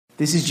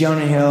This is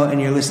Jonah Hill, and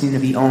you're listening to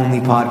the only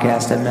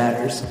podcast that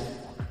matters.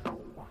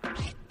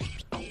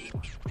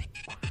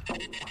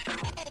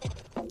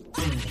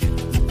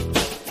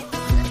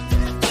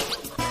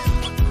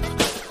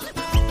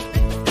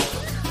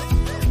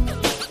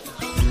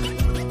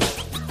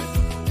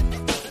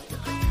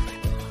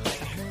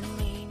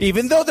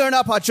 Even though they're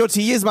not Pachotes,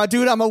 he is my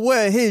dude. I'ma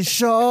wear his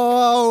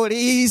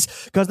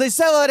shorties, cause they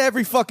sell at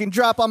every fucking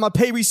drop. I'ma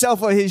pay resell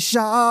for his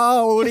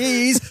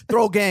shorties.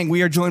 Throw gang,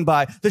 we are joined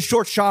by the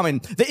Short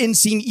Shaman, the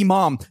Insane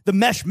Imam, the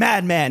Mesh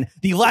Madman,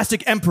 the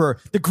Elastic Emperor,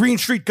 the Green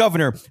Street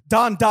Governor,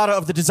 Don Dada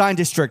of the Design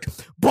District.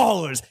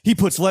 Ballers, he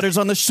puts letters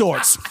on the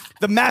shorts.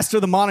 The Master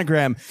of the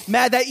Monogram.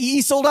 Mad that EE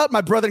sold out?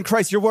 My brother in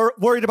Christ, you're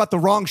worried about the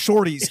wrong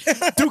shorties.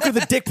 Duke of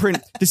the Dick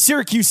Print, the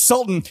Syracuse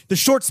Sultan, the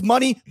shorts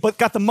money, but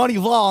got the money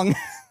long.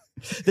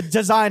 The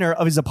designer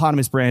of his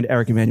eponymous brand,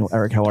 Eric Emanuel.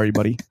 Eric, how are you,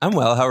 buddy? I'm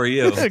well. How are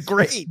you?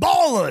 Great.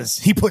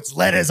 Ballers. He puts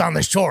letters on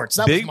the shorts.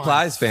 That Big was mine.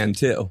 Plies fan,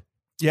 too.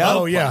 Yeah.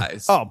 Oh, yeah.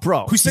 Plies. Oh,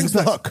 bro. Who sings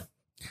the hook?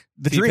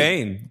 The Dream.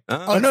 T-Pain.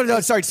 Oh, no,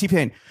 sorry, it's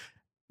T-Pain.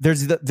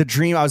 There's the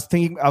Dream. I was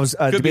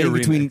debating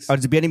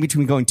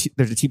between going.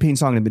 There's a T-Pain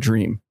song and The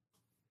Dream.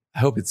 I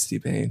hope it's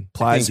T-Pain. I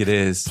Plies. think it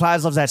is.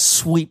 Plies loves that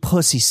sweet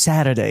pussy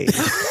Saturday.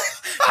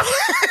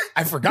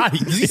 I forgot.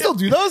 Does he still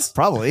do those?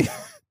 Probably.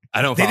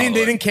 I don't They follow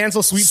didn't it.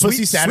 cancel Sweet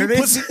Pussy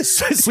Saturdays?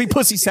 Sweet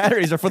pussy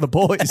Saturdays are for the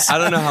boys. I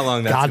don't know how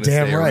long that's going to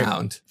Goddamn stay right.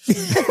 around.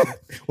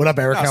 What up,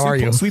 Eric? How are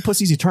you? Sweet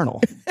pussy's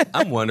eternal.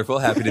 I'm wonderful.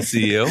 Happy to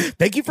see you.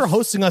 Thank you for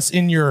hosting us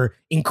in your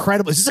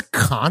incredible... Is this a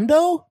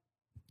condo?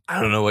 I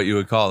don't know what you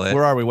would call it.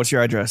 Where are we? What's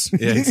your address?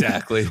 Yeah,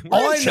 exactly.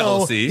 All We're I in know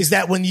Chelsea. is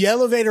that when the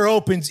elevator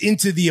opens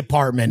into the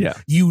apartment, Yeah.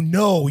 you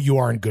know you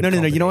are in good No.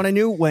 company. You know what I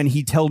knew when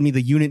he told me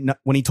the unit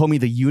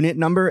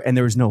number and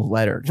there was no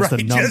letter, just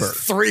Right, a number. just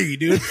 3,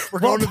 dude. We're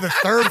going to the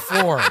 3rd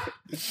floor.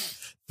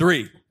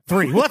 3.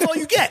 3. Well, that's all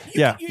you get.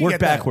 You work get that.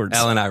 backwards.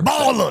 Al and I.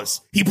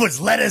 Ballers. He puts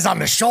letters on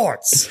the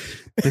shorts.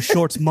 The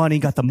shorts money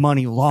got the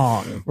money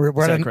long. We're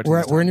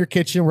in your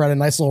kitchen. We're at a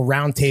nice little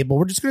round table.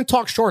 We're just going to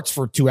talk shorts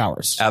for 2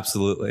 hours.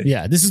 Absolutely.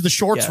 Yeah, this is the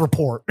shorts Yeah.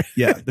 report.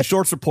 Yeah, the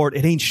shorts report.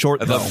 It ain't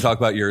short I'd though. love to talk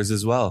about yours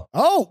as well.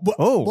 Oh,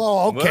 Oh.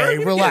 well, We're okay.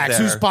 gonna Relax. get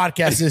there. Whose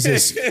podcast is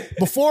this?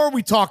 Before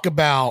we talk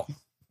about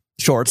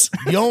Shorts.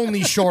 the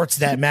only shorts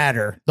that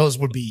matter, those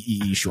would be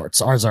EE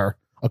shorts. Ours are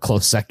a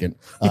close second.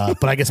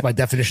 But I guess by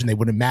definition, they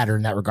wouldn't matter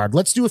in that regard.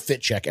 Let's do a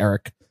fit check,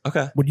 Eric.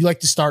 Okay. Would you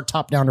like to start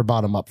top down or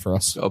bottom up for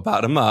us? Go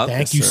bottom up.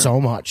 Thank you so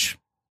much.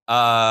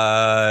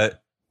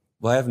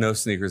 Well, I have no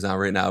sneakers on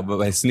right now, but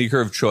my sneaker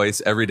of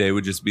choice every day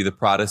would just be the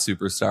Prada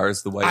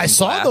Superstars, the white. I and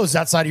saw black. those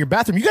outside of your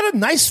bathroom. You got a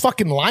nice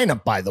fucking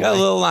lineup, by the Got a way.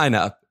 little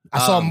lineup. I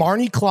saw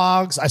Marni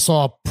clogs. I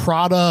saw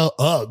Prada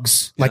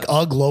Uggs, like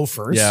Ugg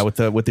loafers. Yeah, with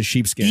the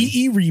sheepskin.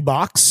 EE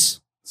Reeboks,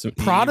 Some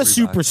Prada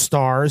Reebok.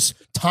 Superstars,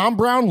 Tom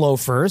Brown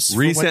loafers.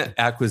 Recent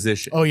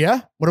acquisition. Oh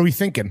yeah, what are we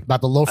thinking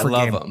about the I loafer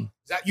love game? them.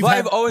 You've Well,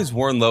 had- I've always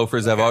worn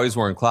loafers. I've always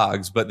worn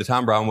clogs, but the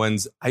Tom Brown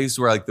ones, I used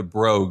to wear like the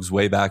brogues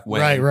way back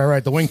when.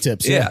 right. The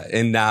wingtips. Yeah.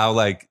 And now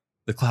like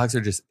the clogs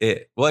are just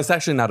it. Well, it's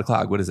actually not a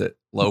clog. What is it?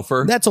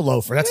 Loafer? That's a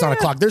loafer. That's not a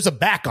clog. There's a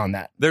back on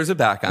that. There's a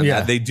back on Yeah.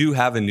 that. They do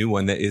have a new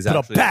one that is Put a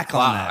actually back a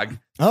on that.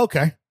 clog.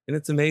 Okay. And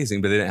it's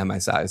amazing, but they didn't have my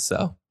size.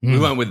 So we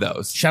Mm. went with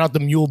those. Shout out the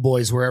Mule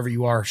Boys wherever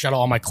you are. Shout out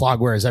all my clog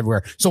wearers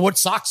everywhere. So what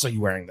socks are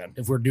you wearing then?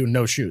 If we're doing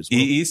no shoes.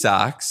 EE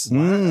socks.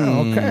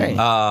 Mm.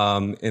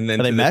 Okay. And then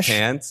Are they to mesh? the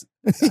pants.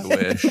 I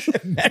wish.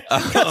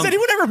 Has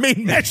anyone ever made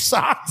mesh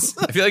socks?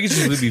 I feel like it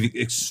just would be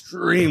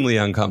extrentely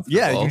uncomfortable.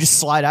 Yeah, you just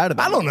slide out of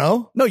them. I don't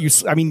know. No,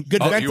 I mean,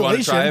 Good Oh, you want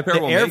to ventilation. try a pair? the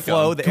We'll make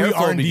airflow. The Can we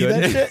airflow would be R&D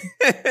that good.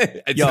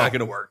 shit? It's Yo. not going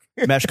to work.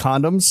 Mesh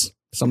condoms.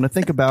 Something to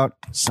think about.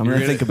 Something to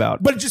You're think gonna-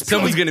 about. But just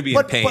Someone's going to be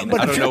in pain.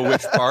 I don't know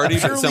which party,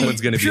 but someone's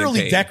going to be in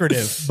purely pain.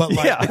 decorative, but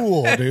like Yeah.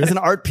 cool, dude. It's an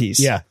art piece.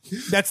 Yeah,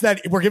 that's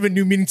that. We're giving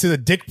new meaning to the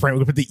dick print.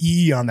 We put the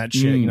E on that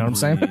shit. You know what I'm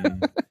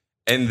saying?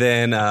 And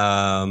then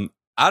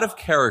out of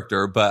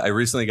character, but I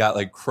recently got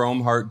like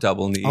chrome heart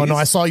double knees. Oh no,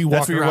 I saw you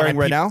That's walking what you're around. wearing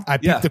right now? I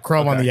peeped Yeah. the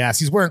chrome on Okay. the ass.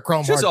 He's wearing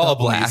chrome. Just hard all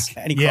double black. knees.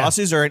 Any Yeah.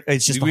 crosses or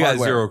it's just the we got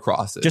hardware? 0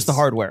 crosses. Just the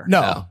hardware.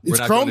 No, No, we're it's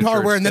not going chrome to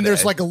hardware, church and then there's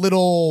today. like a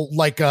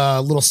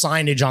little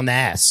signage on the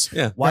ass.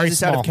 Yeah. Why Very is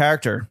this out small. of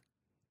character?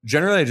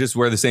 Generally, I just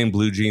wear the same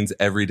blue jeans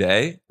every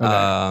day.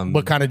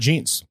 What kind of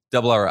jeans?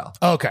 Double RL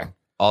Oh, okay.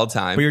 all the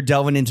time. But you're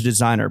delving into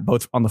designer,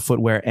 both on the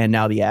footwear and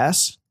now the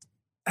ass.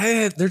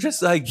 They're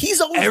just like He's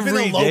always been a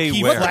everyday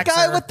low-key wear.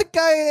 flexer. Let the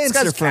guy answer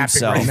guy's for capping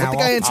himself. right now. Let the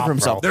guy I'll answer pop, for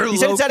himself. bro. He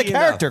said it's out of They're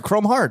character. low-key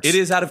Chrome hearts. It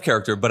is out of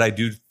character, but I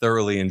do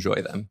thoroughly enjoy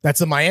them. That's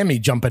a Miami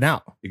jumping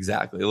out.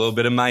 Exactly. A little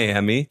bit of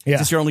Miami. Yeah. Is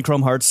this your only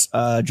Chrome Hearts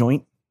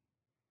joint?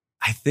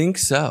 I think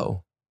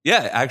so.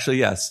 Yeah, actually,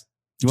 yes.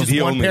 Just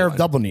The one only pair one. of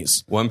double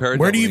knees. One pair of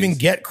Where do you double even knees.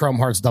 get Chrome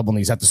Hearts double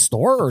knees? At the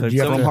store, or The do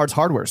you have Chrome to, Hearts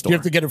hardware do store. you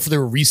have to get it for the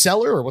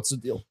reseller, or what's the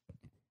deal?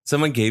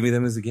 Someone gave me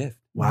them as a gift.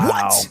 Wow.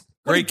 What?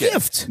 What a Great gift.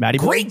 gift. Matty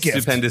boy? Great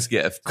gift. Stupendous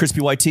gift. Crispy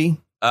white tee.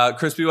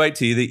 Crispy white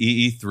tee, the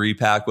EE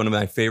 3-pack, one of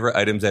my favorite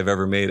items I've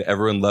ever made.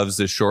 Everyone loves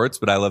the shorts,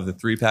 but I love the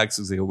 3-packs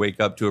because they can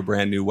wake up to a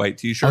brand new white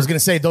t-shirt. I was gonna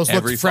say those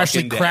every look freshly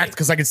fucking day. cracked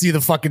because I can see the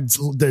fucking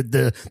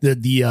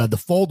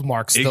the fold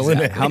marks still in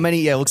it. Exactly. How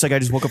many? Yeah, it looks like I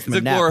just woke up from It's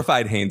a a nap.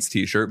 glorified Hanes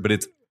t-shirt, but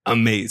it's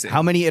amazing.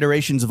 How many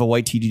iterations of a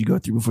white tee did you go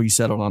through before you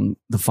settled on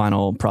the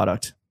final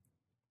product?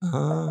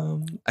 I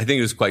think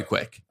it was quite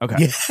quick. Okay.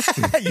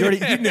 Yeah.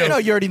 you knew. No,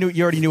 you already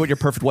knew what your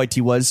perfect white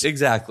tee was.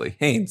 Exactly.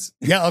 Hanes.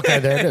 Yeah, okay,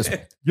 there it is.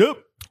 Yep.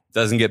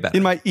 Doesn't get better.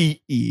 In my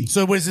EE.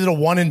 So was it a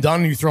one and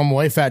done? You throw them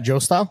away, Fat Joe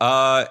style?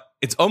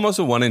 It's almost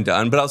a one and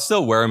done, but I'll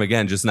still wear them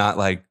again, just not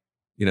like,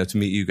 to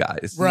meet you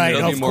guys. Right.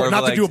 It'll be Of more course, of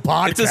not to do a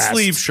podcast. It's a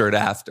sleeve shirt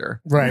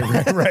after. Right.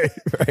 Right.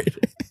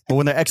 But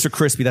when they're extra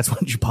crispy, that's when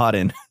you pot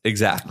in.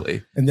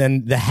 Exactly. And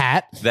then the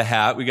hat. The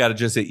hat, we got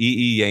just an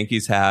EE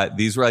Yankees hat.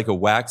 These were like a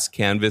wax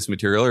canvas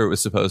material, or it was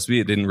supposed to be.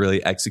 It didn't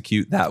really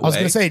execute that way. I was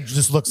going to say, it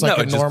just looks like No,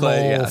 a it just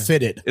normal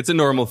fitted. It's a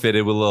normal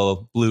fitted with a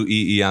little blue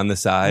EE on the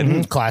side.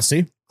 Mhm,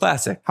 classy.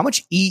 Classic. How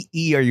much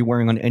EE are you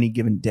wearing on any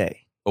given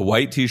day? A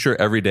white t-shirt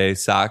every day,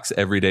 socks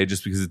every day,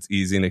 just because it's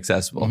easy and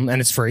accessible. Mhm,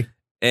 and it's free.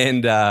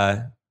 And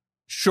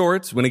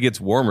shorts when it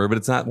gets warmer, but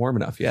it's not warm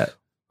enough yet.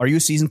 Are you a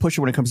season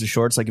pusher when it comes to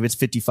shorts? Like if it's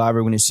 55,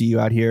 we're going to see you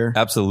out here.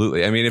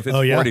 Absolutely. I mean, if it's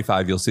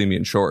 45, you'll see me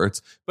in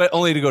shorts, but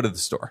only to go to the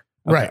store.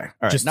 Okay. Right. All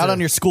right. Just Not to- on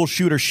your school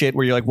shooter shit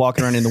where you're like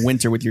walking around in the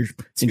winter with your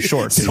in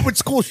shorts. Is that what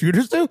school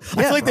shooters do?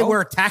 I feel like they bro.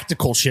 wear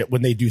tactical shit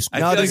when they do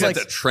school. I feel there's like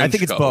that's a trench I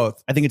think it's coat.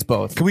 both. I think it's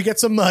both. Can we get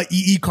some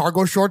EE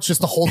cargo shorts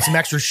just to hold some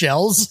extra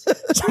shells?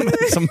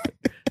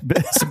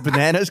 some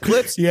bananas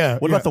clips. Yeah,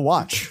 What yeah. about the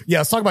watch? Yeah,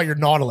 let's talk about your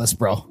Nautilus,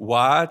 bro.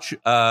 Watch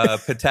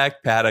Patek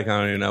Patek, I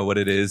don't even know what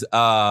it is.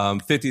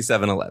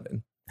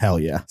 5711. Hell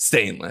yeah.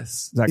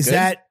 Stainless. Is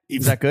that good?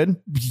 Is that good?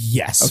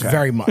 Yes, Okay.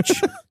 very much.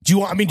 Do you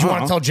want to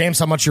Uh-huh. tell James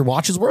how much your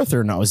watch is worth,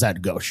 or no? Is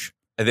that gauche?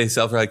 They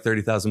sell for like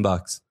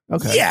 $30,000.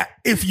 Okay. Yeah,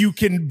 if you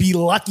can be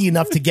lucky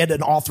enough to get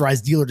an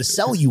authorized dealer to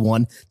sell you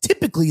one,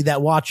 typically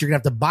that watch you're gonna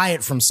have to buy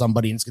it from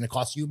somebody, and it's gonna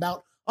cost you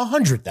about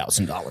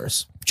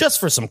 $100,000. Just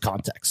for some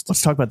context.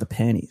 Let's talk about the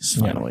panties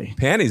finally.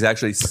 Panties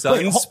actually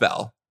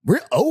Sunspell.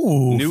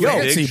 New New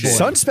fancy addiction. boy.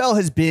 Sunspell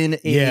has been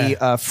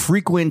a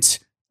frequent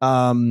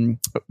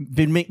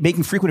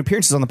making frequent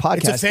appearances on the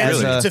podcast.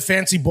 It's a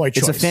fancy boy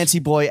choice. It's a fancy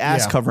boy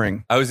ass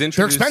covering. I was They're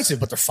introduced expensive,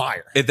 but they're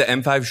fire. at the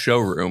M5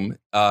 showroom.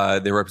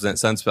 They represent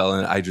Sunspell,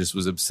 and I just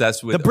was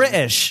obsessed with The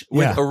British.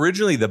 with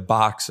originally the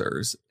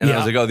boxers. And I Yeah.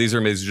 was like, oh, these are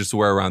amazing just to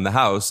wear around the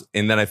house.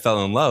 And then I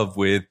fell in love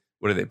with,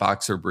 what are they,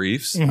 boxer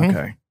briefs? Mhm.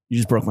 Okay. You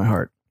just broke my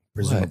heart.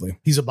 Presumably.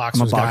 He's a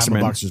boxer's I'm a guy. boxer I'm a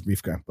man. boxer's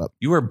brief guy. But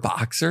You wear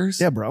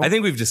boxers? Yeah, bro. I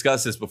think we've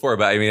discussed this before,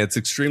 but I mean, it's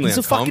extremely He's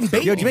a fucking uncomfortable.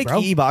 baby. Yo, do you make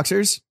bro. EE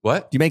boxers?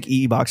 What? Do you make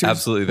EE boxers?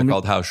 Absolutely. They're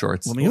called house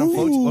shorts. Let me get on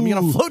float. Let me get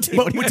on float.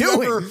 What are you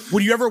doing?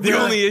 Would you ever The wear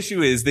only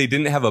issue is they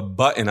didn't have a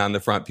button on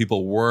the front.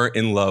 People weren't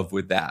in love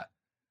with that.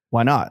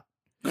 Why not?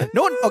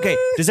 No one. Okay.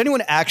 Does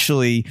anyone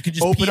actually could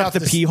just open pee up out the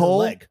the pee hole?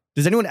 leg.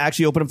 Does anyone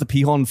actually open up the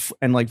pee hole and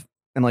get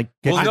Well,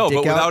 your no, dick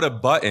but out? without a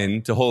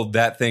button to hold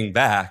that thing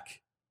back.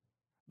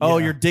 Oh,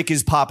 Yeah. your dick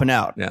is popping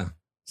out. Yeah.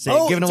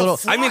 So giving a it's little.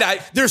 fly. I mean,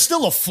 there's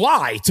still a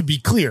fly, to be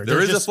clear. There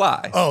There's is a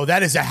fly. Oh,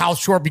 that is a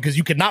house short because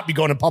you could not be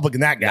going in public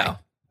in that guy. No.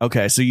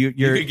 Okay, so You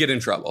your could get in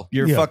trouble.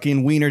 Yeah.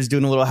 fucking wiener's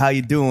doing a little how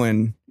you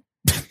doing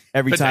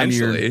every time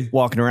you're Potentially.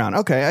 walking around.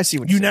 Okay, I see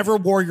what You you're saying. never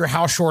wore your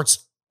house shorts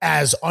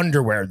as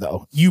underwear,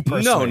 though. You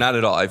personally. No, not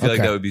at all. I feel like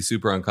Okay. that would be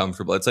super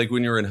uncomfortable. It's like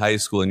when you were in high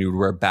school and you would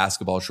wear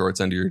basketball shorts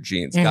under your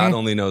jeans. Mhm. God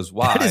only knows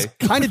why. That is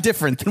kind of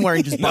different than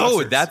wearing just No,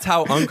 boxers. that's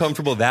how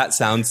uncomfortable that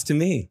sounds to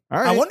me. all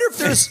right. I wonder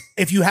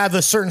if you have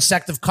a certain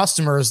sect of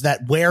customers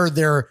that wear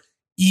their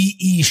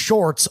EE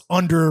shorts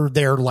under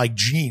their like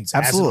jeans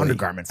as Absolutely. an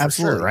undergarment. For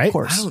Absolutely, sure, right? of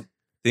course. I don't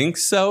think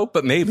so,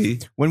 but maybe.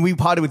 When we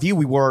potted with you,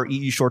 we wore our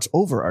EE shorts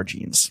over our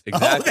jeans.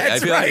 Exactly. Oh,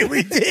 that's I feel right. like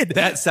We did.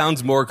 that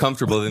sounds more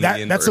comfortable than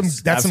the That's some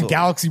inverse. that's some Absolutely.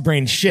 galaxy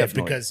brain shit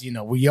Definitely. because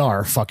we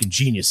are fucking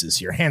geniuses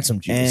here, handsome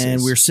geniuses.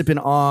 And we're sipping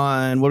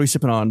on what are we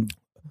sipping on?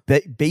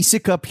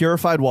 Basic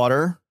purified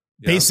water.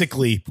 Yeah.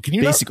 basically. Can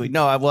you Basically,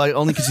 no. I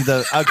only could see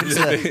the. I could see,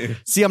 the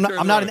see, I'm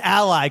not an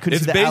ally. I couldn't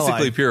It's see the basically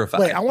ally. purified.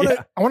 Wait, I want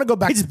to go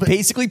back. It's to,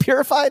 basically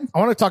purified. I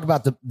want to talk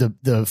about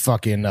the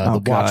fucking Oh, the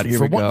watch. God, here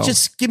For we go.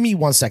 Just give me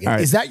 1 second. All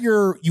right. Is that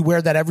you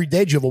wear that every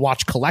day? Do you have a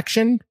watch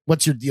collection?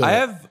 What's your deal?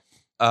 I with it?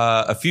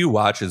 have a few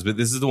watches, but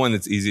this is the one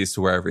that's easiest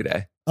to wear every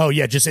day. Oh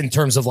yeah, just in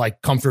terms of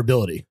like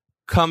comfortability.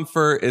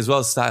 Comfort as well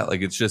as style.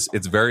 Like it's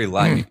very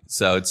light.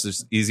 So it's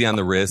just easy on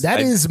the wrist. That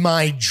is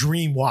my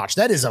dream watch.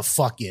 That is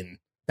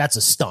that's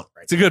a stunt,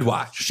 right? It's a good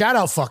watch. Shout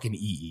out fucking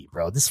EE,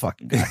 bro. This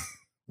fucking guy.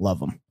 Love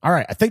them. All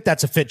right, I think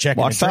that's a fit check.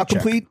 and Watch a drink talk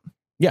check. complete.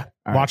 Yeah,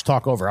 All watch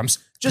talk over. I'm just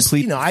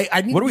Complete.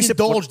 I need What are to we be sip-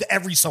 indulged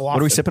every so often.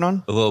 What are we sipping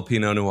on? A little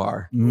Pinot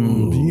Noir.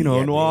 Pinot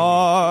yeah,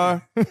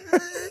 Noir.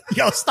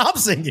 Yo, stop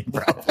singing,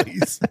 bro,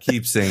 please.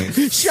 Keep singing.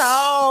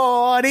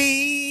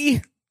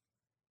 Shawty.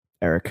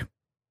 Eric,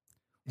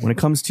 when it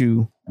comes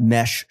to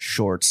mesh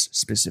shorts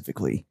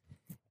specifically,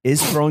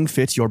 is Throwing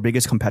Fits your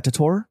biggest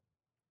competitor?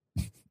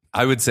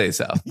 I would say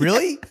so.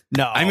 Really?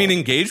 No. I mean,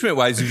 engagement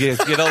wise, you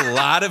get a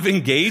lot of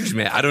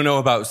engagement. I don't know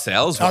about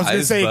sales I was going to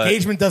wise. say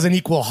engagement doesn't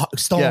equal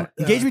stone. Yeah.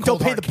 Engagement don't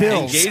cold pay hard the cash.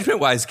 bills. Engagement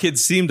wise,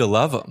 kids seem to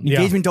love them. Yeah.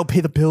 engagement don't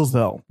pay the bills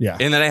though. Yeah.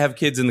 And then I have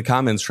kids in the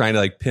comments trying to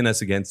like pin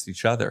us against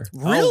each other.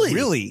 Oh,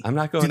 really? I'm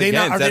not going Do they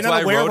not- against. are they That's not why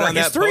I aware of wrote our on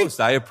that history? post.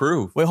 I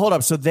approve. Wait, hold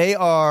up. So they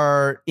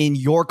are in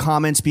your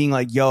comments being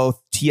like, yo,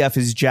 TF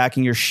is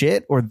jacking your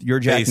shit or you're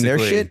jacking their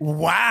Basically. shit.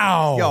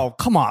 Wow. Yo,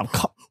 come on.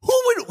 Who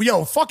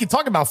would, fucking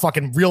talk about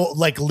fucking real,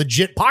 like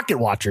legit pocket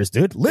watchers,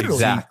 dude. Literally.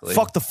 Exactly.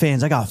 Fuck the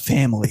fans. I got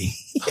family.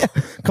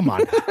 Come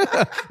on.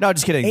 No,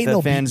 just kidding. Ain't The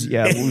no fans, beef.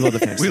 yeah, we love the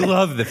fans. We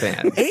love the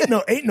fans.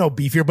 ain't no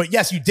beef here, but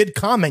yes, you did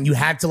comment. You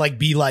had to like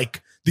be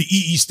like the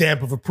EE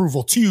stamp of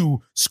approval to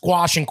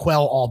squash and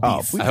quell all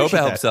beef. I hope it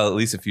helps out at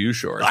least a few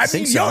shorts. I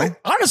think mean, so. yo,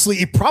 honestly,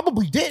 it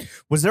probably did.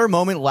 Was there a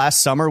moment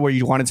last summer where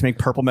you wanted to make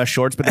purple mesh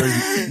shorts, but there's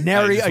I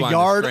nary just a wanted to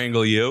yard?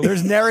 strangle you.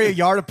 There's nary a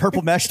yard of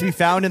purple mesh to be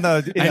found in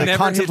the I never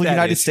continental hit that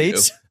United issue.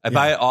 States. I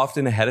buy it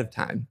often ahead of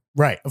time.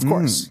 Right, of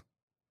course.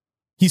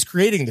 He's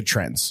creating the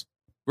trends.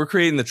 We're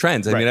creating the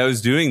trends. I Right. mean, I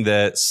was doing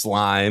the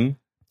slime,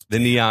 the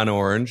neon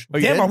orange. Oh,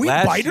 you Damn, did? are we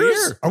Last biters?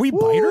 year. Are we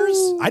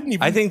biters? I didn't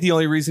even. I think the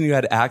only reason you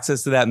had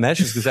access to that mesh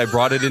is because I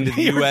brought it into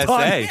the You're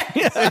USA.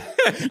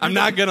 I'm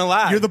not gonna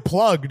lie. you're the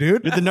plug,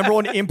 dude. You're the number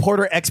one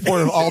importer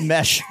exporter of all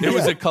mesh. There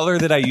was a color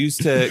that I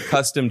used to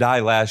custom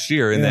dye last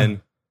year, and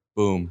then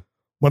boom,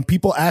 When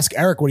people ask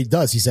Eric what he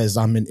does, he says,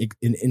 "I'm in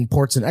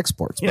imports and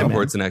exports." bro."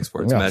 imports and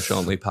exports, Yeah. mesh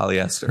only,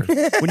 polyester.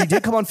 When you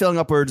did come on Failing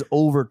Upwards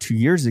over 2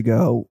 years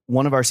ago,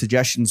 one of our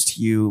suggestions to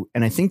you,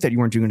 and I think that you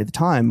weren't doing it at the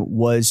time,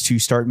 was to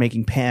start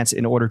making pants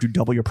in order to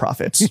double your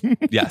profits,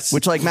 Yes,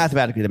 which like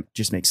mathematically that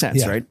just makes sense,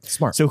 Yeah, right?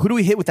 smart. So who do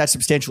we hit with that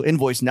substantial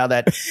invoice now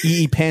that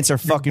EE pants are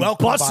fucking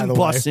welcome, by the way.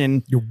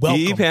 busting? You're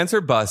welcome. PE pants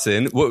are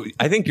bussin'. Well,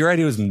 I think your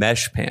idea was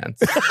mesh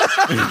pants.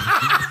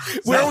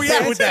 Where are we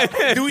at with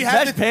that? Do we have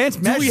Mesh the pants,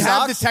 Do mesh we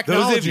have the socks? Those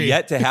have technology?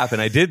 yet to happen.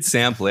 I did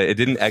sample it. It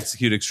didn't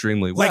execute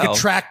extremely well. Like a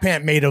track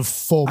pant made of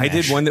full I mesh.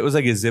 did one that was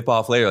like a zip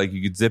off layer. Like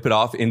you could zip it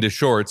off into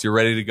shorts. You're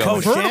ready to go.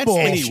 in Convertible.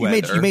 any You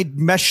made, weather. you made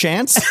mesh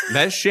shants?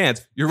 mesh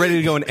chance. You're ready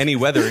to go in any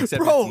weather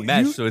except Bro, it's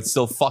mesh, you- so it's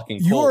still fucking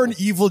You cold. are an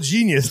evil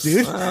genius,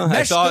 dude.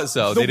 I thought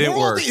so. The They didn't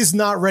world work. is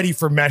not ready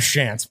for mesh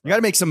chants. You got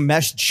to make some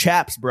mesh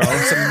chaps, bro.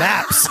 Some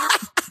maps.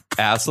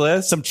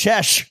 Assless. Some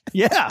chesh.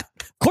 Yeah.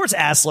 Of course,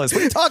 assless. What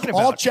are you talking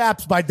about? All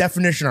chaps, by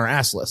definition, are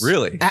assless.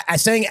 Really?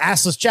 Saying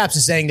assless chaps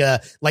is saying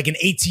like an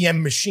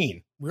ATM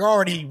machine. We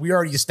already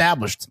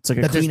established. It's like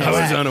a that there's Kleenex. no I was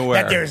ass.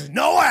 unaware. That there's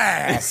no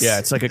ass. Yeah,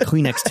 it's like a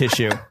Kleenex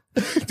tissue.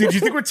 Dude, you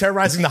think we're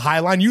terrorizing the High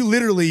Line?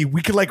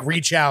 We could like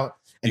reach out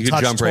and You could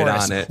touch jump right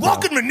Taurus. on it.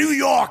 Welcome to New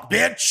York,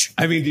 bitch.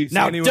 I mean, do you see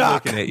Now anyone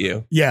duck. looking at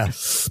you? Yeah.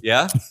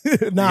 Yeah?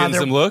 Nah, Getting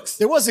some looks?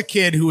 there was a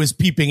kid who was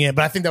peeping in,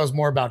 but I think that was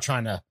more about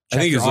trying to. I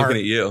think he was check your looking art.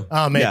 at you.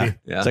 Oh, maybe. Yeah.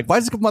 Yeah. It's like, why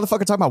is this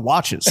motherfucker talking about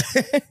watches?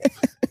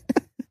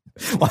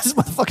 Why is this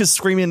motherfucker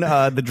screaming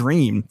the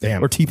dream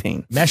Damn. or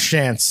T-Pain? Mesh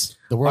chance.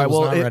 The All world right, was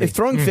well, not ready. if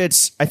throwing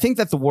fits, I think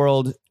that the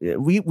world,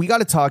 we got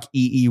to talk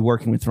EE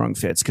working with throwing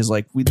fits because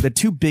like the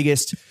two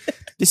biggest,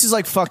 this is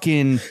like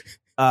fucking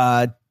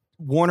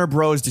Warner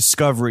Bros.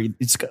 Discovery.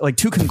 It's like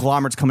two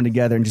conglomerates coming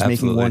together and just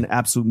Absolutely. making one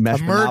absolute mesh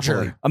A merger.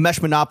 monopoly. A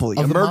mesh monopoly.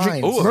 Of A the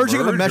merging, minds. Ooh, merging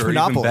of a mesh merger, even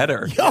monopoly.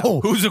 better. Yo.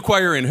 Who's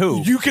acquiring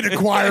who? You can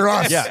acquire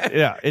us. Yeah,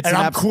 yeah. It's And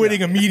an I'm abs-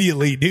 quitting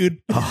immediately,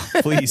 dude. Oh,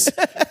 please.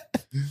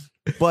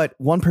 But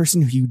one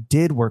person who you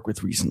did work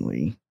with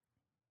recently,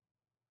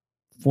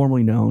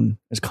 formerly known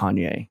as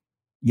Kanye,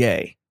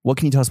 Ye. What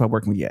can you tell us about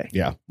working with Ye?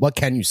 Yeah. What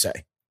can you say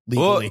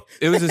Well, legally?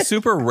 it was a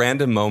super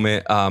random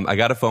moment. I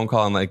got a phone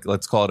call on like,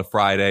 let's call it a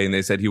Friday, and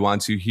they said he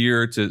wants you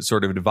here to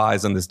sort of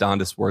advise on this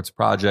Donda Sports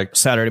project.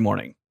 Saturday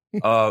morning.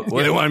 Well,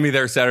 they wanted me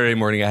there Saturday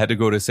morning. I had to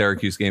go to a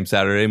Syracuse game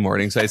Saturday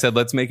morning. So I said,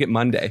 let's make it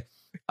Monday.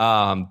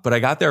 But I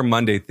got there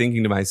Monday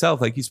thinking to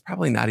myself, like, he's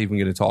probably not even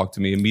going to talk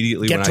to me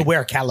immediately. Get when to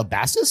where?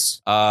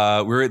 Calabasas? we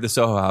were at the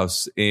Soho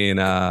House in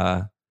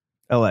LA.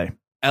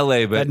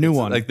 LA, but That new it's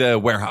one. like the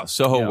warehouse,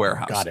 Soho Yeah,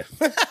 warehouse. Got it.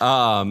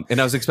 And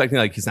I was expecting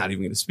like, he's not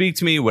even going to speak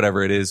to me,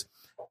 whatever it is.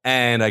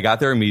 And I got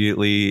there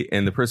immediately,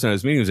 and the person I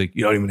was meeting was like,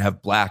 you don't even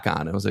have black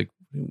on. I was like,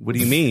 what do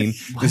you mean?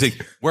 He's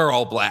like, we're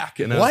all black.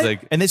 And I What? was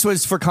like, And this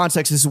was, for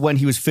context, this is when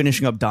he was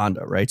finishing up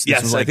Donda, right? So this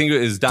yes, was like I think it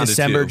was Donda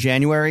December, 2.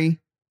 January,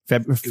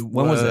 February.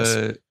 When was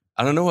this?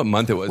 I don't know what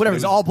month it was. Whatever. but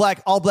It's it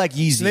was- all black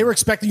Yeezy. So they were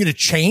expecting you to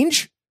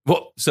change?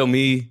 Well, so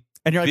me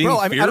and you're like, being bro,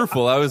 I don't-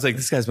 fearful, I was like,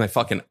 this guy's my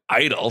fucking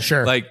idol.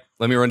 Sure. Like,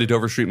 let me run to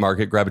Dover Street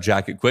Market, grab a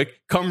jacket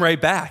quick, come right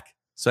back.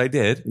 So I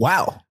did.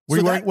 Wow. Were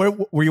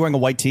you were you wearing a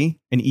white tee,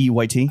 an E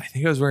white tee? I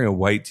think I was wearing a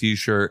white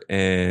t-shirt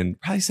and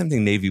probably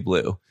something navy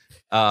blue.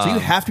 So you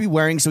have to be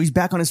wearing. So he's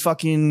back on his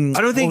fucking.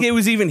 I don't think it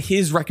was even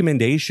his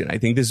recommendation. I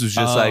think this was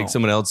just Oh. like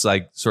someone else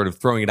like sort of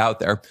throwing it out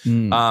there.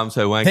 So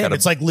I went, Damn,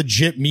 it's like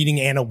legit meeting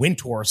Anna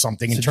Wintour or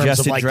something in terms of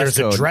Suggested like dress there's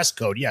code. a dress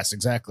code. Yes,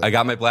 exactly. I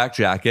got my black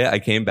jacket. I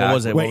came back. What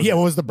was it? Wait,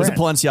 what was the Was it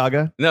brand?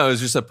 Balenciaga? No, it was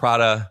just a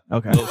Prada.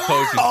 Okay. little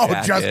cozy Oh,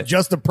 jacket.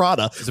 just the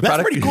Prada. a That's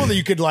Prada- pretty cool that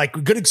you could like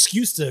good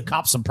excuse to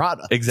cop some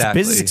Prada. Exactly.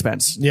 Business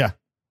expense. Yeah,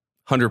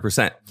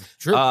 100%.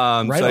 true. So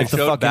Right I If the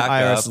showed fucking back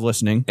IRS up is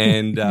listening.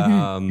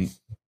 and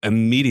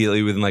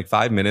immediately within like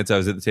 5 minutes, I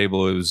was at the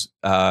table. It was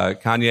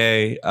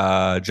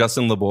Kanye,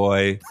 Justin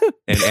LeBoy,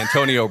 and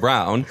Antonio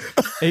Brown.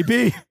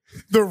 AB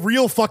The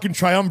real fucking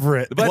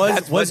triumvirate. But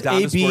that's what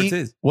Donda Sports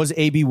is. was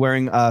AB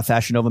wearing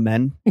Fashion Nova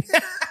Men?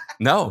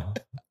 No.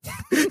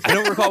 I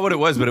don't recall what it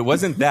was, but it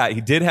wasn't that.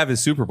 He did have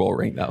his Super Bowl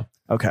ring though.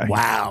 Okay.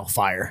 Wow,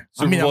 fire.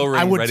 Super Bowl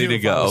ring ready to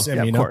go.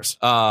 Yeah, of course.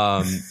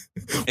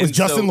 Was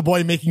Justin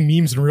LeBoy making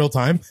memes in real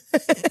time?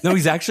 No,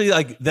 he's actually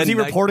like. Is he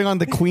reporting on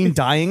the Queen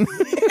dying?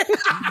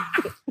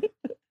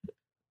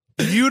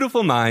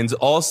 Beautiful minds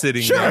all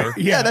sitting there.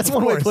 Yeah, that's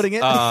one way of putting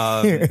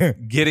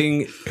it.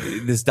 Getting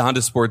this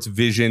Donda Sports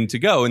vision to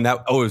go. And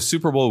that, it was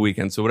Super Bowl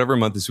weekend. So whatever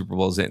month the Super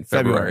Bowl is in,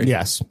 February.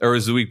 Yes. Or it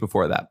was the week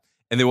before that.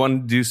 And they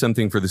wanted to do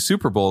something for the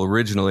Super Bowl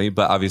originally,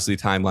 but obviously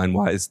timeline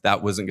wise,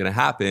 that wasn't going to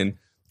happen.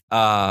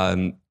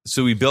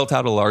 So we built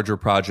out a larger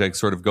project,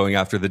 sort of going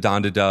after the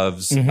Donda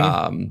Doves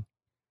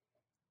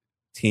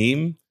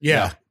team.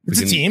 Yeah. It's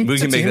a team. We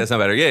can make that sound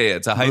better. Yeah.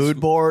 It's a high Mood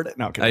school board.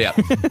 No, okay.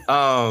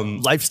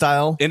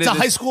 Lifestyle. And It's a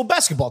high school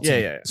basketball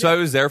team. Yeah. So I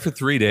was there for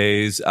 3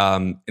 days,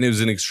 and it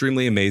was an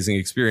extremely amazing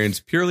experience,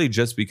 purely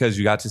just because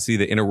you got to see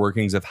the inner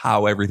workings of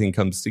how everything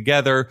comes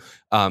together,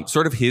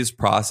 sort of his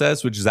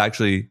process, which is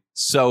actually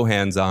so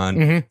hands-on.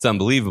 Mm-hmm. It's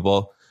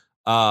unbelievable.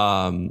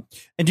 And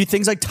do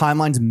things like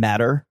timelines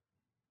matter?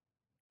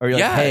 Or you're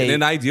like, hey, in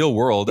an ideal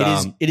world,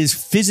 it is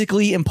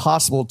physically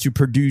impossible to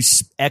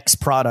produce X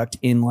product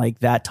in like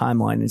that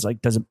timeline. It's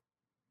like, does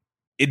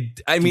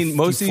it?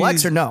 Most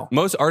flex or no?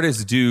 Most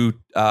artists do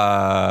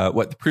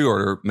the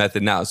pre-order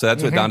method now. So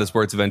that's what Donda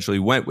Sports eventually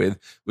went with,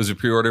 was a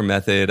pre-order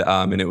method,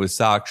 and it was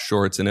socks,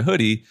 shorts, and a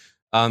hoodie,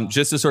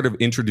 just to sort of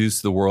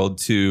introduce the world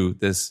to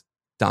this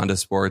Donda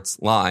Sports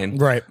line.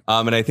 Right.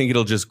 And I think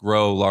it'll just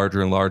grow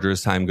larger and larger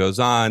as time goes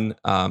on,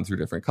 through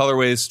different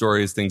colorways,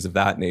 stories, things of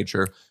that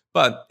nature.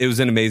 But it was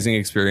an amazing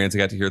experience. I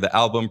got to hear the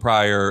album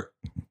prior,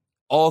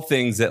 all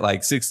things that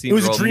like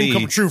 16-year-old It was a dream me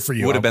come true for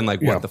you. would have been like,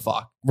 what the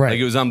fuck? Right. Like,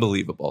 it was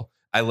unbelievable.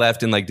 I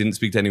left and like didn't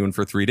speak to anyone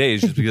for 3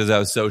 days just because I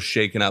was so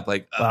shaken up.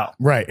 Like, Wow.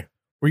 Right.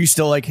 Were you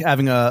still like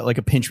having a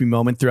pinch me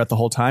moment throughout the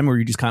whole time, or were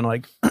you just kind of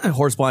like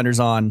horse blinders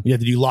on? Yeah.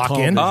 Did you lock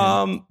in?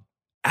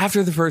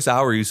 After the first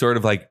hour, you sort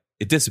of like,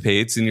 it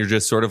dissipates and you're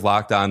just sort of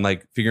locked on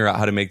like figuring out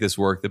how to make this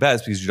work the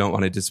best, because you don't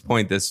want to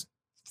disappoint this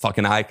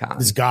fucking icon.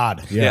 This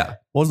God. Yeah.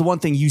 What was the one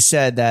thing you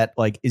said that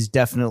like is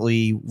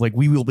definitely like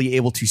we will be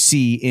able to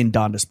see in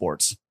Donda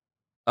Sports?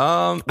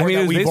 I mean, that it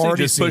was we've basically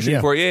already just seen, pushing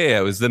yeah. for,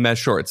 it was the mesh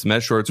shorts.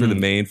 Mesh shorts were the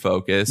main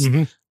focus.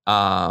 Mhm.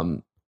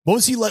 What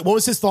was he like? What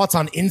was his thoughts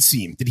on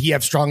Inseam? Did he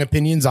have strong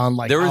opinions on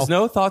like? There was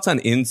no thoughts on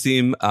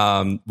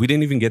inseam. We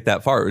didn't even get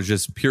that far. It was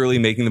just purely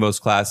making the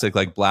most classic,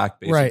 like black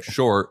basic Right.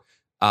 short.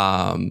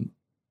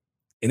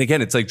 And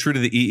again, it's like true to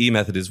the EE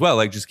method as well,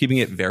 like just keeping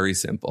it very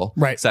simple,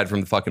 Right. aside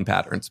from the fucking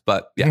patterns.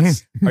 But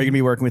yes, Are you gonna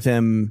be working with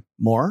him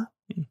more?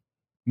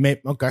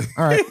 Maybe. Okay.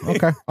 All right.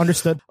 Okay.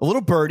 Understood. A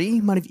little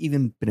birdie, might have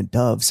even been a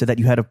dove, said that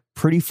you had a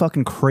pretty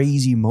fucking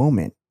crazy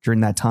moment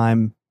during that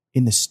time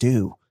in the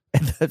stew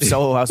at the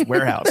Soho House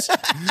warehouse.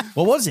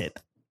 What was it?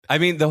 I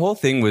mean, the whole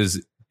thing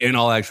was, in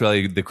all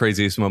actuality, the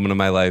craziest moment of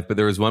my life. But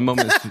there was one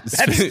moment.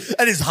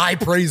 that is high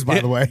praise, by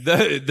the way.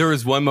 There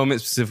was one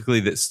moment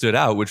specifically that stood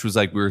out, which was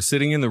like we were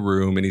sitting in the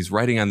room and he's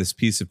writing on this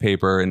piece of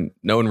paper and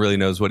no one really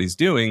knows what he's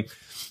doing.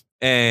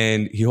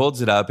 And he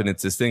holds it up and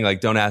it's this thing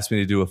like, don't ask me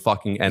to do a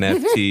fucking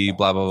NFT,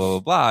 blah, blah, blah, blah,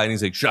 blah. And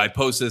he's like, should I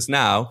post this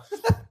now?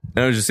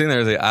 And I was just sitting there,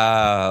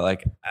 I was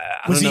like,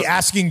 I Was don't he know.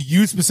 asking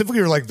you specifically,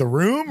 or like the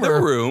room? The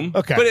or? room.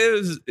 Okay. But it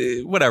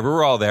was whatever.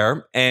 We're all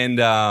there. And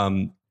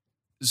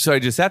so I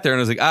just sat there and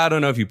I was like, I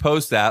don't know if you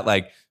post that,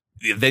 like,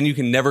 then you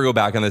can never go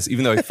back on this.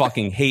 Even though I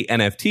fucking hate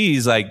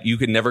NFTs, like you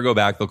could never go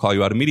back. They'll call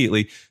you out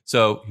immediately.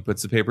 So he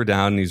puts the paper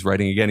down and he's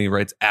writing again. He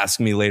writes, ask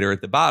me later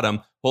at the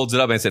bottom, holds it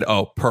up. And I said,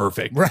 oh,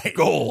 perfect. Right.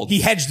 Gold. He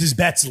hedged his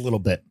bets a little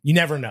bit. You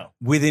never know.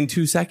 Within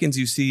 2 seconds,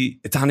 you see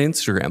it's on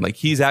Instagram. Like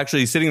he's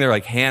actually sitting there,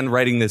 like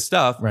handwriting this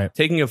stuff, Right.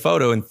 taking a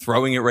photo and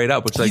throwing it right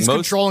up, which like He's most,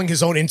 controlling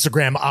his own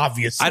Instagram,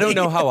 obviously. I don't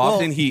know how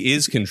often he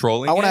is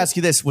controlling I want to it. ask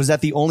you this: was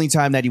that the only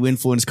time that you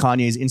influenced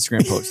Kanye's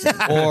Instagram posting,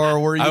 or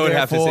were you? I would there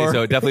have to for- say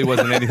so. It definitely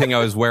wasn't anything I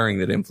was wearing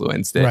that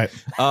influenced it. Right.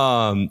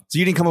 So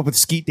you didn't come up with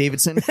Skeet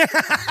Davidson?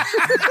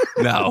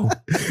 No.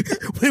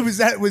 Wait,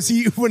 was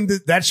he when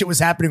that shit was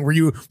happening?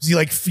 Was he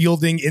like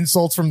fielding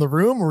insults from the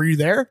room? Were you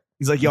there?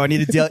 He's like, yo, I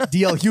need a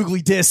DL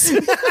Hughley diss.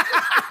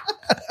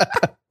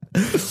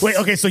 Wait,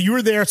 okay, so you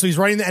were there. So he's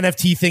writing the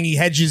NFT thing. He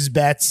hedges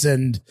bets,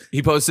 and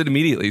He posted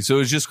immediately. So it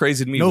was just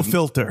crazy to me. No with,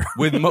 filter.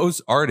 with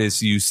most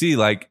artists, you see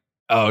like,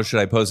 oh, should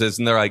I post this?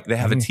 And they're like, they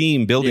have a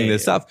team building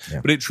this stuff.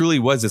 Yeah. But it truly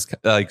was this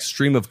like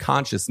stream of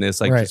consciousness,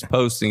 like Right. just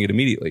posting it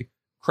immediately.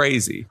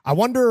 Crazy. I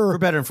wonder. For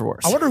better and for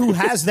worse. I wonder who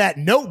has that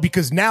note,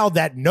 because now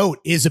that note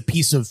is a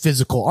piece of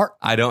physical art.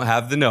 I don't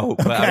have the note,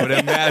 but I would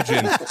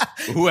imagine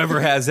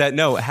whoever has that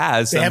note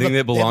has They have something a-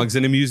 that belongs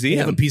in a They have a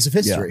museum. piece of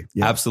history.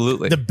 Yeah.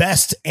 Absolutely. The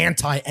best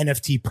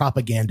anti-NFT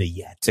propaganda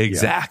yet.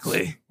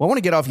 Exactly. Well, I want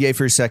to get off Ye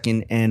for a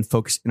second and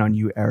focus in on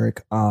you,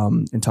 Eric,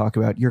 and talk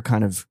about your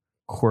kind of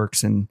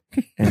quirks and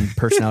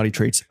personality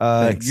traits.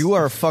 Thanks. You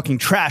are fucking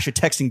trash at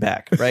texting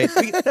back, right?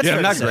 Yeah,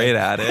 I'm not great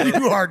at it.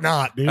 You are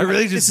not, dude. I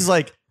really just, this is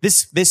like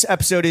this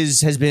episode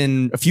has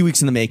been a few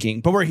weeks in the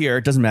making, but we're here.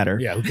 It doesn't matter.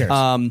 Yeah, who cares?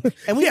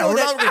 And we Yeah, know we're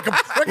that,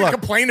 not going to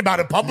complain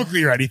about it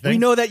publicly or anything. we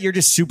know that you're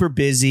just super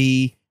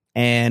busy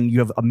and you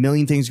have a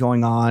million things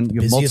going on.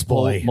 You have Busiest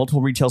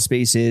multiple retail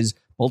spaces,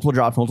 multiple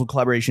drops, multiple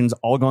collaborations,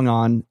 all going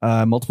on.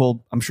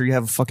 Multiple. I'm sure you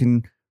have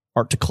fucking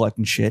art to collect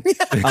and shit.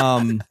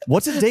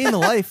 What's a day in the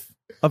life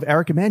of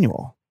Eric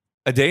Emanuel?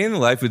 A day in the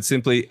life would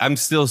simply, I'm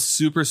still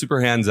super, super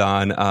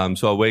hands-on.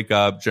 So I'll wake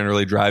up,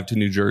 generally drive to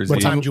New Jersey.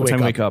 What time do you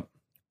wake up?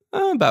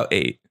 About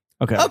 8.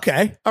 Okay.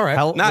 Okay. All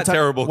right. Not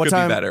terrible. Could be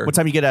better. What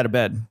time you get out of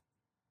bed?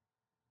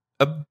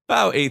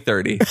 About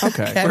 8:30.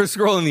 Okay. We're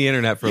scrolling the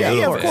internet for a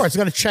little of bit. course.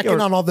 Got to check in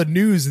on all the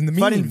news and the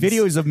memes. Finding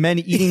videos of men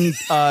eating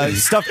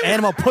stuffed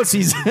animal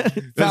pussies.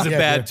 It was a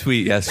bad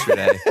tweet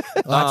yesterday.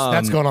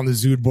 That's going on the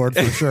Zood board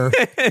for sure.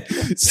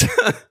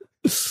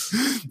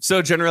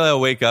 So generally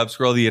I'll wake up,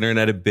 scroll the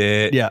internet a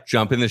bit,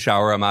 jump in the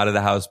shower. I'm out of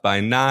the house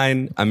by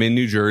 9. I'm in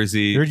New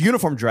Jersey. You're a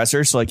uniform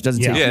dresser, so like it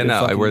doesn't take you to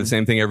I wear the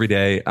same thing every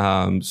day.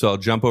 So I'll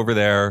jump over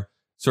there,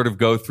 sort of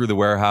go through the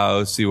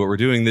warehouse, see what we're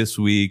doing this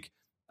week,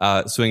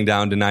 swing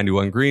down to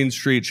 91 Green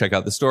Street, check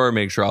out the store,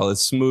 make sure all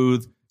is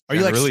smooth. Are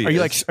you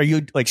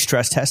like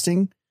stress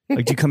testing?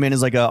 Like, do you come in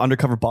as like a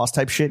undercover boss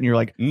type shit, and you're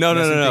like,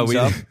 no.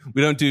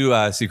 We don't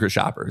do secret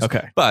shoppers.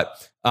 Okay,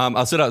 but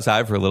I'll sit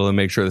outside for a little and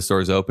make sure the store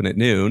is open at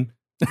noon.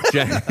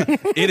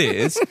 It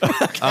is.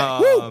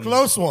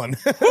 Close one.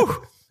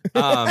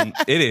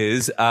 It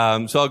is.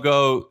 So I'll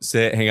go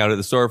hang out at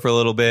the store for a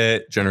little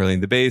bit, generally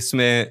in the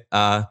basement,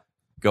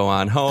 go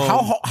on home.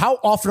 How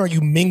often are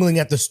you mingling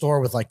at the store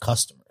with like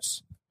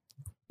customers?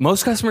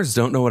 Most customers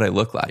don't know what I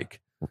look like.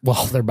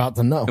 Well, they're about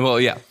to know. Well,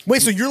 yeah.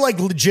 Wait, so you're like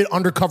legit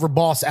undercover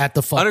boss at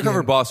the fucking...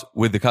 Undercover boss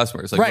with the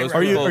customers. Like, right.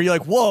 Are you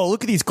like, whoa,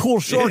 look at these cool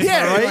shorts?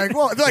 Yeah, right? like,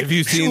 well, like, have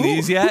you seen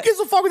these yet? Who gives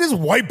a fuck with this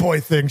white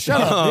boy thing? Shut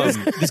up.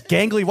 This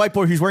gangly white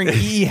boy who's wearing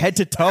EE head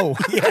to toe.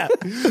 Yeah.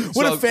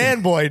 What a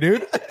fanboy,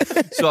 dude.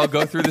 So I'll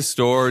go through the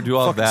store, do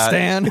all of that.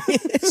 Stan.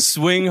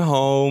 Swing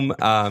home,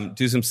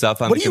 do some stuff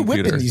on the computer. What are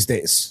you whipping these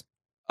days?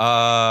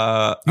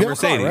 A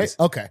Mercedes. Car, right?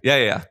 Okay.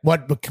 Yeah.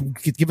 What? But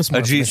give us more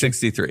a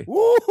G63.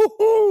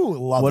 Woo-hoo-hoo.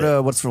 Love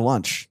it. What's for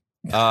lunch?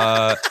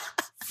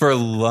 For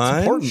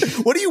lunch,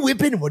 what are you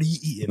whipping? What are you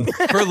eating?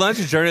 For lunch,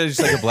 it's generally just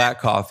like a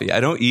black coffee. I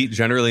don't eat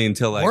generally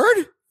until like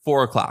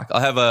 4 o'clock. I'll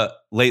have a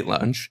late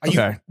lunch.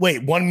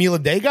 Wait, one meal a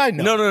day guy?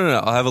 No.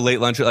 I'll have a late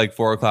lunch at like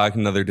 4 o'clock,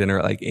 another dinner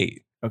at like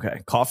 8.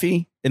 Okay.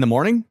 Coffee in the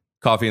morning?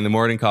 Coffee in the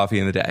morning, coffee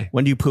in the day.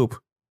 When do you poop?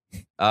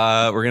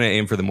 We're going to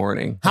aim for the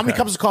morning. How many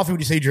cups of coffee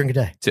would you say you drink a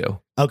day? 2.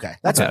 Okay.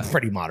 That's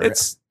pretty moderate.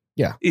 It's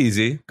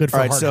easy. Good for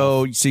All right,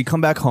 so you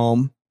come back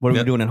home. What are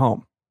we doing at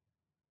home?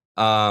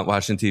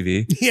 Watching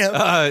TV.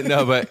 Yeah.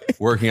 No, but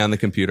working on the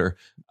computer.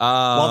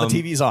 While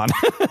the TV's on.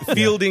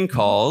 Fielding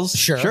calls.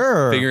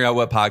 Sure. Figuring out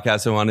what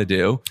podcasts I want to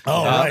do.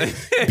 Oh, right.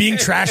 Being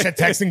trash at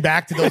texting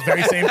back to those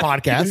very same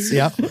podcasts.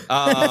 Yeah.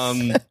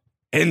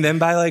 And then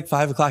by like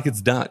 5 o'clock,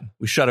 it's done.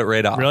 We shut it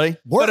right off. Really?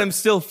 But I'm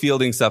still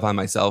fielding stuff on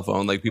my cell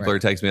phone. Like people are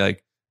texting me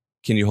like,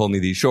 can you hold me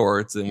these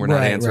shorts? And we're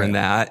not answering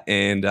that.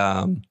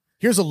 And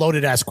here's a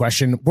loaded ass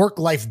question.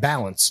 Work-life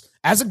balance.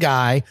 As a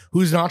guy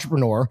who's an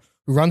entrepreneur,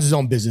 who runs his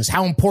own business,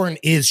 how important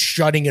is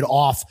shutting it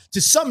off to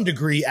some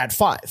degree at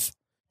 5?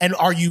 And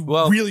are you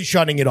really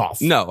shutting it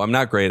off? No, I'm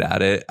not great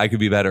at it. I could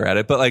be better at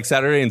it. But like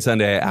Saturday and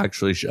Sunday, I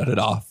actually shut it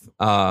off.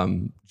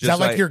 Is that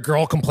like your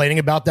girl complaining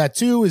about that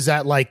too? Is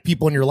that like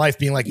people in your life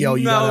being like,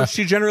 yo,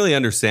 she generally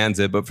understands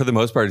it. But for the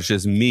most part, it's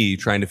just me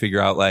trying to figure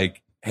out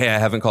like, hey, I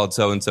haven't called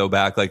so-and-so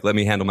back. Like, let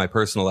me handle my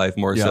personal life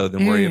more so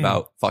than worry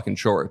about fucking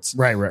shorts.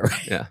 Right.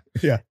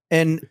 Yeah.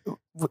 And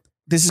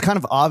this is kind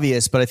of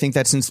obvious, but I think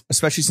that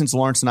especially since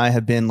Lawrence and I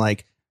have been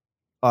like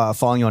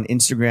following you on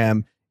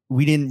Instagram,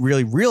 we didn't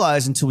really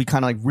realize until we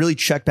kind of like really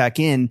check back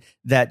in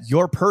that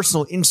your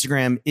personal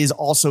Instagram is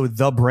also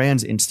the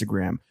brand's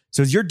Instagram.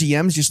 So is your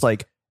DMs just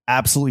like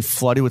absolutely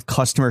flooded with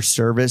customer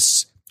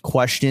service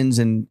questions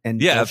and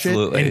bullshit?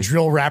 Absolutely. And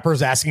drill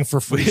rappers asking for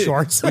free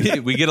shorts?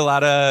 we get a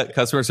lot of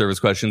customer service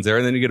questions there,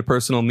 and then you get a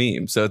personal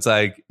meme. So it's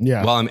like,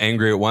 while I'm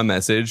angry at one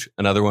message,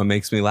 another one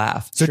makes me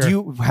laugh. So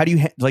how do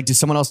you does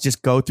someone else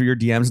just go through your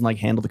DMs and like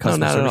handle the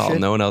customer service? No, not at all.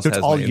 Shit? No one else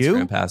has my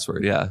Instagram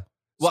password. Yeah.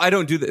 Well, I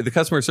don't do the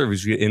customer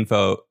service. You get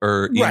info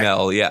or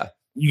email. Right. Yeah.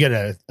 You get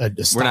a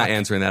stock, we're not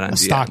answering that on DM.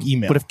 Stock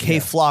email. But if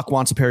K Flock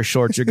wants a pair of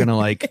shorts, you're gonna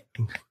like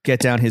get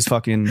down his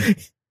fucking.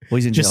 Well,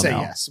 he's in jail just say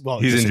now. Yes. Well,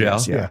 he's in jail.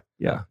 Yeah.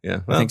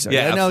 Well, I think so.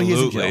 Yeah, no, he's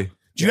in absolutely.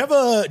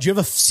 jail. Do you have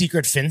a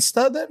secret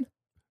Finsta then?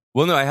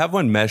 Well, no, I have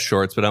one mesh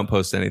shorts, but I don't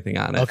post anything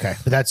on it. Okay,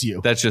 but that's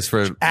you. That's just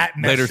for at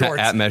mesh later shorts.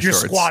 At mesh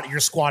shorts. You're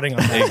squatting on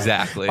that.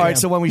 Exactly. All right.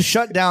 So when we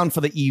shut down for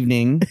the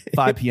evening,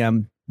 5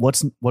 p.m.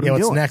 What are we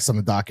doing? What's next on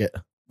the docket?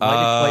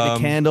 Light a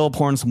candle,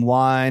 pouring some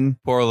wine.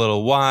 Pour a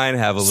little wine,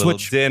 have a little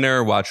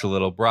dinner, watch a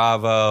little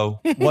Bravo.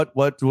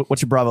 What's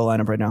your Bravo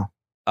lineup right now?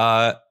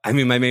 I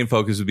mean, my main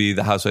focus would be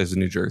the Housewives of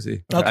New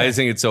Jersey. Okay. I just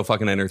think it's so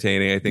fucking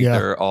entertaining. I think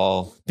they're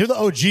the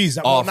OGs.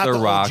 Off not the the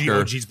rocker.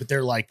 OGs, but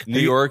they're like New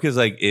York is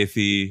like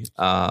iffy.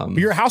 But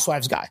you're a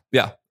Housewives guy.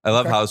 Yeah, I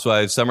love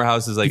Housewives. Summer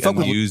House is like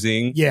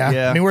amusing.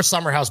 Yeah, I mean, we're a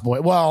Summer House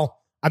boy. Well,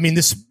 I mean,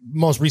 this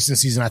most recent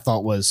season I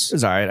thought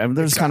was all right. I mean,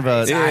 there's kind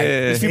of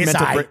a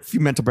few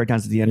mental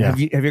breakdowns at the end. Yeah.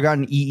 Have you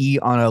gotten EE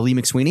on a Lee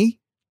McSweeney?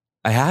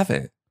 I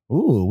haven't.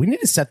 Ooh, we need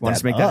to set Want us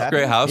that to make that up. happen?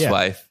 Great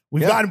housewife.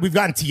 We've gotten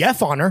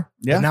TF on her.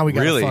 Yeah. But now we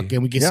got Really?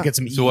 we get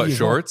some. So what, EE as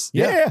well. shorts?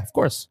 Yeah, of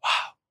course.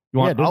 You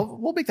want? Yeah, dude.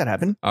 We'll make that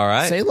happen. All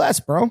right. Say less,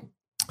 bro.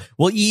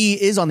 Well, EE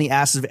is on the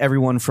asses of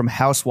everyone from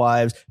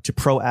housewives to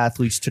pro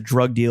athletes to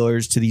drug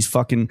dealers to these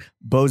fucking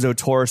bozo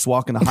tourists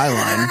walking the High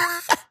Line.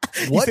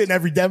 What in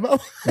every demo?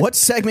 What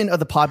segment of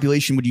the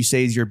population would you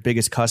say is your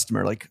biggest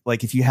customer?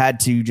 Like if you had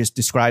to just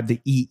describe the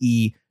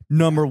EE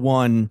number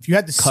one. If you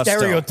had to Custom.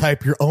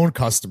 stereotype your own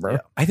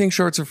customer, I think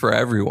shorts are for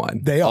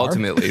everyone. They are.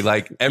 Ultimately.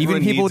 Like everyone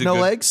Even people needs with a no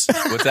good- legs?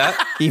 What's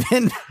that?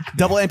 Even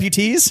double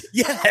amputees?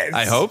 yes,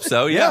 I hope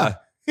so. Yeah.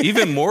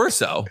 Even more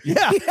so.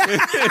 Yeah.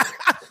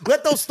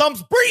 Let those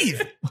thumbs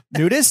breathe.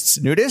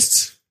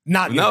 Nudists?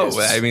 Not No,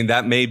 nudists. I mean,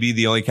 that may be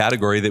the only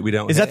category that we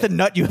don't Is that hit. the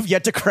nut you have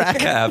yet to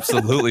crack? Yeah,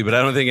 absolutely. But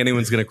I don't think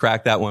anyone's going to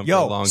crack that one for a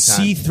long Yo, time.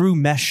 see-through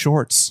mesh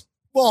shorts.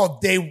 Well,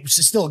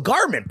 it's still a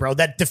garment, bro.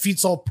 That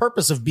defeats all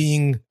purpose of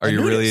being. Are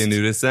you really a nudist.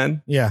 nudist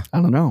then? Yeah.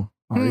 I don't know.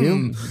 Are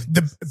you?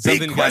 The Something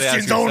big you gotta ask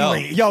questions yourself.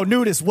 only. Yo,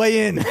 nudists,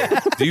 weigh in.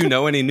 Do you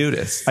know any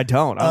nudists? I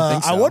don't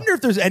think so. I wonder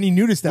if there's any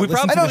nudists that We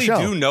listen probably to the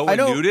show. do know I a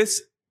know-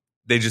 nudist.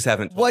 They just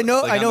haven't. Well, I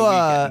know, Like I on know, the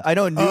weekend. I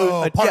know a nude,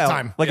 Oh,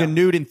 part-time. like a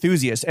nude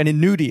enthusiast and a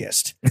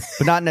nudiest,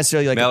 but not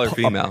necessarily like Male a or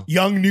female.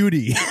 Young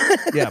nudie.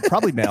 yeah,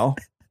 probably male.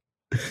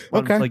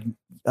 Okay. like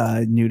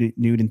nude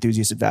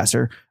enthusiast at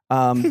Vassar.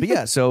 But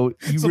yeah, so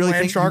you Some really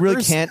land think you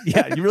really sharkers? can't?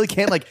 Yeah, you really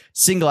can't like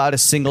single out a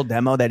single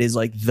demo that is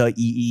like the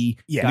EE.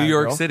 Yeah. New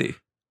York girl. City.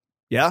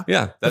 Yeah.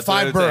 Yeah, that's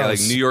five what I would say.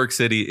 boroughs. Like New York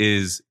City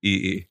is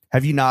EE.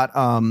 Have you not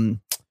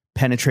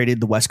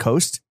penetrated the West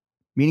Coast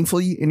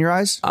meaningfully in your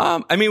eyes?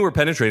 I mean, we're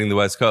penetrating the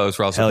West Coast.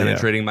 We're also Hell yeah.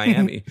 penetrating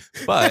Miami,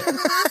 but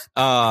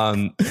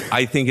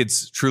I think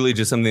it's truly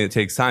just something that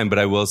takes time. But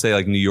I will say,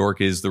 like, New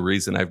York is the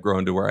reason I've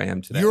grown to where I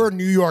am today. You're a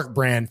New York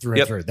brand through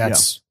Yep. and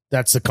through.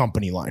 That's the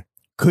company line.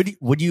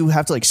 Would you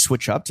have to like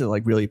switch up to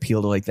like really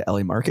appeal to like the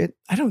LA market?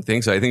 I don't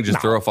think so. I think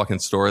just throw a fucking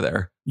store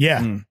there. Yeah.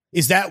 Mm.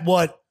 Is that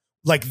what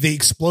like the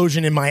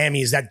explosion in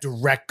Miami is that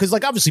direct? Because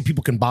like obviously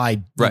people can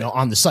buy Right.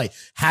 on the site.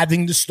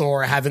 Having the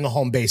store, having a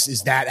home base,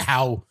 is that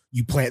how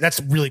you plan? That's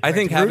really I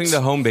think having roots.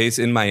 the home base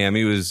in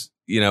Miami was,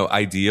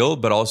 ideal,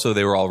 but also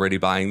they were already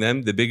buying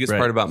them. The biggest Right.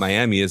 part about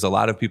Miami is a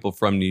lot of people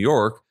from New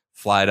York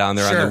fly down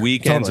there on Sure, the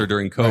weekends totally. or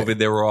during COVID. Right.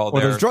 They were all Or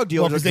there. those drug well,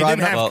 dealers because are they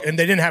driving didn't up, have and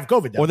they didn't have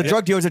COVID. or the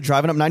drug dealers are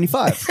driving up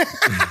 95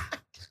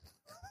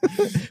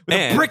 with a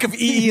And- brick of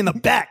EE in the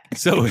back.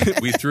 So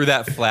we threw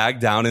that flag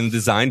down in the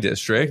design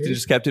district and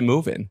just kept it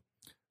moving.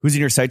 Who's in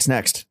your sights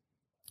next?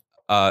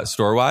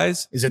 Store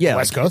wise, Is it Yeah, the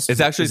West Coast? it's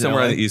actually Is it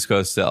somewhere on LA? the East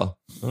Coast still.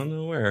 I don't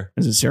know where.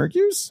 Is it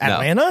Syracuse? No.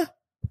 Atlanta?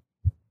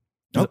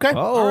 Okay. Oh,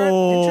 All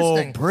right.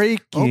 Interesting.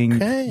 breaking.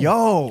 Okay.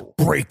 Yo.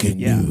 Breaking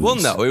Yeah. news. Well,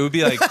 no, it would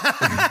be like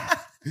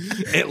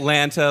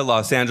Atlanta,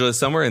 Los Angeles,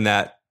 somewhere in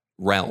that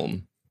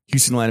realm.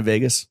 Houston, Atlanta,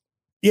 Vegas.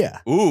 Yeah.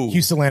 Ooh,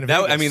 Houston, Atlanta, that,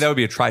 Vegas. I mean, that would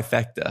be a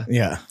trifecta.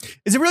 Yeah.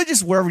 Is it really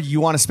just wherever you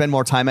want to spend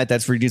more time at?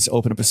 That's where you just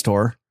open up a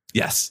store.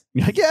 Yes.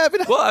 You're like, yeah,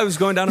 but Well, I was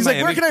going down to He's like,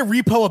 Miami. where can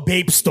I repo a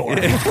Bape store?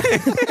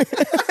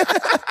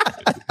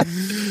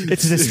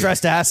 it's a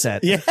distressed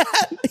asset. yeah.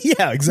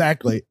 Yeah,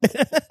 exactly.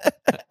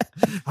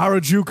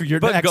 Harajuku, you're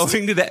But next.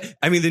 going to that,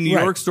 I mean, the New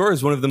Right. York store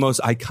is one of the most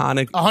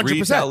iconic 100%.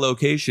 retail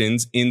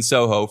locations in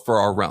Soho for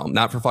our realm.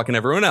 Not for fucking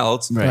everyone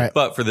else, Right.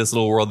 but for this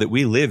little world that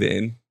we live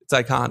in. It's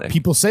iconic.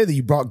 People say that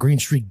you brought Green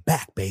Street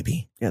back,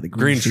 baby. Yeah, the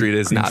Green Street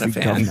is not a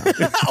fan.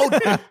 governor.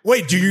 Oh,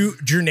 wait, do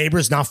your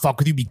neighbors not fuck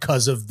with you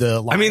because of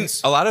the I mean,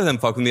 lines? a lot of them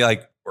fuck with me.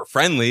 Like, we're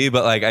friendly,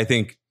 but like, I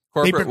think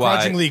They corporate wide,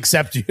 begrudgingly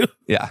accept you.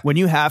 yeah. When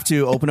you have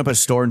to open up a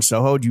store in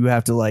Soho, do you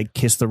have to like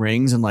kiss the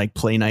rings and like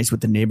play nice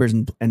with the neighbors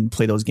and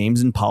play those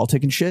games and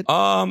politic and shit?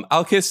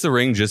 I'll kiss the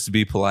ring just to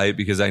be polite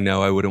because I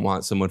know I wouldn't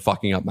want someone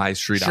fucking up my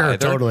street Sure, either.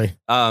 totally.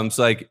 So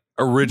like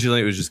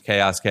originally it was just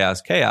chaos.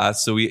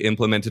 So we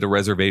implemented a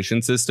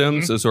reservation system.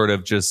 Mm-hmm. So sort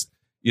of just,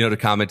 to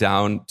calm it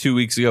down. 2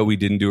 weeks ago, we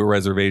didn't do a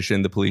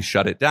reservation. The police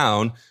shut it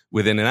down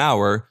within an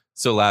hour.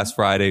 So last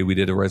Friday we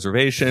did a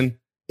reservation.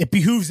 It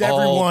behooves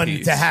All everyone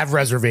peace. to have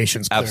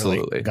reservations. Clearly.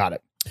 Absolutely. Got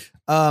it.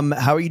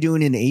 How are you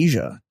doing in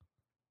Asia?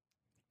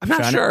 I'm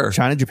not China, sure.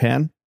 China,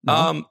 Japan?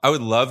 No? I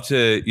would love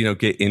to,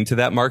 get into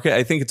that market.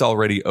 I think it's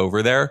already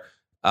over there.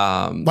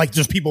 Like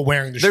there's people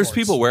wearing the There's shorts.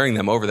 people wearing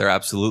them over there.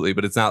 Absolutely.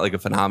 But it's not like a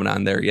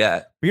phenomenon there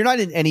yet. But you're not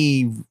in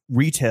any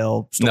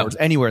retail stores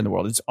anywhere in the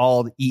world. It's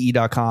all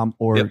EE.com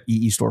or Yep.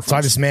 EE storefronts.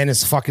 So this man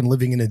is fucking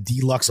living in a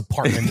deluxe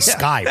apartment in the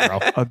sky, bro.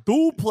 a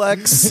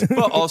duplex.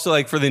 But also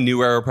like for the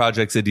New Era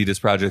projects, Adidas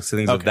projects,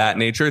 things of Okay. that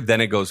nature, then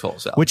it goes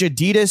wholesale. Which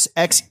Adidas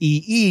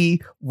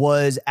XEE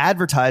was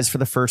advertised for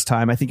the first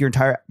time. I think your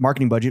entire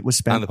marketing budget was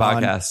spent On the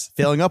podcast.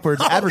 failing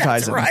upwards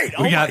advertising. That's right.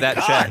 We Oh got my that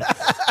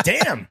God.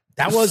 Damn.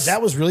 That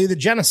was really the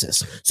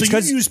genesis. So you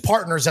 'cause- use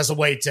partners as a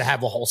way to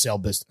have a wholesale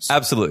business.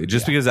 Absolutely.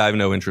 Just because I have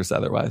no interest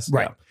otherwise.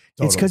 Right.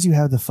 It's because you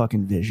have the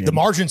fucking vision. the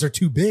margins are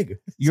too big.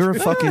 You're a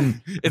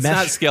fucking It's mesh-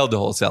 not scaled to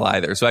wholesale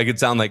either. So I could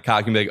sound like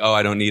cocky and be like, oh,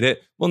 I don't need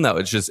it. Well, no,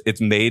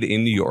 it's made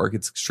in New York.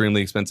 It's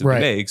extremely expensive Right.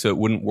 to make. So it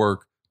wouldn't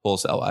work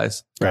wholesale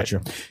wise.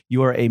 Gotcha.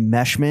 You are a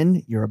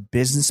meshman. You're a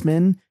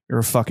businessman. You're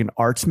a fucking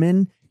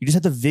artsman. You just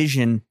have the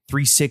Vision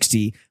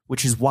 360,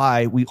 which is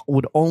why we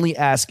would only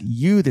ask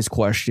you this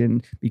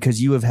question,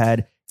 because you have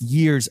had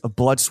years of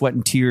blood, sweat,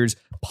 and tears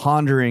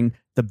pondering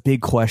the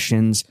big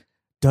questions.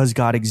 Does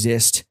God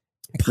exist?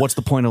 What's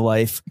the point of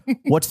life?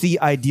 What's the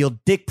ideal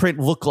dick print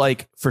look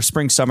like for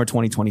spring, summer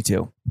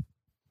 2022?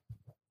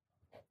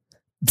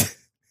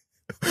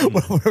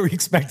 What are we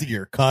expecting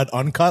here? Cut,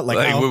 uncut?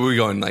 Like what were we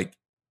going, like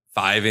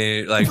 5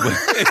 inch? Like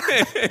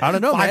I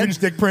don't know, 5-inch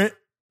dick print?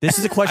 This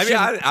is a question.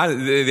 I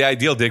mean, the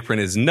ideal dick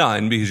print is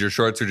none, because your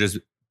shorts are just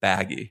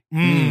baggy.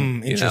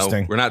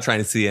 Interesting. We're not trying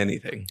to see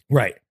anything.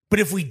 Right. But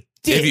if we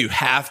did. If you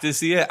have to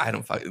see it,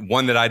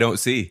 one that I don't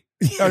see.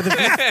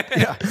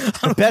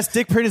 The best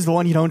dick print is the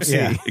one you don't see.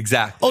 Yeah.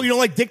 Exactly. Oh, you don't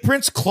like dick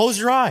prints? Close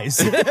your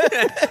eyes.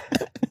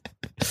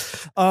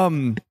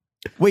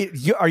 Wait,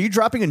 are you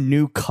dropping a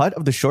new cut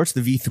of the shorts,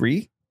 the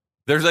V3?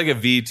 There's like a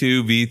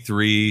V2,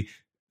 V3.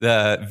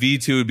 The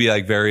V2 would be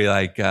like very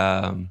like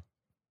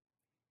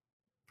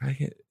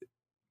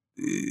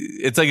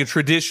it's like a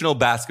traditional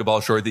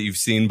basketball short that you've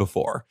seen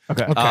before.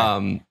 Okay.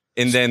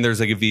 And then there's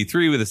like a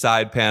V3 with a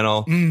side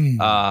panel.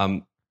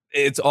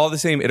 It's all the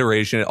same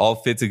iteration. It all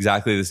fits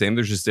exactly the same.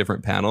 There's just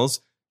different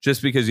panels.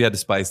 Just because you had to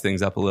spice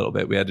things up a little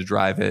bit. We had to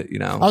drive it, you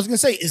know. I was going to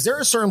say, is there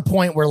a certain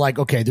point where, like,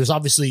 okay, there's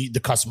obviously the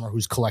customer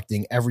who's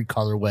collecting every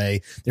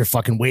colorway. They're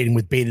fucking waiting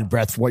with bated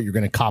breath for what you're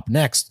going to cop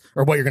next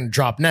or what you're going to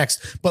drop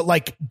next. But,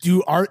 like,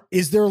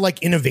 is there,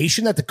 like,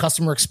 innovation that the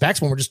customer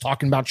expects when we're just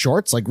talking about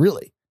shorts? Like,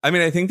 really? I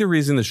mean, I think the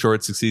reason the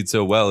shorts succeed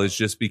so well is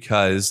just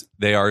because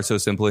they are so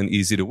simple and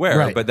easy to wear.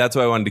 Right. But that's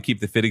why I wanted to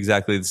keep the fit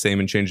exactly the same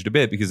and change it a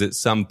bit, because at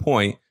some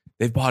point,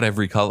 they've bought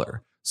every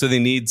color. So they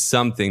need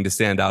something to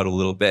stand out a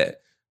little bit.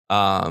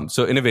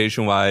 So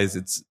innovation wise,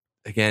 it's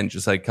again,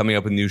 just like coming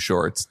up with new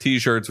shorts,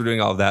 t-shirts, we're doing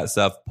all of that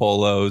stuff,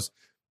 polos,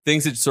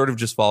 things that sort of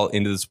just fall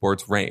into the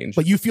sports range.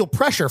 But you feel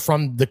pressure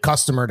from the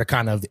customer to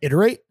kind of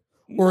iterate?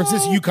 Or is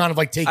this you kind of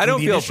like taking I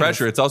don't the feel initiative?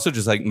 pressure. It's also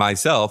just like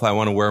myself. I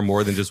want to wear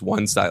more than just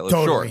one style of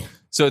Totally. short.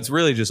 So it's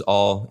really just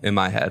all in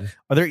my head.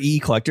 Are there EE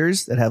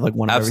collectors that have like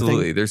one of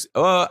Absolutely. everything? There's,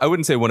 I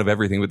wouldn't say one of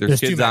everything, but there's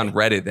There's kids too on many.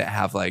 Reddit that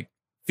have like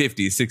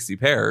 50, 60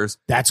 pairs.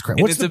 That's great.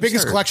 And What's it's the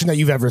biggest absurd. collection that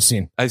you've ever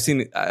seen? I've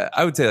seen,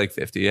 I would say like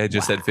 50. I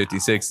just said 50,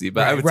 60,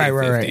 but I would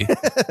say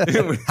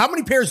 50. How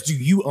many pairs do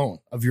you own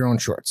of your own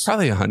shorts?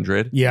 Probably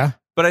 100. Yeah,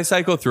 But I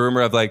cycle through them,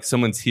 or if like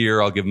someone's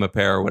here, I'll give them a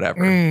pair or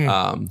whatever.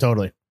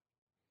 totally.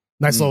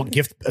 Nice little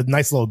gift. A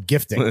nice little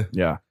gifting.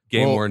 Yeah.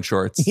 Game Well- worn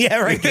shorts. Yeah,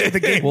 right. The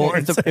game Well,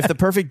 boards. if the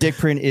perfect dick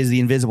print is the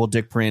invisible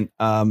dick print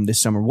this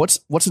summer, what's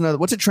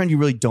a trend you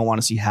really don't want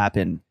to see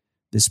happen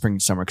this spring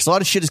and summer? Because a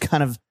lot of shit is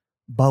kind of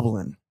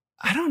bubbling.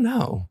 I don't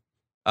know.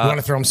 You want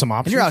to throw them some And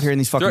options? you're out here in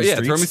these fucking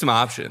streets. Throw me some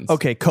options.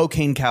 Okay,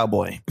 cocaine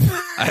cowboy.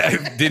 I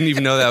didn't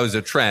even know that was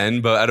a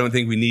trend, but I don't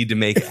think we need to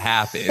make it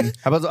happen.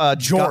 How about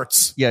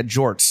Jorts. Yeah,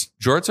 jorts.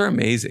 Jorts are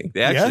amazing.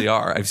 They actually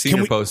are. I've seen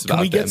your posts about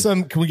Can we get them.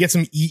 some? Can we get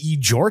some EE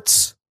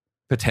jorts?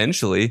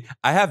 Potentially.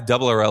 I have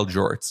double RL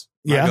jorts.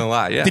 Yeah. Not gonna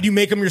lie. Yeah. Did you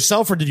make them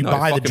yourself or did you No, buy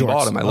I the fucking jorts?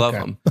 bought them. I love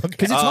them. Because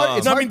it's hard.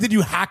 It's not, I mean, did you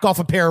hack off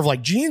a pair of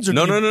like jeans or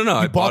No. did you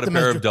I bought a them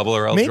pair as of double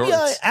RL Maybe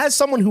jorts. as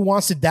someone who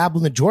wants to dabble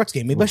in the jorts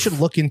game, maybe I should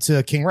look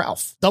into King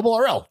Ralph. Double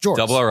RL jorts.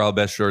 Double RL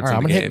best shorts All right,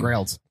 I'm in the gonna hit game.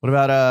 Grailed. What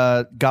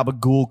about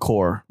Gabagool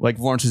core, like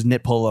Lawrence's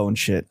knit polo and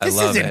shit? I This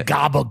love isn't it.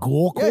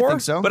 Gabagool Yeah, I core.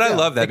 think so. But I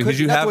love that It because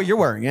you that's have- the way you're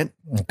wearing it.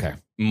 Okay.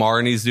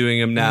 Marnie's doing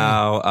them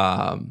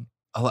now.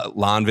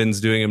 Lonvin's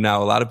doing them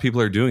now. A lot of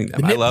people are doing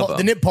them. I love them.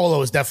 The knit polo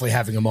is definitely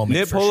having a moment.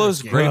 Knit for polo is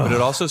sure. great, Ugh. but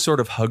it also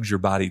sort of hugs your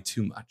body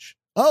too much.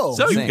 Oh,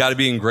 So thanks. you've got to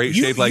be in great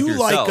you shape like you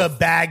yourself. like a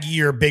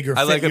baggier, bigger.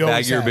 I fit. like a You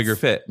always baggier, have. bigger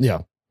fit. Yeah.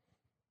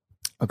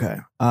 Okay.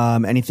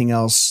 Anything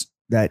else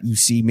that you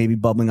see maybe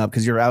bubbling up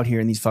because you're out here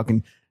in these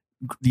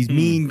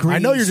mean green I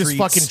know you're just streets.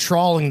 fucking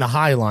trawling the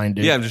High Line,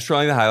 dude. Yeah, I'm just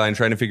trying the high line,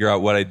 trying to figure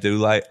out what I do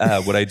like,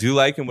 and what I don't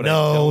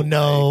like.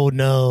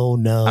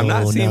 No. I'm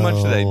not seeing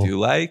much that I no. do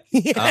like.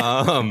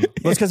 Well,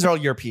 it's because they're all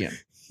European.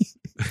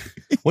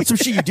 What's some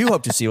shit you do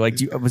hope to see? Like,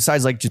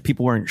 besides like just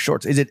people wearing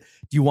shorts, do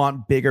you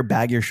want bigger,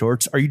 baggier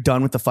shorts? Are you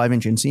done with the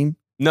 5-inch inseam?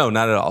 No,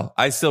 not at all.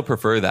 I still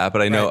prefer that,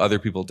 but I know Right. other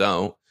people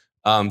don't.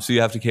 So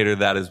you have to cater to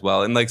that as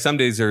well. And like some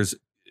days there's,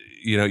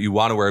 you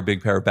want to wear a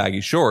big pair of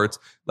baggy shorts.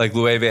 Like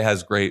Loewe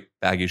has great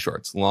baggy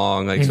shorts,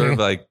 long, like sort of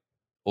like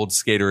old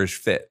skaterish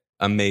fit.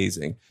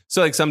 Amazing.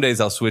 So like some days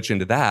I'll switch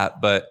into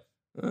that, but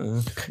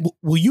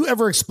Will you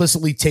ever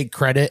explicitly take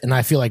credit? And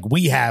I feel like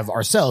we have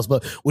ourselves,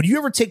 but would you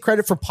ever take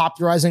credit for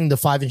popularizing the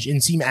 5-inch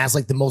inseam as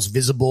like the most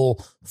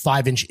visible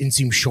 5-inch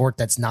inseam short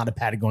that's not a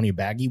Patagonia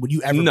baggy? Would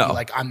you ever No. be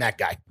like, I'm that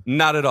guy?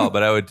 not at all.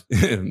 But I would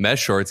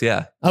mesh shorts.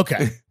 Yeah.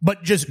 Okay.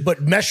 but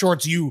mesh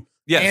shorts, you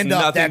Yes. and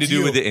up, Nothing to that's do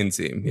you. with the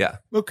inseam. Yeah.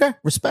 Okay.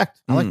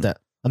 Respect. I like that.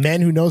 A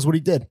man who knows what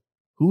he did.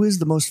 Who is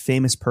the most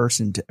famous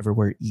person to ever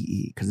wear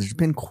EE? Because there's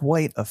been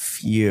quite a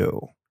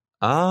few.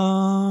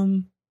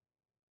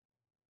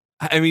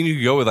 I mean, you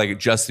could go with like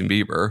Justin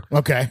Bieber,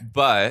 Okay.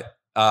 but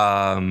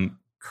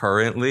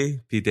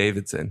currently Pete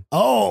Davidson.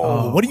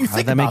 Oh, what do you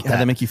think about How'd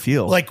that make you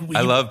feel? Like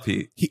I love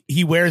Pete.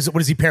 he wears, what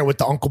does he pair with,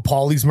 the Uncle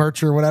Paulie's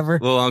merch or whatever?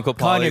 Little Uncle Kanye,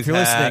 Paulie's if you're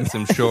hat,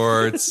 listening. some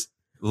shorts.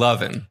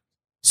 Love him.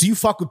 So you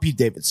fuck with Pete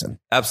Davidson.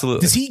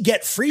 Absolutely. Does he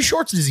get free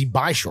shorts or does he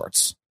buy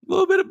shorts? A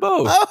little bit of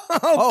both.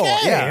 Oh,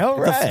 okay. All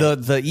right.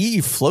 The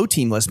EU flow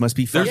team list must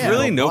be. There's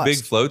really no big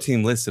flow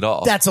team list at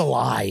all. That's a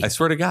lie. I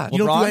swear to God. You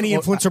don't do LeBron- any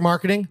influencer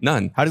marketing?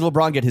 None. How did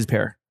LeBron get his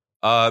pair?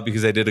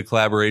 Because I did a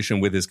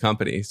collaboration with his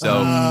company.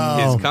 So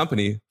his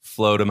company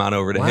flowed him on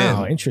over to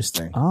Wow, him.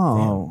 interesting.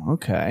 Oh,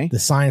 okay. The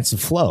science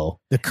of flow.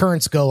 The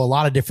currents go a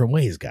lot of different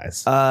ways, guys.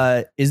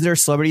 Is there a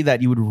celebrity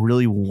that you would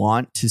really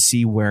want to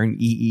see wearing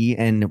EE,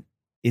 and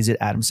is it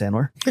Adam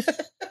Sandler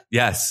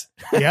Yes.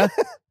 Yeah.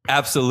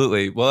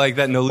 Absolutely. Well, like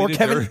that or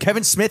Nolita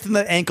Kevin Smith in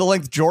the ankle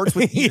length George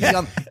with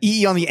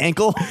EE on the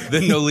ankle? The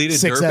Nolita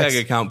 6X.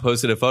 Dirtbag account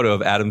posted a photo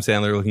of Adam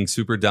Sandler looking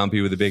super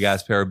dumpy with a big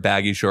ass pair of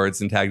baggy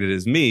shorts and tagged it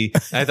as me.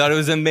 And I thought it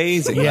was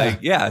amazing.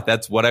 Yeah.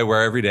 That's what I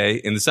wear every day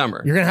in the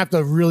summer. You're going to have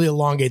to really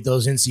elongate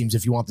those inseams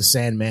if you want the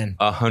Sandman.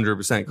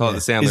 100%. Call it the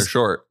Sandler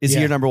short. Is he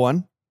Yeah. your number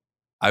one?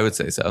 I would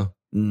say so.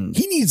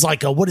 He needs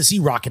like what is he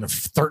rocking? A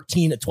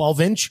 13 to 12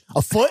 inch?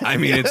 A foot? I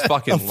mean, it's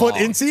fucking a foot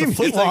long. inseam?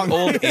 It's like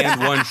old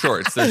and one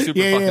shorts. They're super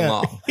fucking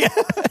long.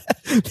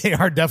 They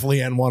are definitely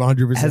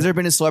N100%. Has there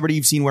been a celebrity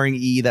you've seen wearing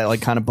EE that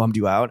like kind of bummed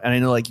you out? And I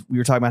know like we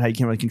were talking about how you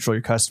can't really control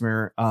your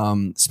customer,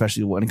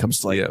 especially when it comes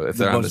to like If the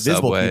they're on the most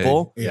visible subway.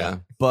 people. Yeah.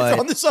 But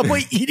on the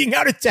subway eating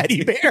out a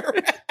teddy bear?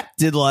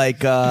 did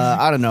like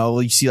I don't know,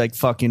 you see like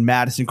fucking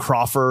Madison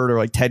Crawford or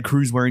like Ted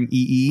Cruz wearing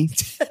EE?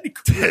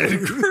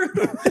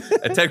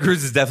 Ted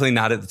Cruz is definitely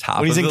not at the top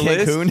When he's of in the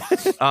Cancun.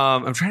 list.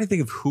 I'm trying to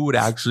think of who would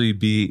actually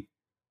be.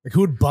 Like,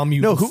 who would bum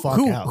you No, the fuck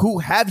out? who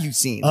have you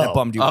seen that Oh.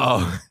 bummed you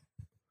out? Oh,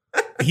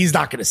 He's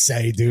not going to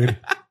say, dude.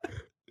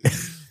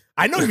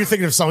 I know you're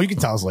thinking of someone. You can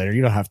tell us later.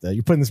 You don't have to.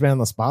 You're putting this man on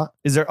the spot.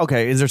 Is there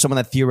someone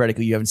that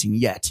theoretically you haven't seen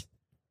yet?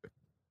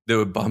 that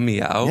would bum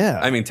me out. Yeah.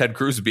 I mean, Ted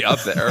Cruz would be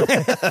up there,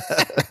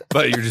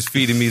 but you're just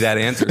feeding me that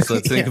answer. So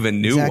let's think of a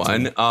new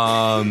exactly.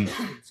 one.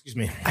 Excuse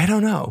me. I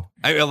don't know.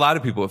 A lot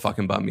of people would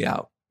fucking bum me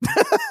out.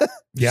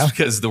 Yeah.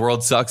 Because the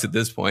world sucks at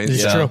this point.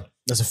 It's Yeah. true.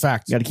 That's a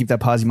fact. You got to keep that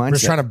posy mindset. We're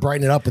just trying to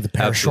brighten it up with a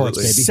pair Absolutely. of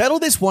shorts, baby. Settle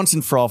this once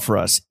and for all for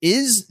us.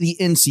 Is the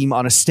inseam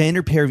on a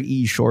standard pair of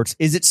EE shorts,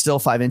 is it still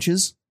 5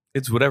 inches?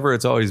 It's whatever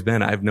it's always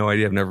been. I have no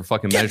idea. I've never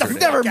fucking Get the measured it.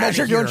 Never Fuck outta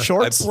measured your own here.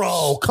 shorts?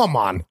 Bro, come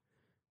on.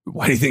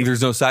 Why do you think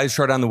there's no size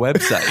chart on the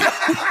website?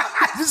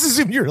 This is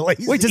in your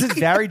lazy. Wait, does it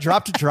vary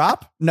drop to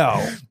drop?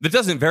 No. That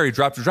doesn't vary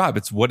drop to drop.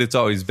 It's what it's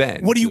always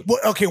been. What do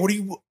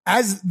you,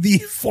 as the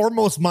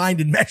foremost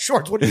mind in mesh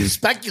shorts, what do you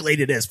speculate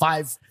it is?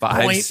 5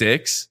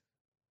 5'6"?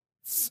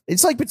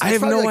 It's like I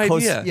have probably no like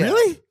close- idea. yeah.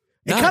 Really?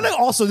 It None. kind of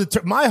also,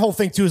 my whole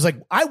thing too is like,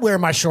 I wear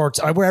my shorts,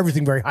 I wear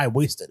everything very high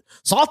waisted.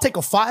 So I'll take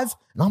a 5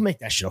 and I'll make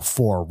that shit a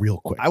 4 real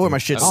quick. I wear my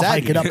shit I'll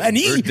hike saggy. it up. And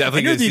We're definitely and you're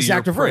gonna the see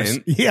exact your reverse.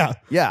 print. Yeah.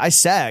 Yeah, I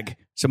sag.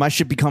 So my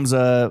shit becomes I'm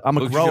a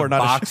Look at grower, your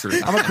not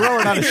boxers. I'm a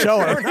grower, not a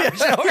shower.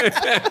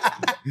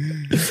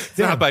 It's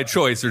not by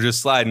choice. They're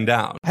just sliding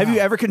down. Have you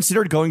ever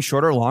considered going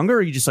shorter or longer, or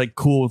are you just like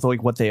cool with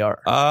like what they are?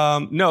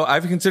 No,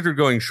 I've considered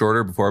going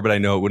shorter before, but I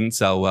know it wouldn't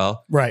sell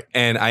well. Right.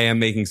 And I am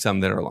making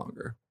some that are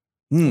longer.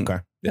 Okay.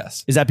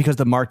 Yes. Is that because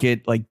the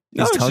market like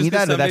No, is it's telling you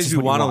just that, or some that's days just you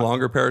what want you a want?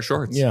 longer pair of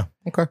shorts. Yeah.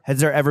 Okay. Has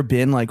there ever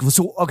been like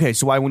so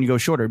why wouldn't you go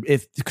shorter?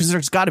 Because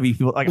there's got to be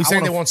people like We're I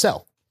saying wanna- they won't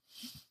sell.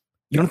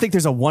 You don't think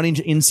there's a 1 inch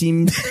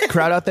inseam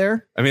crowd out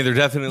there? I mean, there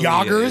definitely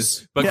Joggers?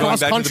 is. But Yeah. going back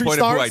to the Cross-country point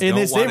of who I stars? In don't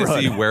this want to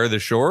neighborhood. see wear the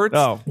shorts,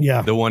 Oh,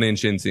 Yeah. the 1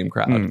 inch inseam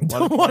crowd.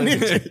 The 1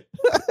 inch.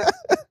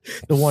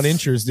 The 1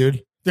 inchers,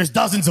 dude. There's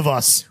dozens of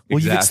us. well,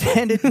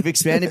 Exactly. you've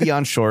expanded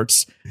beyond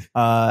shorts.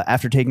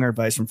 After taking our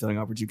advice from Filling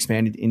Upwards, you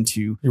expanded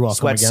into You're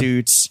welcome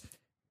sweatsuits,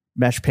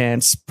 mesh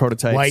pants,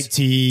 prototypes, White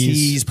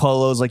tees.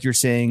 polos, like you're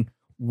saying.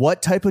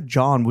 What type of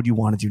John would you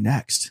want to do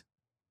next?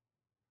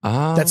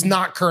 That's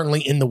not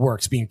currently in the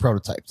works being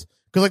prototyped.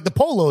 Because like the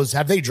polos,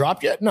 have they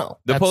dropped yet? No.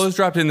 The polos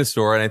dropped in the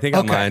store, and I think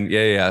Okay. online.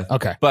 Yeah.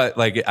 Okay. But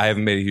like, I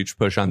haven't made a huge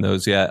push on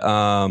those yet.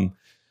 I'm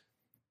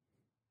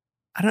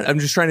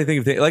just trying to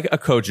think of like a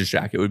coach's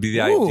jacket would be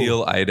the Ooh.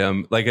 ideal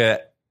item, like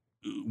a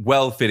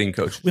well-fitting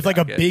coach With like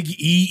a big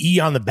EE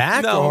on the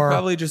back? No, or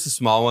probably just a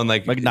small one,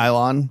 like Like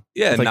nylon?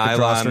 yeah, with, like, the nylon,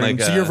 drawstring?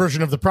 like so your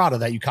version of the Prada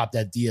that you copped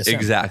at DSM.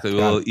 exactly, a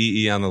little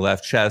EE on the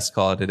left chest.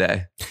 Call it a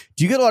day.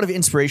 Do you get a lot of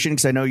inspiration?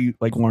 Because I know you,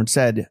 like Lauren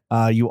said,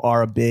 you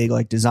are a big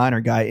like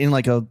designer guy in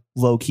like a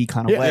low key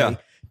kind of way. Yeah.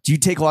 Do you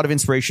take a lot of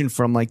inspiration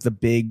from like the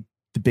big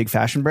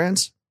fashion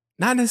brands?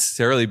 Not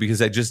necessarily, because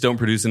I just don't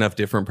produce enough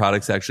different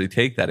products to actually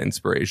take that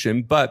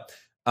inspiration. But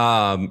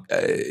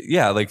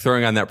yeah, like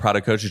throwing on that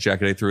Prada coach's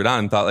jacket, I threw it on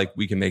and thought like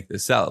we can make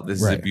this sell. This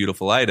is Right. a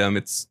beautiful item.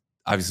 It's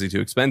obviously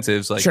too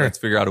expensive, so like Sure. let's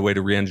figure out a way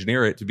to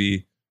re-engineer it to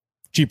be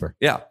Cheaper.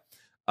 yeah.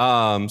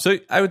 So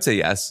I would say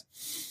yes.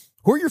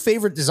 Who are your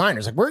favorite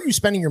designers? Like, where are you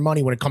spending your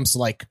money when it comes to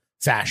like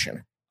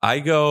fashion? I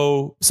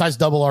go Besides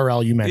Double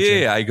RL, you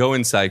mentioned. I go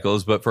in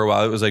cycles, but for a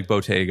while it was like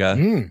Bottega.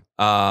 Mm.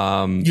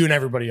 Um, You and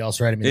everybody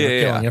else, right? I mean, Yeah, they're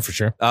yeah, killing yeah. it for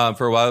sure.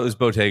 For a while it was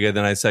Bottega.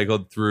 Then I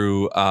cycled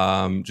through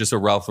just a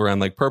Ralph Lauren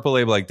like purple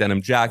label, like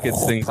denim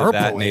jackets, things of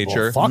that Purple label.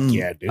 nature. Fuck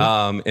yeah, dude.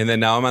 And then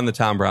now I'm on the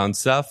Tom Brown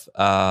stuff.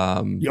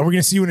 Are we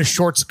gonna see you in a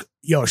shorts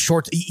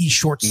EE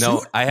short No,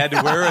 suit? I had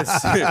to wear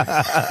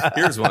a.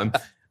 Here's one.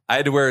 I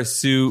had to wear a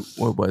suit.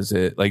 What was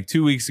it? Like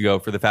 2 weeks ago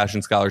for the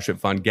Fashion Scholarship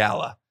Fund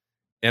gala.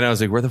 And I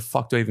was like, where the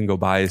fuck do I even go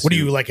buy a suit? What are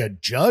you, like a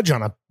judge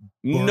on a?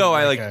 No,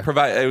 I like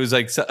provide. It was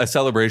like a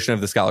celebration of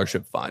the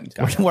scholarship fund.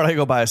 Where do I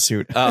go buy a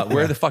suit?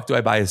 Where the fuck do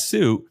I buy a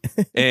suit?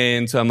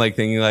 And so I'm like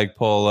thinking like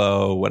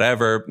polo,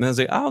 whatever. And I was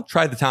like, I'll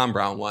try the Tom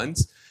Brown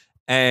ones.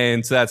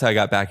 And so that's how I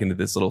got back into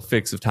this little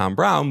fix of Tom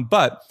Brown.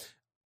 But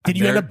did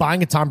you end up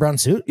buying a Tom Brown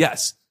suit?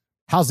 Yes.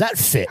 How's that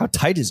fit? How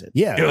tight is it?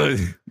 Yeah.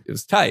 It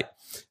was tight.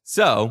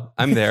 So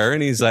I'm there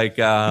and he's like,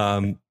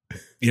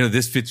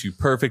 this fits you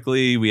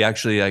perfectly. We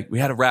actually we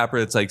had a rapper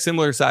that's like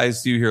similar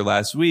size to you here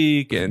last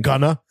week. And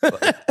Gunna.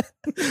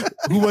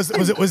 Who was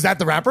that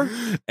the rapper?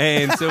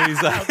 And so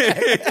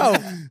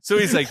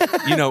he's like,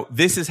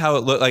 this is how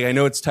it looked. Like, I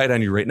know it's tight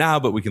on you right now,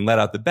 but we can let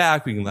out the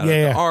back. We can let out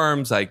the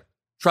arms. Like,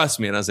 trust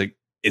me. And I was like,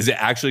 is it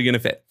actually going to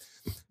fit?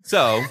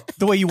 So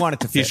the way you want it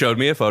to fit. He showed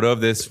me a photo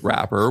of this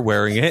rapper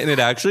wearing it and it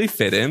actually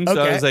fit him. So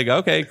I was like,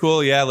 okay,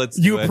 cool. Yeah, let's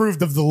do You it.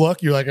 approved of the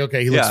look. You're like,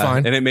 okay, he looks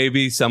fine. And it may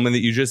be someone that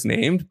you just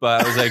named,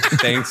 but I was like,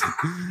 thanks.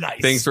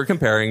 Thanks for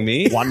comparing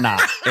me. Wanna.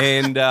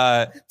 And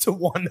to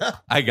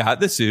wanna. I got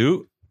the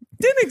suit.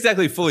 Didn't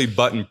exactly fully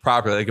button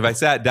properly. Like if I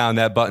sat down,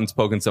 that button's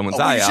poking someone's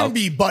eye you out. shouldn't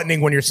be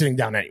buttoning when you're sitting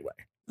down anyway.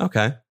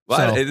 Okay.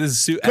 Well, it is a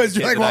suit Because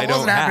you're like, well, I it don't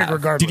wasn't happening have.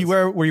 regardless.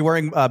 Were you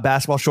wearing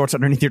basketball shorts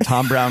underneath your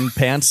Tom Brown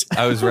pants?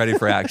 I was ready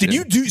for action. Did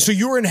you do so?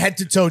 You were in head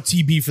to toe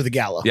TB for the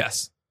gala.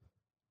 Yes.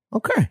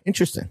 Okay,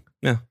 interesting.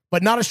 Yeah,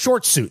 but not a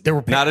short suit. There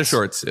were pants. Not a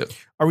short suit.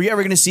 Are we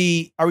ever going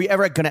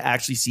to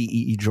actually see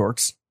EE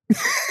jorts?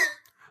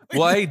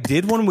 Well, I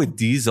did one with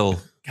Diesel.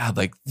 God,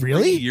 like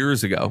 3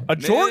 years ago. A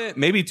jort?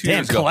 Maybe 2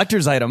 years ago.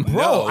 Collector's item,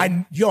 Bro.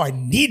 I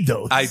need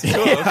those.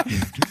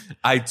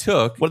 I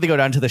took. What did they go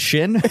down to the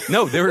shin?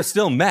 No, they were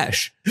still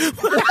mesh.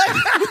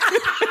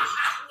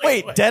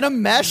 Wait,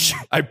 denim mesh?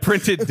 I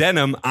printed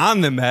denim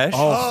on the mesh.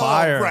 Oh,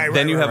 fire! Right,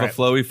 then you have a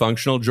flowy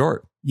functional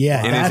jort.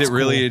 Yeah, and is it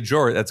really a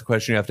jort? That's a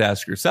question you have to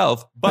ask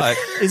yourself. But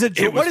is it?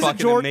 It was what is a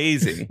fucking jort?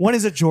 amazing. When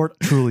is a jort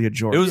truly a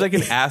jort? It was like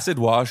an acid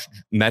wash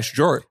mesh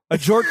jort. A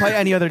jort by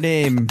any other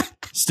name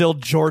still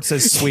jorts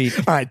as sweet.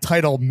 All right,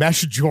 title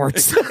mesh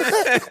jorts.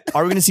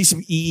 Are we going to see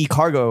some EE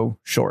cargo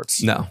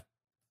shorts? No.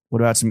 What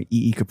about some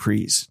EE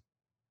capris?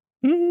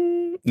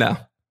 No.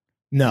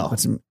 No. What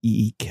some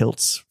EE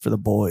kilts for the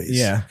boys?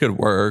 Yeah. Could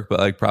work,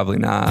 but like probably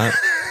not.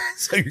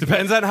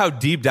 Depends on how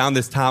deep down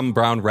this Tom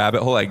Brown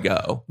rabbit hole I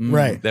go.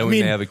 Right. Then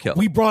we may have a kill.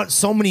 We brought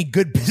so many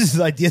good business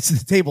ideas to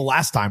the table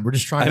last time. We're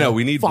just trying to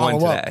we need follow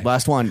one up. today.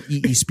 Last one,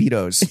 EE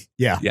Speedos.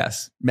 Yeah.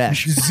 Yes.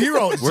 Mesh.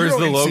 Zero. Where's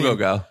the logo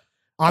go?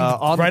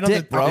 On the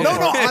dick, bro. No,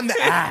 on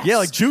the ass. Yeah,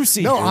 like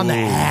juicy. No, on the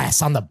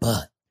ass, on the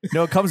butt.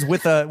 No, it comes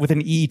with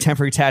an EE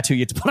temporary tattoo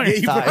you have to put on your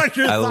You thigh. put on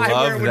your I thigh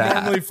love where it would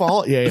that. normally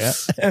fall. Yeah.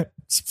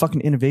 It's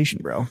fucking innovation,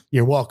 bro.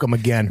 You're welcome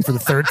again for the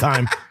third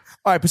time.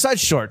 All right, besides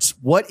shorts,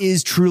 what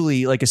is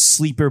truly like a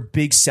sleeper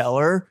big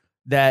seller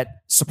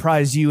that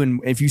surprised you?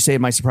 And if you say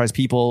it might surprise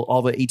people,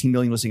 all the 18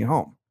 million listening at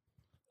home.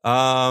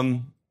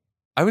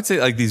 I would say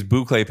like these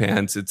boucle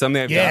pants. It's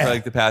something I've done for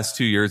like the past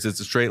 2 years.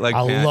 It's a straight leg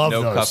I pant, love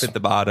no those. cuff at the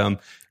bottom.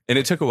 And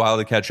it took a while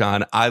to catch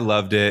on. I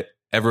loved it.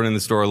 Everyone in the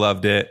store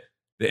loved it.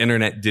 The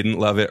internet didn't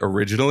love it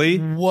originally.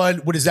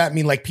 What does that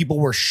mean? Like people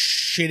were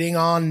shitting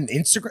on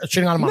Instagram,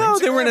 shitting on them on No, Instagram?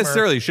 they weren't or-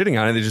 necessarily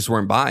shitting on it. They just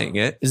weren't buying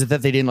it. Is it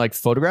that they didn't like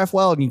photograph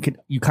well, and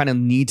you kind of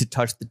need to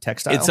touch the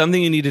textile? It's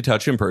something you need to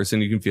touch in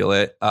person. You can feel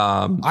it.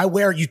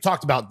 You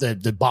talked about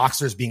the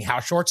boxers being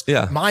house shorts.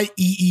 Yeah. My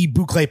EE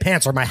boucle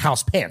pants are my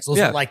house pants. Those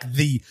are like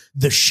the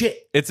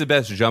shit. It's the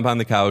best. Jump on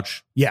the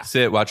couch,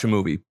 sit, watch a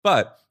movie.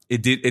 But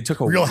it took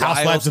a Real while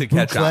Housewives to of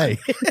catch on.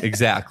 boucle.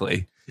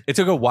 Exactly. It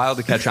took a while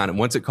to catch on. And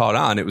once it caught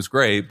on, it was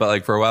great. But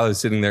like for a while, I was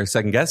sitting there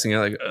second guessing.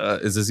 Like,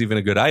 is this even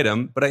a good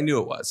item? But I knew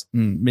it was.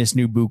 Miss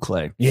New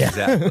Boucle. Yeah.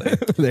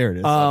 Exactly. There it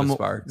is. Love the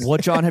sparks.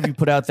 What John have you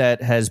put out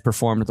that has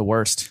performed the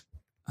worst?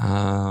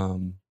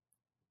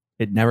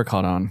 It never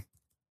caught on.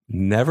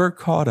 Never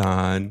caught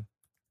on.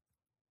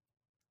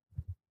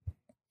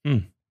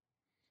 Like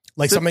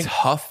It's something a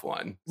tough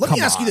one. Let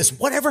me ask you this.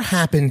 Whatever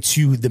happened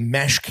to the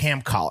mesh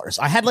camp collars?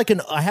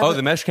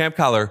 The mesh camp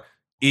collar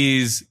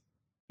is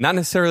not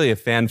necessarily a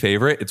fan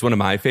favorite. It's one of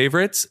my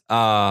favorites.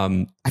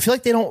 I feel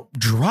like they don't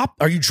drop.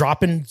 Are you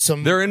dropping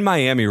some? They're in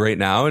Miami right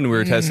now, and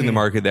we're testing the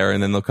market there,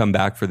 and then they'll come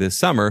back for this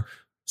summer.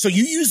 So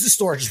you use the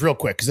store just real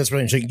quick because that's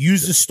really interesting.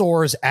 Use the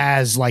stores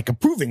as like a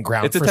proving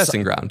ground. It's a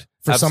testing ground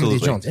for some of these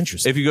Absolutely. Jones.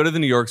 Interesting. If you go to the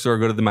New York store,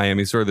 go to the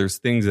Miami store, there's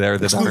things there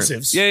that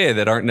Exclusives.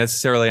 that aren't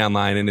necessarily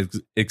online and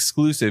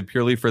exclusive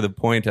purely for the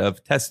point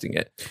of testing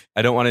it.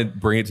 I don't want to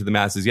bring it to the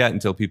masses yet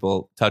until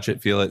people touch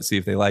it, feel it, see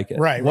if they like it.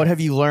 Right. What have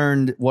you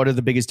learned? What are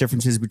the biggest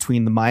differences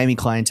between the Miami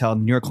clientele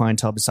and the New York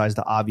clientele besides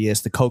the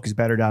obvious? The Coke is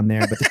better down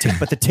there, but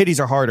the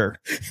titties are harder.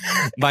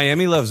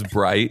 Miami loves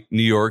bright.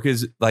 New York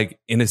is like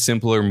in a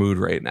simpler mood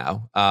right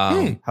now.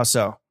 How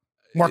so?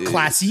 More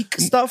classic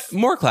stuff.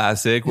 More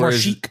classic, More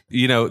whereas chic.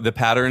 the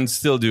patterns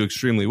still do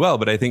extremely well.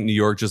 But I think New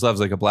York just loves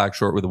like a black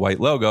short with a white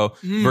logo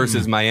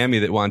versus Miami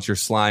that wants your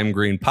slime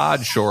green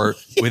pod short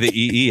with an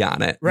EE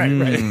on it.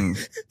 Right.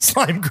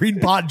 Slime green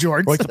pod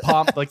jorts.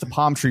 like the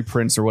palm tree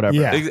prints or whatever.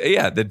 Yeah.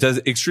 Yeah, that does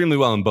extremely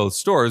well in both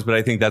stores, but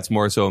I think that's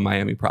more so a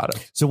Miami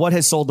product. So what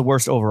has sold the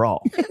worst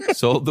overall?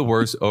 Sold the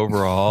worst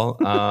overall.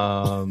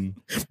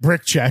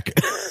 Brick check.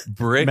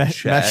 Brick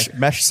check.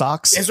 Mesh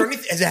socks. Is there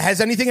anything,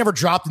 has anything ever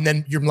dropped and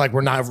then you're like,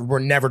 we're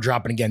never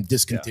dropping again,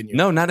 discontinue?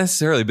 No, not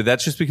necessarily, but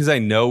that's just because I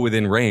know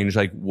within range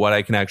like what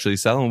I can actually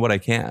sell and what I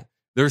can't.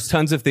 There's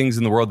tons of things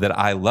in the world that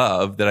I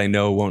love that I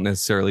know won't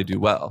necessarily do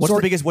well. What's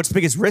the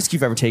biggest risk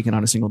you've ever taken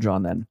on a single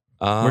John then?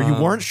 Where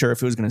you weren't sure if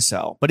it was going to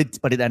sell, but it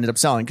ended up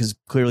selling because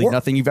clearly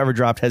nothing you've ever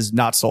dropped has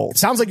not sold. It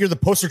sounds like you're the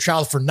poster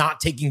child for not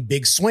taking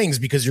big swings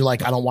because you're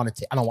like, I don't want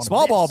to. I don't want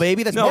Small ball,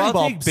 baby. That's money I'll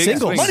ball. take big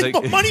Singles.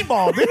 swings. Money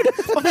ball, dude.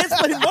 My man's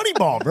playing money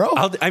ball, bro.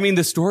 I mean,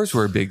 the stores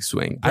were a big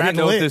swing. I didn't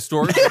know if the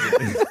stores.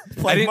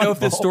 I didn't know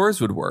if the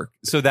stores would work.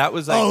 So that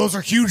was like, oh, those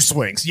are huge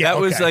swings. Yeah, that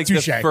was like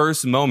touche. the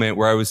first moment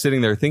where I was sitting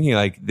there thinking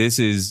like, this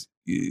is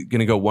going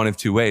to go one of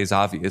two ways.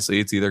 Obviously,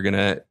 it's either going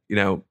to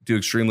do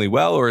extremely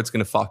well or it's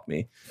going to fuck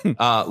me.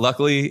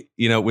 Luckily,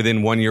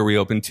 within 1 year we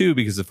opened two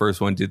because the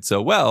first one did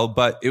so well,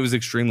 but it was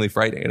extremely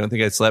frightening. I don't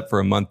think I slept for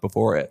a month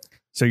before it.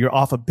 So you're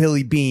off of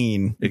Billy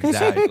Bean.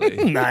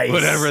 Exactly. Nice.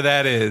 Whatever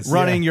that is.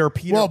 Running your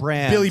Peter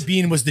brand. Billy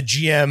Bean was the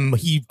GM.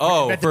 He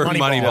invented for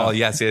Moneyball.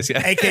 Yes.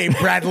 AKA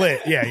Brad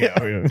Litt. Yeah.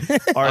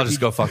 I'll just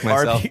go fuck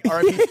myself.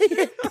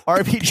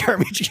 RP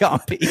Jeremy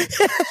Giambi.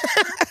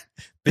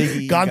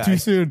 Big Gone guy. too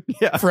soon.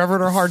 Yeah. Forever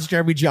in our hearts,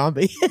 Jeremy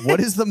Giambi. What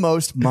is the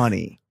most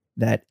money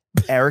that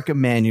Eric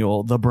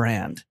Emanuel, the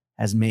brand,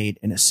 has made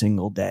in a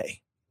single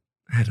day?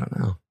 I don't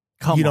know.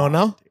 You don't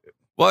know?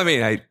 Well, I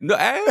mean, I do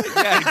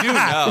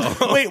know.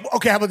 Wait,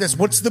 okay, how about this?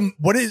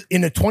 What is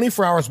in the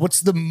 24 hours, what's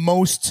the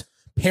most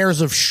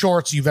pairs of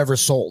shorts you've ever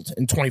sold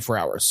in 24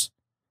 hours?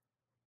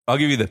 I'll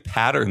give you the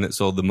pattern that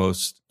sold the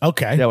most.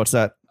 Okay. Yeah, what's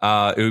that?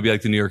 It would be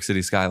like the New York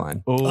City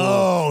skyline.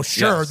 Oh,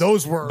 sure. Yes.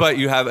 Those were. But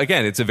you have,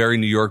 again, it's a very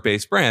New York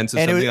based brand. So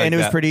and it was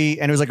that. pretty,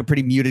 and it was like a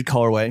pretty muted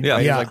colorway. Yeah.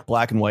 right? Yeah. It was like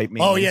black and white.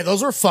 Mainly. Oh, yeah.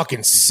 Those were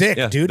fucking sick,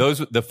 Yeah, dude.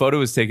 the photo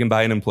was taken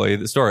by an employee at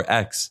the store,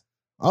 X.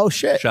 Oh,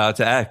 shit. Shout out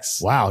to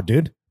X. Wow,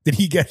 dude. Did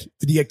he get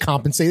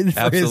compensated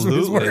for his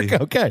Absolutely.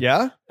 work? Okay.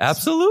 Yeah.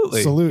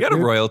 Absolutely. Salute, You got a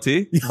dude.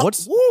 royalty.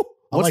 What's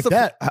I like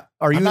that.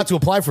 Are you I'm not to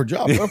apply for a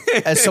job, bro.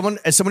 as someone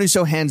who's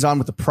so hands on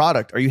with the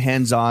product? Are you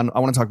hands on? I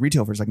want to talk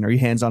retail for a second. Are you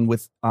hands on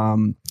with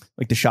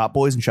like the shop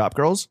boys and shop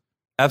girls?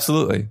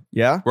 Absolutely.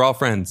 Yeah. We're all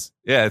friends.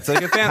 Yeah. It's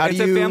like a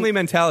family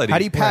mentality. How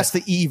do you pass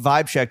the E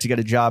vibe check to get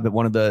a job at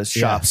one of the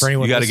shops? for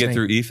anyone You got to get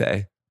listening. through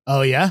IFE.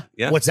 Oh, yeah?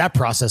 Yeah. What's that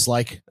process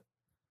like?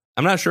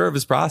 I'm not sure of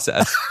his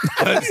process.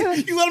 But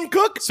You let him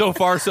cook? so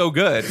far, so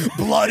good.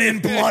 Blood in,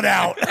 blood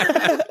out.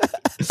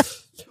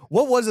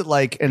 What was it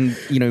like? And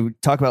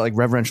talk about like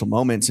reverential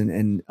moments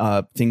and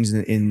things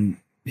in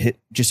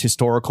just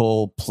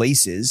historical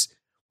places.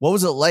 What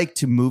was it like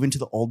to move into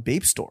the Old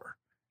Babe store?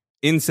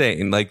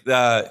 Insane. Like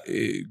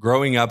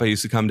growing up, I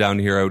used to come down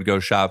here. I would go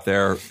shop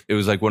there. It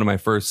was like one of my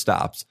first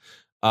stops.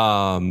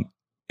 And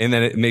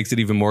then it makes it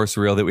even more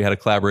surreal that we had a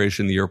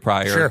collaboration the year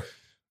prior. Sure.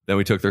 Then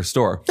we took their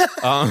store.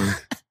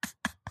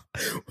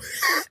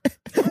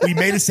 We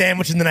made a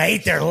sandwich and then I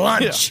ate their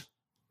lunch.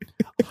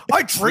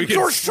 I drink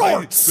your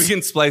shorts. We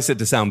can splice it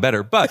to sound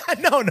better, but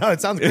No,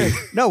 it sounds great.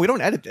 No, we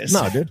don't edit this.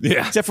 No, dude.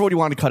 yeah. Except for what you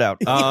wanted to cut out.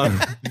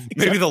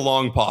 Maybe the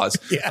long pause.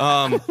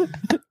 Yeah.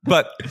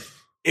 But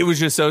it was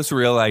just so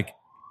surreal. Like,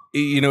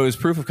 it was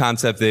proof of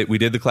concept that we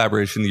did the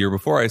collaboration the year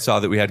before. I saw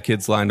that we had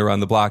kids lined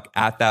around the block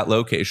at that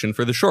location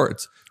for the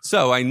shorts.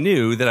 So I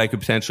knew that I could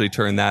potentially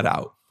turn that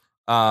out.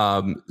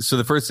 So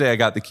the first day I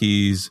got the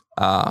keys,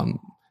 and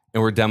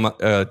we're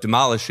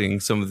demolishing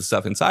some of the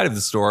stuff inside of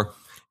the store.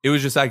 It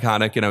was just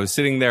iconic, and I was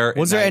sitting there.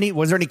 Was there any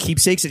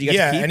keepsakes that you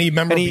got to keep? Any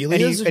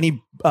memorabilia?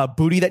 Any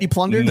booty that you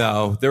plundered?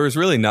 No, there was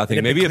really nothing.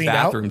 Did it Maybe a cleaned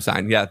out? bathroom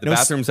sign. Yeah, the No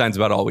bathroom sign's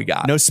about all we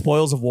got. No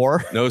spoils of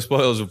war? No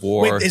spoils of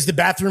war. Wait, is the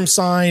bathroom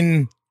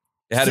sign,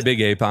 It had a big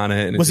ape on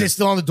it. And was it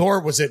still on the door?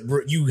 Or was it,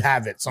 you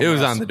have it It somewhere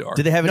was else? on the door.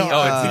 Did they have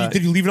any?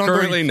 Did you leave it on the door?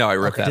 Currently, no, I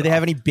ripped that did they off.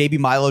 have any Baby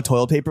Milo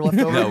toilet paper left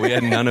over? No, we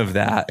had none of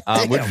that,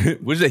 which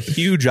was a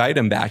huge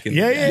item back in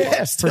the day. Yeah,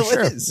 for still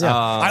sure. is. Yeah.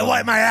 I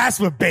wipe my ass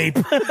with Babe.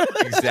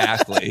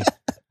 Exactly.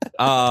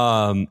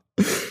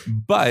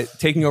 But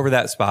taking over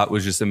that spot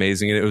was just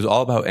amazing, and it was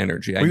all about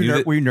energy. I Were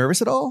knew you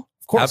nervous at all?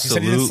 Of course, you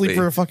said you didn't sleep Absolutely.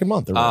 for a fucking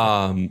month. Or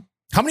whatever. that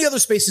How many other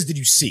spaces did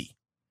you see?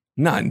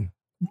 none.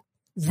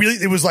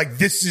 Really, it was like,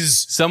 this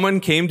is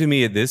Someone came to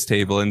me at this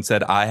table and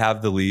said, "I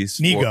have the lease."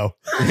 for-" Nego.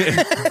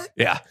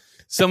 Yeah.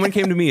 Someone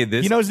came to me at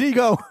this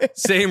Nego.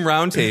 same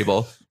round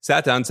table,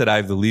 sat down, said, "I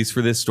have the lease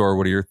for this store.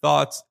 What are your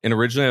thoughts?" And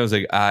originally I was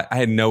like, I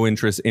had no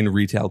interest in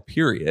retail,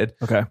 period.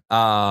 Okay.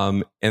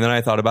 And then I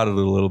thought about it a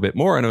little bit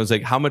more, and I was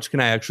like, how much can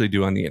I actually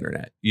do on the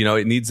internet?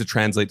 It needs to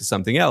translate to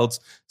something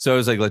else. So I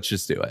was like, let's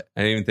just do it.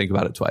 I didn't even think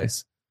about it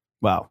twice.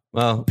 Wow.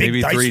 Well, Big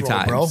maybe dice 3 roll,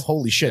 times. bro.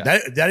 Holy shit.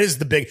 That is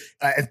the big,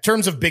 in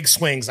terms of big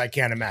swings, I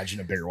can't imagine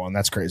a bigger one.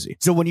 That's crazy.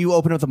 So when you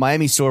opened up the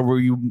Miami store, were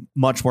you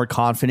much more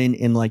confident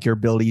in like your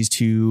abilities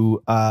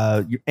to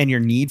and your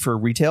need for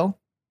retail?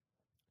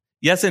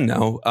 Yes and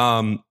no.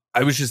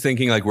 I was just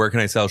thinking, like, where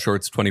can I sell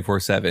shorts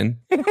 24/7?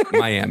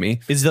 Miami.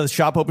 Is the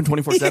shop open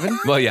 24/7?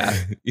 Well,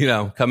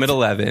 yeah, come at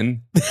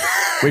 11.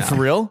 Wait, for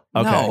real?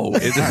 Okay. No, I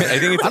think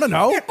it's. I don't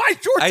know. Buy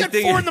shorts I at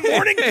think- 4 in the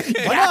morning.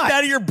 Yacked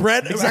out of your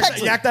bread.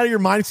 Exactly. Yacked out of your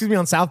mind, excuse me,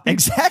 on South Beach.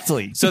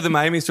 Exactly. So the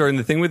Miami store, and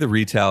the thing with the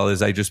retail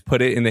is I just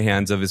put it in the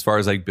hands of, as far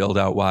as like build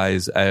out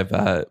wise, I have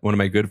one of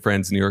my good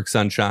friends, New York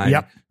Sunshine,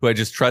 Yep. who I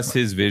just trust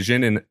his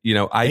vision, and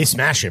They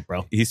smash it,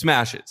 bro. he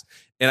smashes,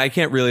 and I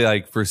can't really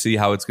like foresee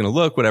how it's going to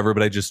look, whatever,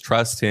 but I just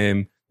trust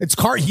him.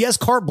 He has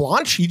carte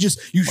blanche. You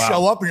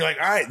show up and you're like,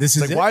 all right, this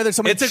is Like, it. why are there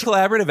so many? It's a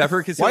collaborative effort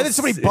because why are there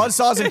so many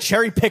buzzsaws and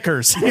cherry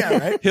pickers? Yeah,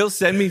 right. He'll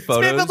send me Man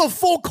photos. built a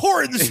full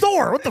court in the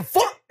store. What the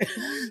fuck?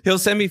 He'll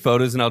send me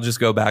photos, and I'll just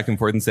go back and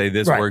forth and say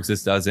this Right. works,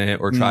 this doesn't,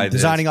 or try this.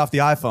 Designing off the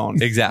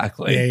iPhone.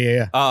 Exactly.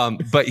 Yeah.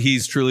 But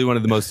he's truly one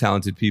of the most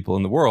talented people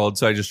in the world.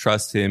 So I just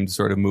trust him to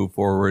sort of move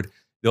forward.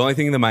 The only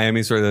thing in the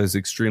Miami store that I was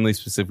extremely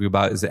specific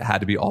about is it had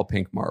to be all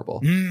pink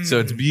marble. So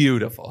it's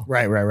beautiful.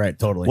 Right.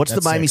 Totally. What's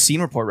That's the Miami sick.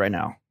 scene report right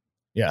now?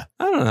 I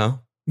don't know.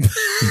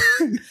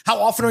 How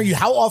often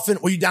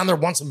were you down there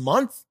once a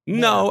month?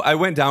 No, I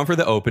went down for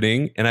the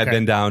opening, and I've Okay.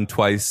 been down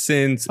twice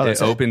since Oh, it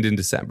that's it? opened in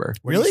December.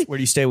 Really? Where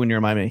do you stay when you're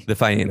in Miami? The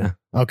Faena.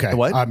 Okay. The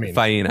what? I mean,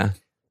 Faena.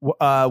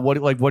 What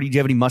do you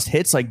have any must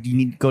hits? Like, do you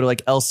need to go to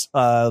like El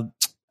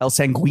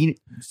Sanguine?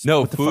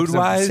 No, What the fuck is that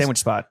food-wise- sandwich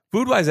spot.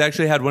 Food-wise, I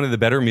actually had one of the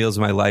better meals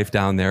of my life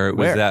down there. It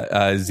was Where? at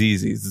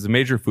Zizi's. It's a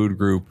major food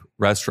group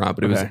restaurant,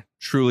 but it was Okay.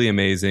 truly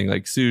amazing.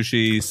 Like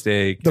sushi,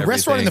 steak. the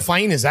restaurant in the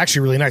everything. Faena is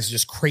actually really nice. It's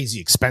just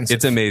crazy expensive.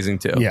 It's amazing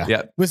too. Yeah.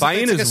 Yeah. Was it-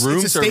 Faena's it's room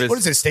it's a steak- service. What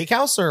is it?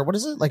 Steakhouse or what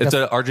is it? Like It's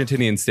a, an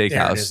Argentinian there it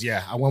steakhouse. is.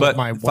 Yeah, I went But with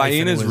my wife.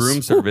 and it Faena's was-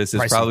 room service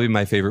is pricey. probably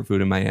my favorite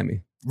food in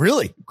Miami.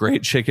 Really.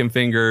 Great chicken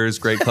fingers,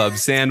 great club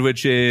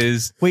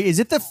sandwiches. Wait, is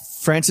it the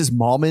Francis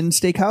Mallman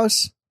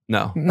Steakhouse?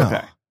 No. No.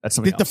 Okay, that's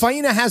The something else.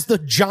 Faena has the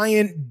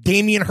giant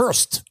Damien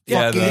Hirst.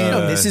 Yeah, fucking-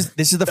 No, this is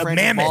the the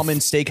Francis mammoth. Mallman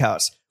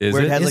Steakhouse. Is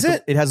where it? has Is like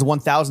it? it has a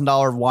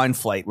 $1,000 wine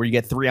flight where you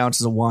get 3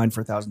 ounces of wine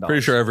for $1,000.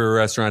 Pretty sure every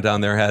restaurant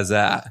down there has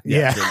that.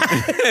 Yeah.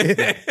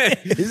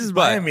 this is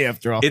Miami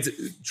after all. It's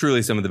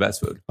truly some of the best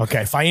food.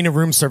 Okay, Faena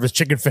room service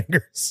chicken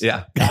fingers.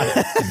 Yeah.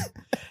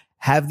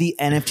 Have the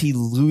NFT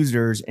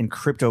losers and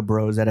crypto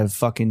bros that have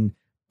fucking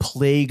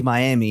plagued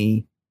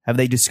Miami, have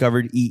they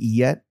discovered EE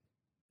yet?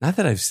 Not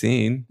that I've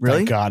seen. Really?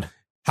 Thank God.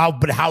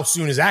 How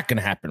soon is that going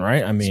to happen?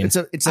 Right. I mean, It's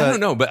I don't a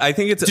know, but I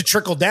think it's to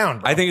trickle down.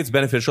 Bro. I think it's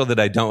beneficial that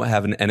I don't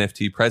have an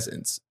NFT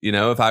presence.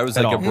 If I was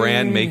At like a all.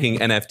 brand making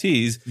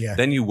NFTs, Yeah.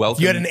 then you If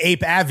welcome you had an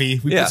ape Avi.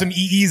 We Yeah. put some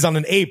EEs on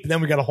an ape,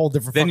 then we got a whole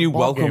different. then you fucking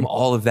ball welcome game.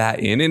 all of that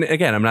in. And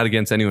again, I'm not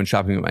against anyone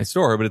shopping at my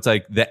store, but it's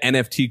like the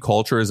NFT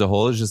culture as a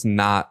whole is just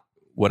not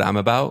what I'm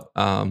about.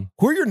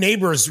 Who are your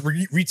neighbors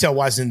retail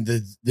wise in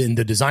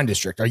the design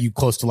district? Are you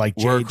close to like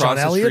We're John across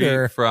the Elliott street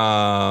or?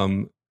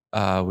 from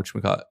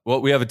whatchamacallit?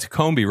 Well, we have a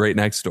Tacombe right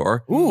next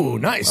door. Ooh,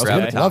 nice.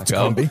 Grab I a love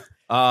taco.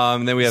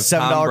 Tacombe. Then we have $7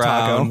 Tom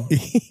Brown,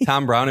 taco.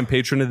 Tom Brown, and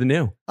patron of the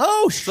new.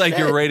 Oh, It's like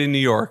you're right in New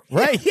York.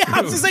 right. Yeah,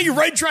 I was just saying you're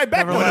right.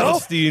 Tribeca. What no?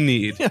 else do you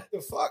need? The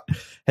fuck?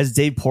 Has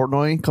Dave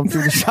Portnoy come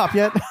through the shop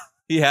yet?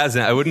 He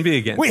hasn't. I wouldn't be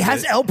against. Wait,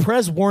 has it. El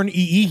Prez worn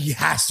EE? He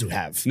has to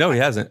have. No, he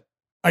hasn't.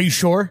 Are you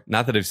sure?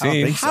 Not that I've I don't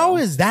seen. think so. How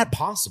is that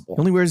possible? He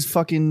only wears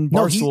fucking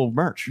No, he- Barstool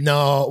merch.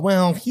 No,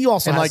 well, he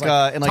also And has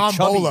like, and like Tom Chubbies.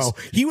 Bolo.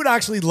 He would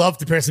actually love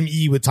to pair some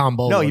E with Tom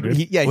Bolo. No,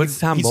 dude. What's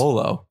Tom he's-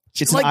 Bolo?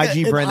 It's an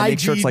IG brand that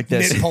makes shirts like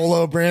this. knit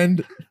polo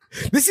brand.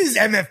 This is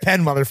MF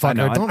Pen,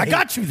 motherfucker. I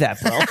got you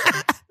that, bro.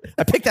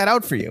 I picked that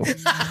out for you.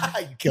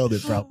 you killed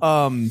it, bro.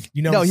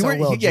 You know no, him he, so would,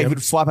 well, he, yeah, he Jim.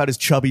 would swap out his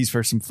chubbies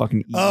for some fucking.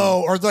 EE.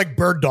 Oh, or like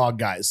bird dog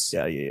guys.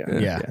 yeah.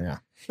 Yeah.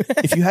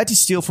 If you had to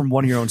steal from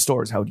one of your own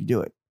stores, how would you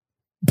do it?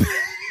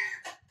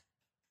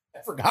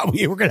 I forgot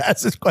we were going to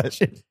ask this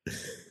question.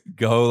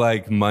 Go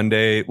like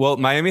Monday. Well,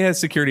 Miami has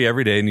security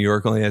every day. New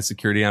York only has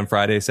security on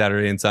Friday,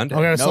 Saturday, and Sunday.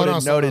 Okay, slow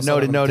down, slow noted, down, slow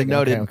noted, down.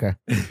 noted, Okay.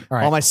 All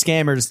right. All my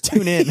scammers,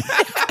 tune in.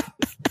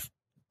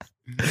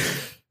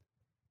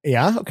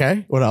 Yeah.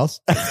 Okay. What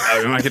else?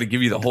 I'm not going to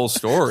give you the whole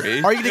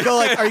story. Are you gonna go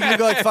like? Are you gonna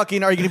go like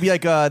fucking? Are you gonna be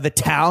like the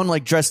town,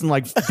 like dressed in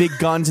like big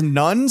guns and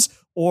nuns,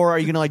 or are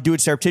you gonna like do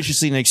it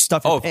surreptitiously and like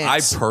stuff your Oh, if I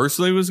pants?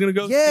 personally was going to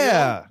go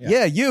yeah, you.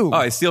 steal? Oh,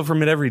 I steal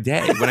from it every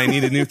day when I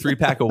need a new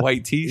 3-pack of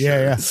white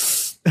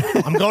t-shirts.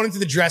 Yeah. I'm going into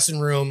the dressing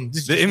room.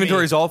 This is The just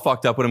inventory's me. all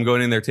fucked up when I'm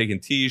going in there taking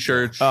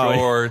t-shirts, Oh, yeah.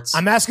 shorts,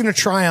 I'm asking to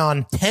try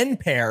on 10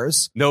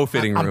 pairs. no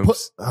fitting I'm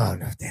rooms. oh,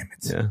 no, damn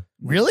it. Yeah.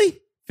 Really?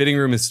 Fitting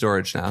room is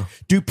storage now.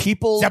 Do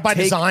people Is that by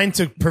take- design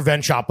to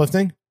prevent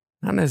shoplifting?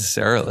 Not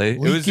necessarily. It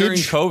was during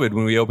Leakage? COVID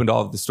when we opened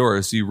all of the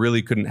stores, so you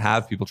really couldn't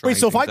have people trying. Wait,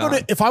 so if I go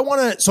to, if I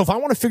want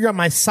to figure out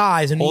my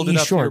size and hold it EE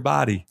up to your short,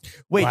 body.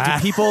 Wait, Wow.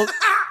 do people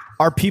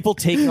are people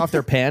taking off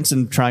their pants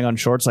and trying on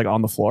shorts like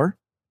on the floor?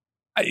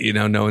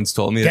 No one's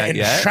told me that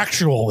getting yet.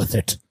 sexual with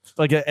it.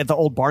 like at the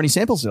old Barney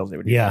sample sales. They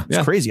would do. Yeah.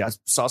 It's crazy. I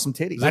saw some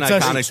titties. It's an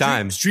iconic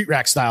time. Street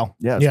rack style.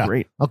 Yeah, it's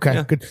great. Okay,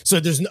 Yeah. good.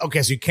 So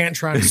so you can't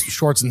try on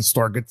shorts in the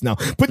store. Good to know.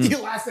 Put the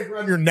elastic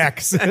around your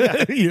necks.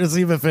 You just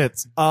see if it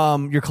fits.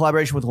 Your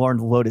collaboration with Lauren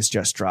Lotus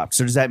just dropped.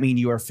 So does that mean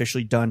you are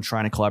officially done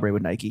trying to collaborate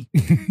with Nike?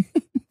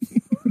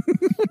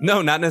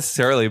 No, not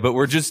necessarily, but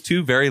we're just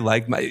two very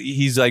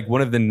he's like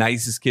one of the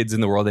nicest kids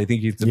in the world. I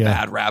think he's a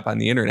bad rap on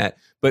the internet,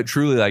 but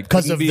truly like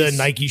Because of the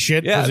Nike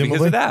shit, yeah, presumably?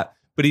 because of that.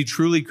 But he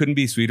truly couldn't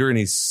be sweeter, and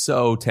he's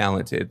so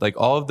talented. Like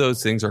all of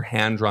those things are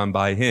hand drawn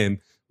by him.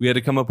 We had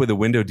to come up with a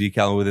window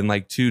decal, and within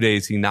like 2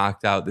 days, he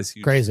knocked out this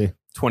huge Crazy.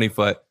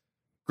 20-foot.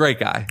 Great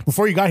guy.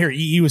 Before you got here,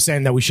 EE was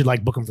saying that we should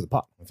like book him for the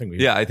pod. I think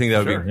we I think that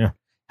would sure, be. yeah.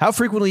 How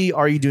frequently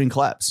are you doing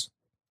collabs?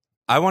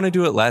 I want to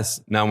do it less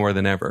now more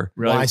than ever.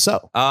 Why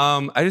so?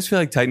 I just feel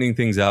like tightening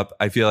things up.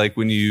 I feel like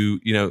when you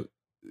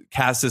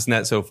cast this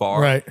net so far,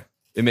 Right.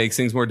 it makes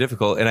things more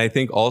difficult. And I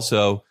think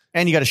also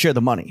And you got to share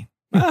the money.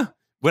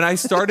 when I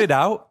started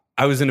out,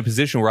 I was in a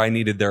position where I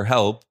needed their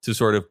help to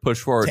sort of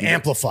push forward. To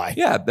amplify.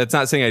 Yeah, that's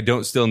not saying I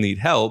don't still need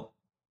help,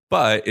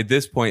 but at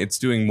this point, it's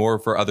doing more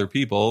for other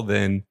people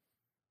than.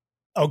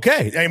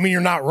 Okay. I mean, you're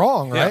not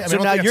wrong, right? Yeah. I mean, So I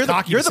don't now think you're it's the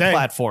cocky to say.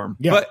 platform.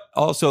 Yeah. But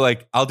also,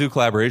 like, I'll do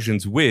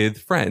collaborations with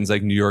friends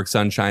like New York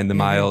Sunshine, The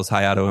Miles,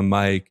 Hayato, and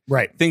Mike.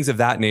 Right. Things of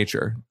that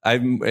nature.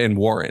 And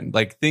Warren,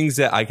 like things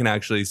that I can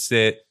actually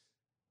sit,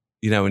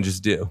 and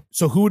just do.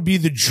 So who would be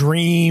the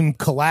dream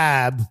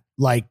collab?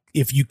 Like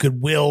if you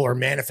could will or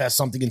manifest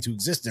something into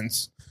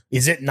existence,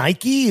 is it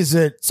Nike? Is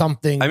it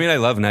something? I mean, I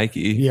love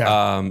Nike.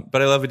 Yeah.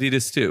 But I love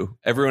Adidas too.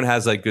 Everyone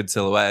has like good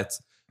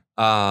silhouettes.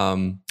 I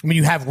mean,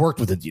 you have worked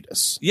with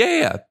Adidas.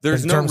 Yeah.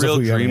 There's In no terms of real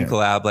who you are, dream yeah.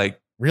 collab like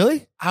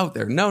Really? out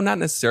there. No, not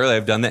necessarily.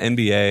 I've done the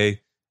NBA.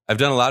 I've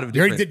done a lot of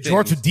You already different did Jorts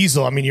things. with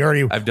Diesel. I mean, you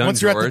already, I've done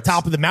once you're at the jorts.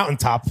 top of the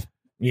mountaintop,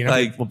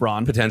 like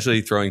LeBron.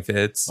 potentially throwing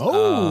fits.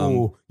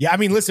 Oh, yeah. I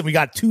mean, listen, we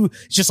got two.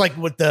 It's just like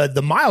with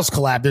the Miles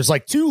collab. There's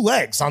like 2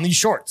 legs on these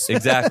shorts.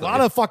 Exactly. A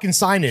lot of fucking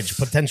signage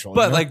potential.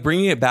 But like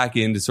bringing it back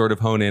in to sort of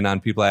hone in on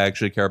people I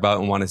actually care about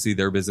and want to see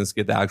their business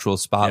get the actual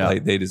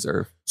spotlight they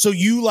deserve. so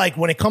you like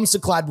when it comes to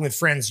collabing with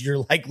friends, you're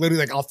like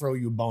literally like, I'll throw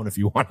you a bone if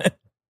you want it.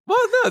 Well,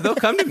 no, they'll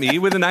come to me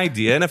with an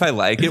idea, and if I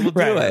like it, we'll do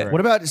Right, it. right, right.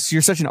 What about,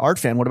 you're such an art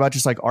fan. What about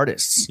just like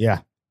artists? Yeah.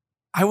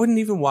 I wouldn't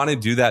even want to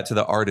do that to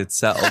the art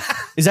itself.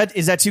 Is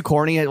that too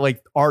corny?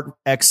 Like Art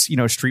X,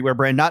 streetwear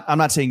brand. I'm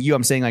not saying you.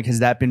 I'm saying like, has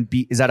that been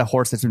is that a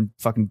horse that's been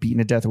fucking beaten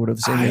to death or whatever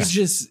the saying I is?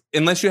 just,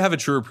 unless you have a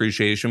true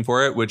appreciation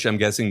for it, which I'm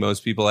guessing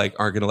most people like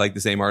aren't going to like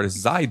the same artist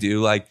as I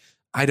do. Like,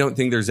 I don't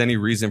think there's any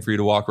reason for you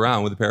to walk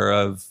around with a pair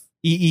of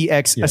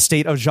EEX Yeah.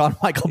 estate of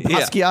Jean-Michel Yeah.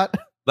 Basquiat.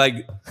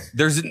 like.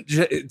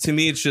 To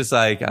me, it's just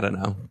like I don't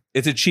know.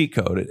 It's a cheat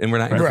code, and we're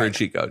not here for a Right.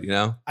 cheat code.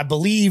 I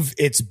believe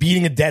it's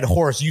beating a dead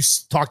horse. You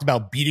talked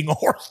about beating a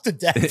horse to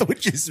death,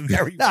 which is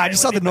very. No, I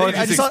just saw the North.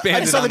 I just saw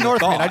the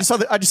Northman. I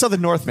just saw the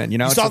Northman. You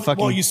It's saw, a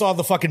fucking, you saw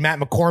the fucking Matt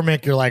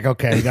McCormick. You're like,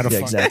 okay, you got to yeah,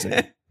 exactly.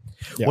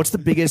 Yeah. What's the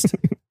biggest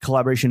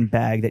collaboration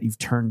bag that you've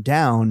turned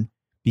down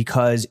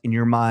because in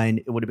your mind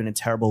it would have been a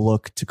terrible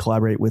look to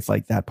collaborate with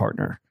like that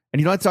partner? And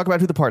you don't have to talk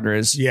about who the partner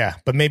is, Yeah,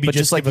 but maybe but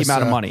just like give the us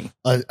amount of money.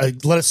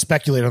 Let us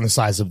speculate on the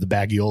size of the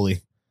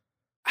bagioli.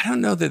 I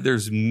don't know that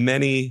there's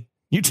many.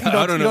 You I don't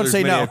know. don't There's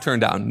say many no. I've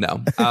turned down.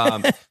 No,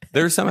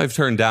 there's some I've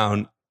turned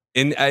down,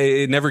 and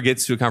it never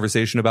gets to a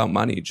conversation about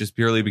money. Just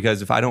purely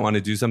because if I don't want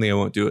to do something, I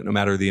won't do it, no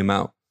matter the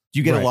amount. Do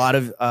you get Right. a lot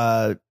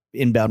of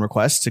inbound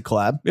requests to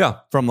collab Yeah.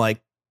 from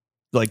like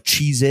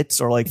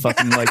Cheez-Its or like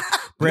fucking like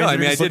No, I brands that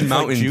mean are I just did looking for, like,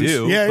 Mountain juice?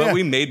 Dew, Yeah, but yeah.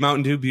 we made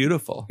Mountain Dew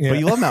beautiful. Yeah. But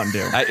you love Mountain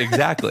Dew.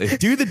 Exactly.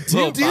 Do the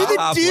Little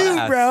Baja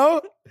Blast.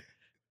 bro.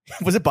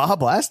 Was it Baja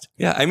Blast?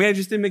 Yeah, I mean I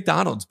just did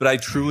McDonald's, but I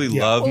truly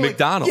love Well,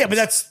 McDonald's. Yeah, but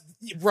that's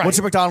right. What's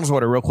your McDonald's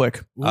order, real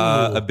quick? Ooh,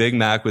 a Big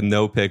Mac with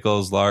no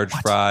pickles, large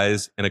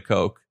fries, and a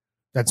Coke.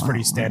 that's pretty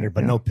Wow, standard,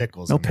 but yeah. no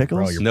pickles. No in there, bro.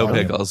 pickles? You're No bugging.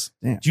 pickles.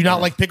 Damn. Do you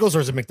not like pickles, or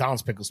is it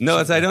McDonald's pickles? No,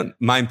 it's I specifically?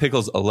 don't mind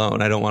pickles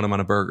alone. I don't want them on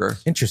a burger.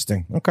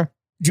 Interesting. Okay,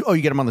 You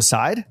get them on the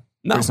side?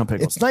 No. There's no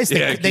pickles. it's nice.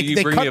 Yeah, They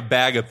you bring cut, me a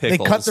bag of they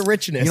pickles. cut the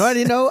richness. You know what I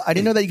didn't know? I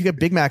didn't know that you could get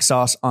Big Mac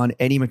sauce on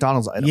any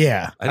McDonald's item.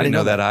 Yeah. I didn't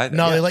know that either.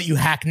 No, they let you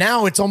hack.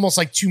 Now it's almost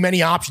like too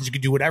many options. You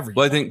could do whatever.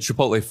 Well, I think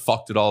Chipotle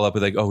fucked it all up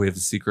with like, oh, we have the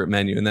secret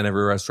menu, and then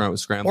every restaurant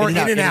was scrambling. or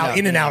In-N-Out,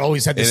 In-N-Out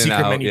always had the In-N-Out,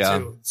 secret menu yeah.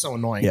 too. It's so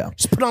annoying. Yeah.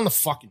 Just put it on the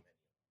fucking.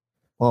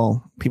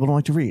 Well, people don't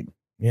like to read.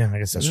 Yeah, I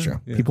guess that's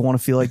true. Yeah. People want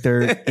to feel like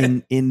they're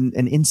in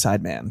an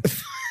inside man.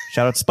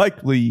 Shout out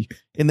Spike Lee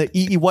in the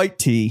EE White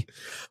tee.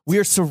 We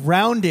are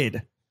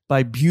surrounded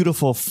by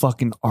beautiful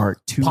fucking art.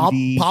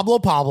 2D, Pablo,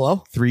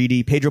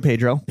 3D, Pedro.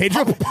 Pedro,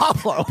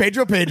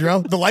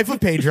 the life of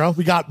Pedro.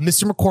 We got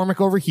Mr. McCormick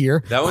over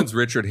here. That one's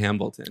Richard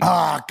Hamilton.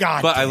 Ah,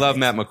 God. but I damn love it.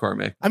 Matt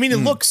McCormick. I mean, it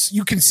looks.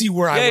 You can see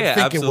where I would Yeah,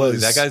 think absolutely. it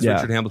was. That guy's Yeah.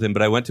 Richard Hamilton.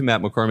 But I went to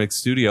Matt McCormick's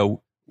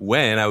studio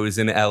when I was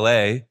in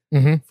LA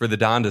Mhm. for the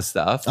Donda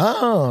stuff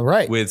Oh,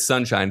 right. with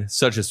Sunshine.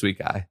 Such a sweet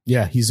guy.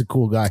 Yeah, he's a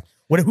cool guy.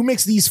 Who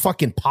makes these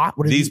fucking pot?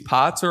 What are These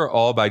pots are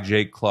all by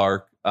Jake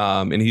Clark,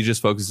 and he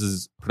just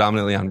focuses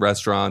predominantly on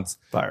restaurants.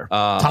 Fire.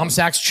 Tom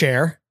Sachs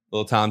chair.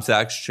 Little Tom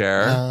Sachs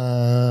chair.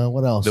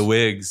 What else? The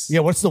wigs.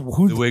 Yeah, what's the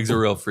wigs are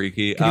real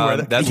freaky.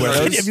 That's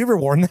have you ever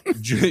worn them?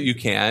 You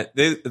can't.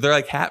 They're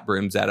like hat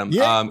brims at them.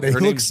 Yeah, her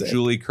name's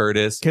Julie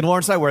Curtis. Can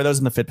Lawrence and I wear those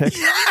in the fit pic?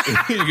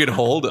 You could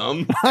hold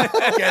them.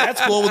 Okay,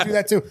 that's cool. We'll do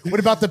that too. What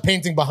about the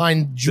painting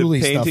behind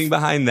Julie? The painting stuff?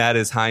 behind that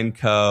is Hein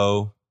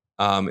Ko.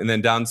 And then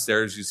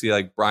downstairs you see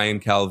like Brian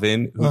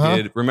Calvin, who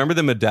did, remember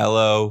the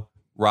Modelo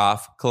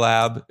Roth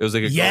collab? It was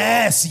like a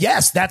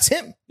yes, that's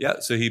him. Yeah,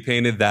 so he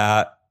painted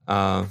that.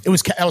 That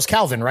was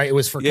Calvin, right? It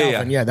was for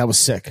Calvin. Yeah, that was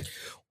sick.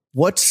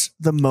 What's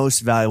the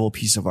most valuable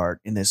piece of art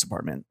in this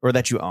apartment, or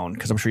that you own?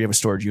 Because I'm sure you have a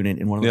storage unit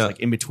in one of those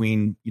like in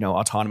between,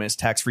 autonomous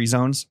tax-free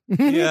zones.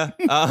 Yeah,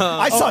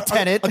 I saw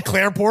Tenet, a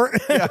Clareport.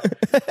 Yeah.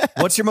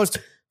 What's your most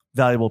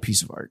valuable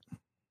piece of art?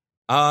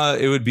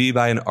 It would be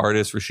by an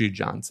artist, Rashid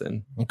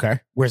Johnson. Okay,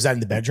 where's that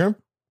in the bedroom?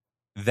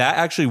 That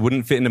actually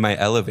wouldn't fit into my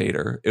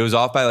elevator. It was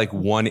off by like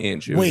 1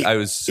 inch. I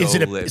was so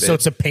livid. So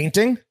it's a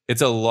painting?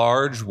 It's a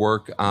large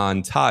work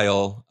on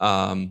tile.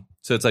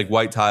 So it's like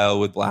white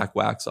tile with black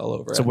wax all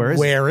over it. So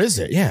where is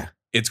it? Yeah.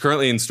 It's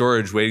currently in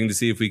storage, waiting to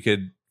see if we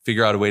could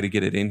figure out a way to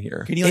get it in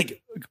here. Can you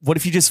what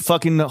if you just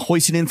fucking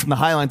hoist it in from the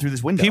High Line through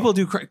this window? People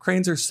do.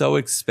 Cranes are so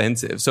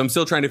expensive. So I'm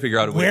still trying to figure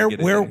out a way to get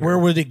it in here. Where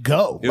would it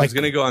go? It was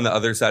going to go on the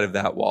other side of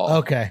that wall.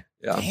 Okay.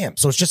 Yeah. Damn.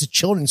 So it's just a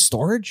children's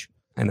storage?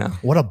 I know.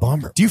 What a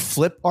bummer. Do you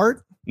flip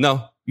art?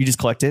 No. You just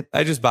collect it?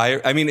 I just buy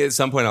it. I mean, at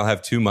some point I'll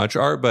have too much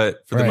art,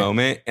 but for the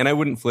moment, and I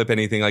wouldn't flip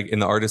anything like in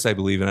the artist I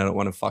believe in. I don't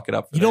want to fuck it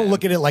up. You don't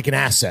look at it like an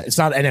asset. It's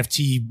not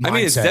NFT mindset. I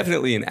mean, it's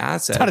definitely an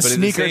asset. It's not a but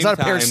sneaker. It's not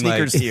a pair of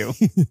sneakers to you.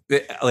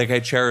 Like I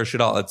cherish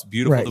it all. It's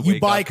beautiful to wake You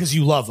buy it because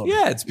you love them.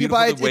 Yeah, it's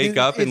beautiful to wake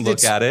up and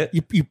look at it.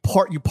 You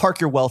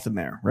park your wealth in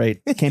there,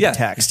 right? It can't be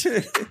taxed.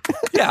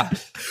 Yeah.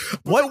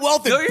 What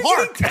wealth in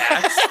park?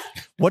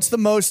 What's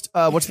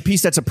the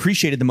piece that's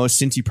appreciated the most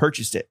since you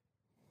purchased it?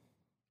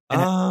 I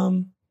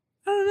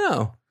don't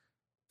know.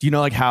 Do you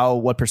know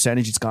what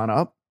percentage it's gone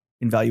up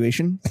in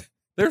valuation?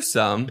 There's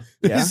some.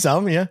 Yeah.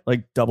 Some, yeah.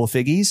 Like double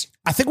figgies?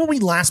 I think when we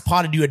last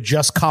potted, you had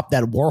just copped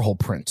that Warhol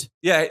print.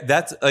 Yeah,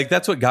 that's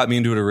what got me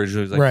into it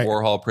originally. Was like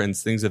Warhol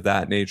prints, things of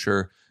that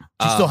nature.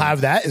 Do you still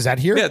have that? Is that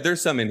here? Yeah,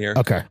 there's some in here.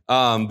 Okay.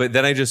 But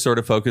then I just sort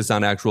of focused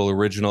on actual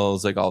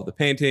originals, like all of the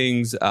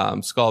paintings,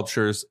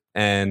 sculptures,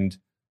 and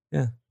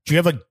yeah. Do you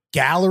have a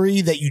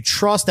gallery that you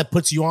trust that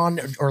puts you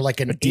on, or like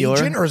a dealer,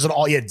 agent, or is it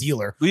all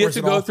dealer? We have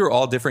to go through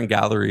all different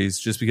galleries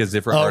just because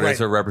different artists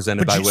are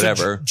represented by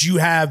whatever. Do you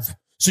have?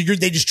 So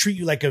they just treat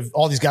you like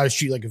all these guys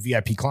treat you like a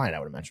VIP client, I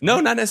would imagine. No,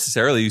 not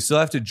necessarily. You still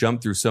have to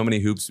jump through so many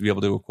hoops to be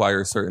able to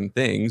acquire certain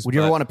things. Would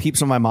you ever want to peep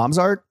some of my mom's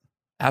art?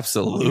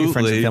 Absolutely.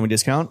 Friends and family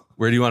discount.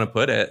 Where do you want to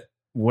put it?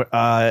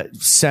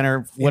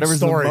 Center, whatever's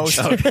the most.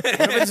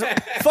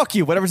 Fuck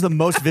you. Whatever's the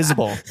most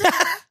visible.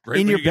 Right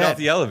in your you get bed. off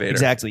the elevator.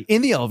 Exactly.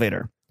 In the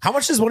elevator. How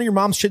much does one of your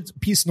mom's shit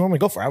piece normally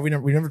go for? We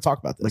never talk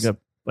about this.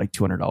 Like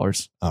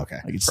 $200. Okay.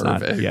 Like it's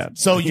perfect. Not, yeah.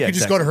 So you can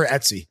just go to her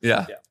Etsy.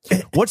 Yeah.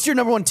 What's your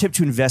number one tip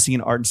to investing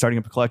in art and starting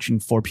up a collection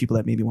for people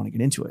that maybe want to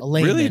get into it?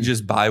 Really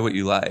just buy what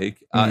you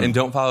like and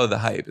don't follow the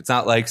hype. It's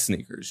not like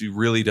sneakers. You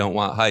really don't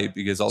want hype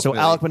because ultimately.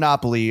 So Alec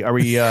Monopoly, are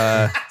we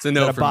it's a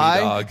no for buy?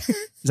 me, dog. Is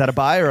that a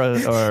buy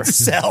or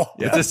sell?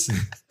 Yeah. Is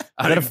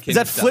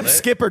that flip,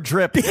 skip, or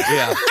drip?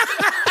 Yeah.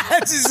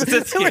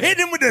 We're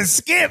hitting him with a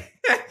skip.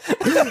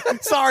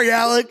 Sorry,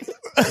 Alec.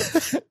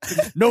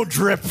 No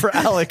drip for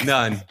Alec.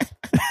 None.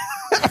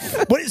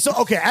 But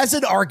okay, as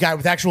an art guy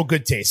with actual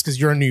good taste, because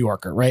you're a New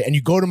Yorker, right? And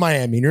you go to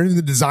Miami and you're in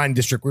the design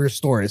district where your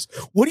store is.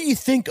 What do you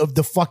think of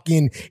the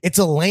it's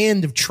a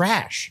land of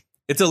trash?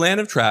 It's a land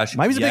of trash.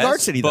 Miami's a big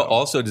art city, but though.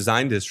 also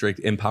Design District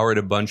empowered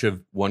a bunch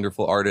of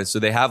wonderful artists. So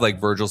they have like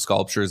Virgil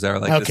sculptures that are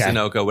like the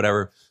Sunoco,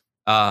 whatever.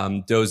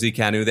 Dozy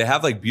Canu. They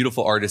have like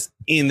beautiful artists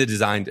in the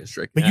Design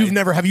District. But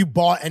have you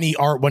bought any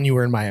art when you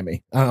were in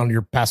Miami on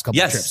your past couple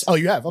of trips? Oh,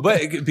 you have?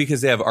 Okay. But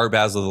because they have Art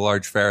Basel, the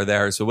large fair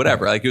there. So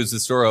whatever. Like it was the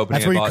store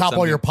opening. That's where you cop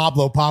all your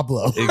Pablo.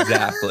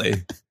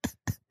 Exactly.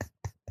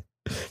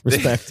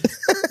 Respect.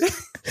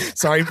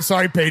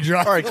 Sorry, Pedro.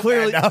 All right,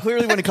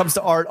 clearly when it comes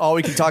to art, all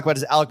we can talk about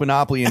is Alec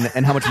Monopoly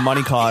and how much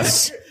money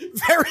costs.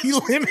 Very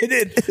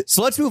limited.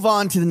 So let's move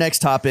on to the next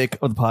topic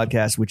of the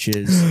podcast, which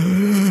is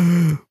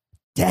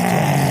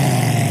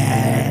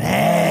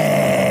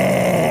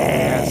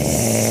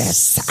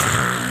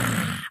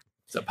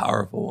It's a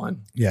powerful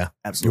one. Yeah,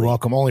 absolutely. You're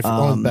welcome. Only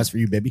the best for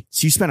you, baby.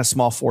 So you spent a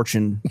small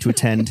fortune to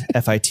attend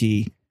FIT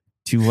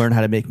to learn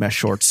how to make mesh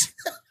shorts.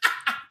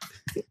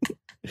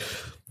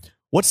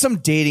 What's some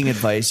dating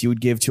advice you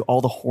would give to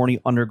all the horny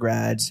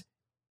undergrads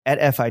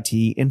at FIT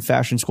in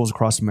fashion schools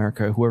across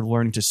America who are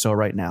learning to sew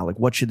right now? Like,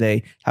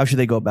 how should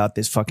they go about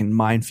this fucking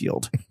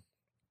minefield?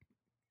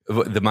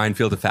 The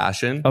minefield of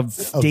fashion? Of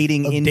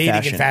dating in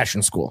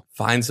fashion school.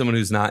 Find someone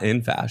who's not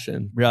in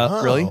fashion.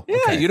 Really? Yeah,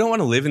 okay. You don't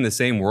want to live in the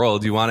same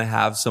world. You want to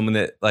have someone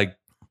that like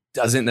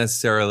doesn't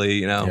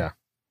necessarily, Yeah.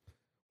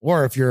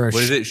 Or if you're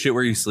what is it? Shit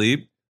where you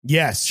sleep?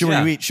 Yes. Shit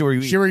where you eat. Shit where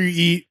you eat. Shit where you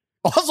eat.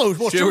 Also,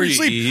 shit where you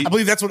sleep. Eat. I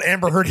believe that's what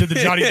Amber Heard did to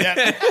Johnny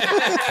Depp.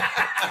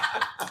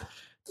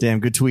 Damn,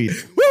 good tweet.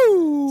 Woo!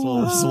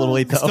 It's a little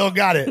late though. Still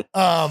got it.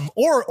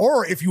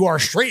 Or if you are a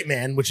straight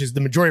man, which is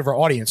the majority of our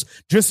audience,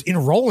 just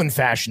enroll in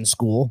fashion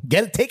school,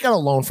 take out a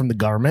loan from the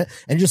government,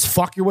 and just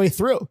fuck your way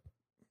through.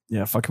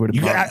 Yeah, fuck your way to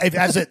You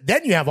prom.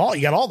 then you got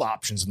all the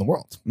options in the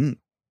world,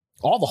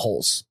 all the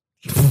holes.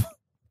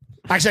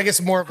 Actually, I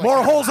guess more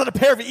holes in a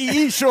pair of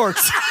EE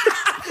shorts.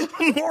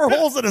 more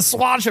holes in a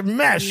swatch of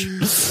mesh.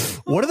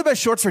 What are the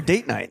best shorts for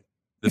date night?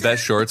 The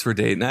best shorts for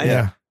date night?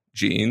 Yeah.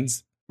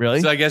 Jeans.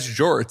 Really? So I guess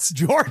jorts.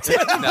 Jorts,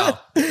 No.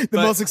 the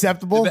But most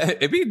acceptable.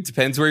 It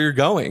depends where you're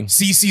going.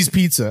 CC's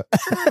Pizza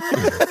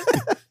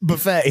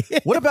buffet.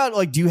 What about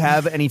like, do you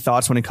have any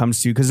thoughts when it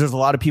comes to, because there's a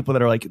lot of people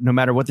that are like, no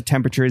matter what the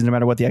temperature is, no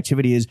matter what the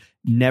activity is,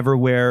 never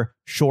wear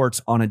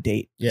shorts on a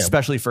date,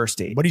 especially first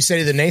date. What do you say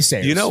to the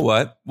naysayers? You know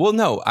what? Well,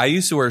 no, I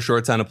used to wear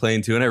shorts on a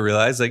plane too, and I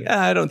realized like,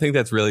 I don't think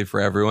that's really for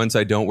everyone, so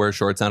I don't wear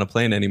shorts on a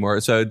plane anymore.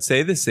 So I would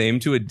say the same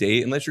to a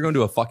date, unless you're going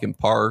to a fucking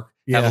park,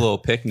 have a little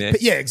picnic.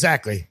 Yeah,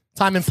 exactly.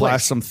 Time and Flash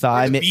place. some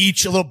thigh. The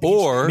beach, a little beach.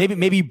 Or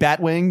Maybe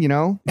Batwing, you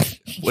know?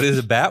 what is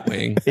a bat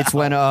wing? It's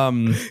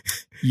when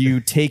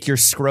you take your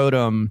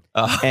scrotum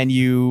and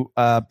you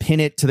pin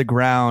it to the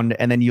ground,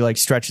 and then you like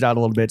stretch it out a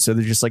little bit, so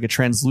there's just like a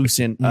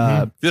translucent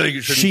I feel like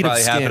it shouldn't sheet of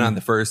probably happen skin. on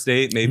the first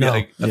date. Maybe No.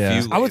 like a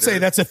Yeah. few. I would say later.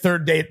 that's a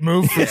third date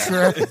move for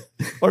sure.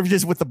 or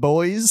just with the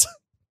boys.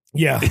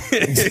 Yeah.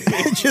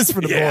 Just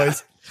for the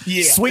boys.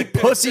 Yeah. Sweet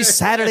pussy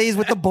Saturdays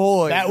with the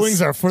boys. Bat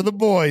wings are for the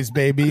boys,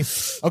 baby.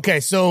 Okay,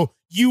 so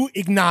you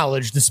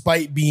acknowledge,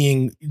 despite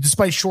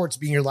shorts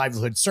being your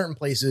livelihood, certain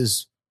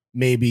places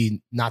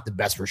maybe not the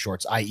best for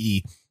shorts,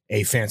 i.e.,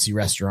 a fancy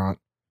restaurant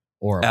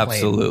or a plane.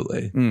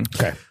 absolutely.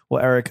 Okay.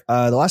 Well, Eric,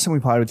 the last time we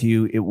potted with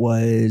you, it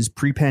was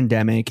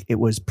pre-pandemic. It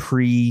was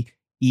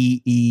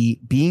pre-EE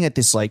being at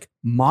this like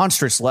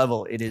monstrous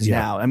level it is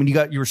now. I mean,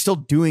 you were still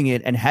doing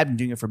it and had been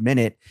doing it for a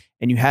minute,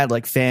 and you had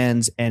like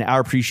fans and our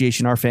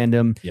appreciation, our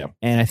fandom. Yeah.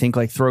 And I think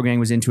like Throw Gang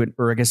was into it,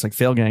 or I guess like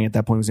Fail Gang at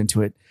that point was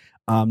into it.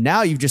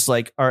 Now you've just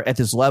like are at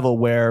this level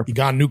where You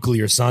gone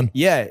nuclear, son.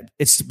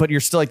 but you're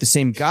still like the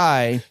same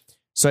guy.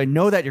 So I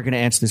know that you're going to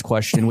answer this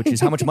question, which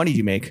is how much money do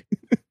you make?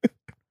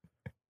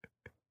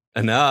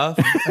 Enough.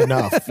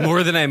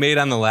 More than I made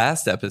on the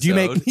last episode. Do you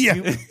make?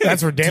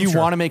 That's for damn Do you sure.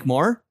 want to make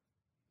more?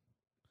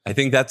 I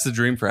think that's the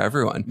dream for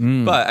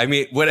everyone. But I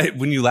mean,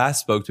 when you last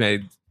spoke to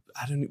me,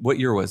 I don't. What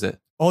year was it?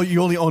 Oh,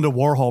 you only owned a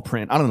Warhol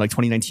print. I don't know, like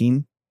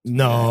 2019.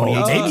 No,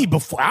 2018? maybe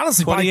before.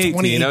 Honestly, probably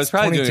 2018. I was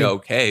probably doing 22.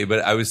 okay, but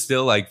I was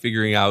still like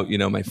figuring out,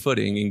 my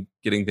footing and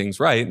getting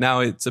things right. Now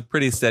it's a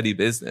pretty steady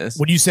business.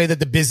 Would you say that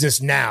the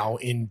business now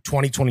in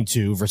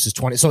 2022 versus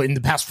 20? So in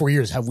the past 4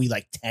 years, have we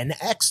like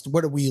 10x?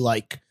 What are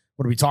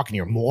we talking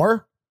here?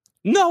 More?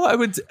 No,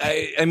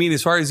 I mean,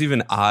 as far as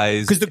even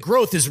eyes, Because the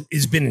growth has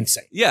been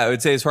insane. yeah, I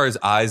would say as far as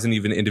eyes and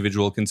even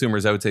individual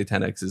consumers, I would say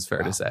 10x is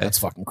fair to say. That's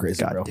fucking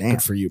crazy, God bro. damn.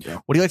 Good for you, bro.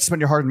 What do you like to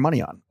spend your hard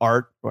money on?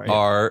 Art?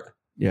 Art,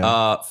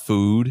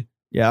 food.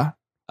 Yeah.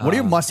 What are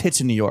your must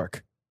hits in New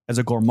York as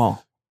a gourmand?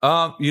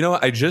 You know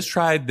what? I just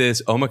tried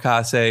this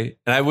omakase,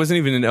 and I wasn't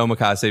even in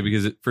omakase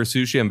because for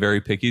sushi, I'm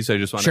very picky, so I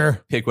just want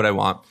to pick what I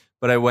want.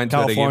 But I went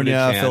California, to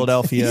it, I gave it a chance.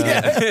 Philadelphia.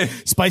 Yeah.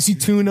 Spicy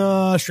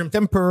tuna, shrimp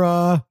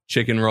tempura.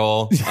 Chicken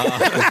roll.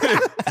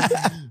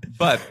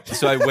 But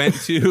so I went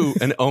to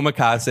an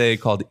omakase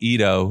called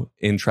Ito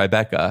in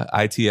Tribeca,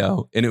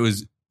 ITO, and it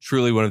was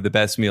truly one of the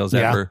best meals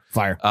ever.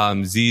 Fire.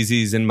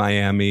 ZZ's in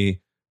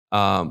Miami.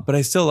 But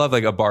I still love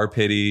like a bar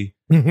pity,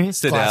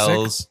 Siddell's.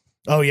 Classic.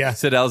 Oh, yeah.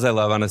 Siddell's I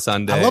love on a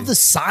Sunday. I love the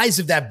size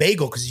of that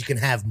bagel because you can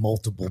have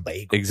multiple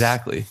bagels.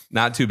 Exactly.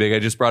 Not too big. I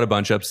just brought a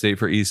bunch upstate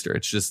for Easter.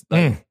 It's just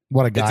like,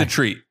 What a guy. it's a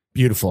treat.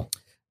 Beautiful.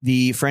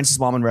 The Francis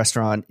Ballman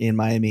restaurant in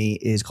Miami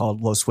is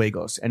called Los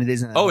Fuegos, and it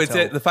is in It's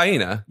at the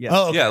Faina. Yeah.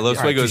 Oh, okay. Yeah, Los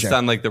All right, Fuegos is touche.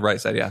 on like the right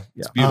side. Yeah.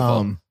 It's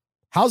beautiful.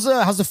 How's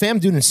the fam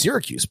doing in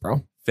Syracuse,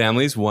 bro?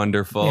 Family's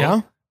wonderful.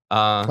 Yeah.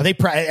 Are they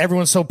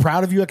everyone's so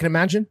proud of you, I can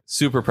imagine?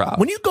 Super proud.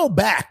 When you go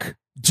back,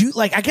 do you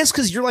I guess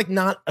because you're like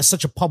not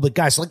such a public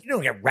guy, so like you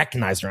don't get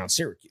recognized around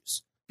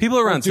Syracuse. People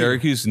around dude.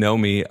 Syracuse know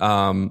me.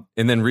 And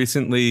then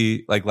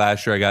recently, like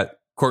last year, I got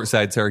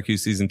courtside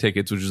Syracuse season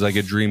tickets, which is like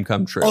a dream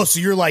come true. Oh, so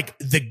you're like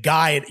the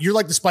guy, you're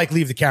like the Spike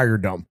Lee of the Carrier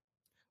Dome.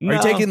 Are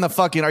you taking the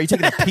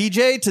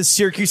PJ to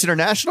Syracuse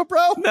International, bro?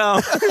 No.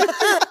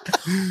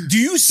 Do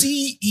you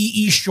see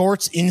EE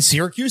shorts in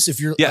Syracuse if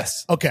you're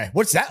Yes. Okay,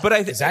 what's that? But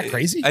Is that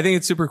crazy? I think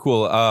it's super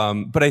cool.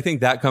 But I think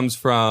that comes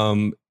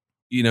from,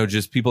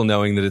 just people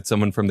knowing that it's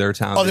someone from their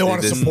town. Oh, they that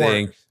want did to this support.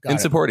 thing Got and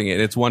it. supporting it.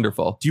 It's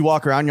wonderful. Do you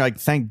walk around and you're like,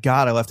 thank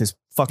God I left this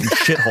fucking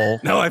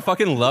shithole? No, I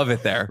fucking love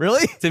it there.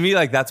 Really? To me,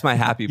 like that's my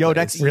happy Yo,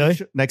 place.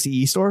 next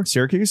EE store,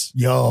 Syracuse.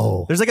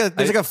 Yo. There's like a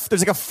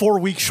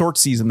 4-week short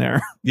season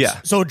there.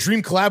 Yeah. So a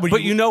dream collab would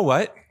But you know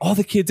what? All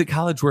the kids at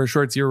college wear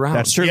shorts year round.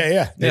 That's true. Yeah.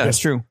 Yeah. That's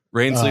true.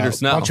 Rain, sleet, or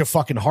snow. Bunch of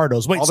fucking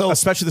hardos. Wait, so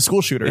Especially the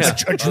school shooters.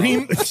 Yeah. a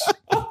dream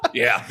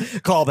Yeah.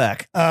 Call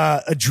back.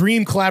 a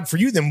dream collab for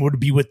you then would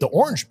be with the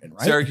Orangemen,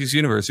 right? Syracuse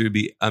University would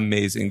be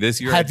amazing this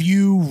year. Have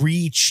you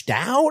reached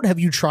out? Have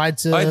you tried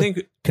to I think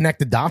connect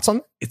the dots on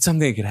it? it's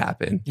something that could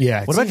happen.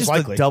 Yeah. What about just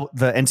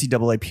the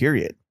NCAA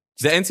period?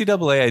 The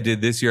NCAA I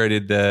did this year, I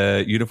did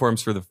the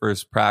uniforms for the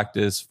first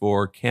practice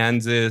for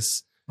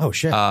Kansas, Oh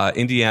shit.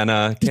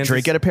 Indiana. Did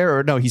Drake get a pair?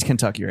 Or no, he's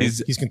Kentucky, right?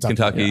 He's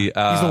Kentucky.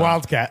 Yeah. He's the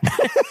Wildcat.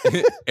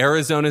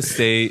 Arizona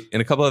State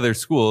and a couple other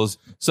schools.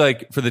 So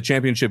like for the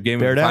championship game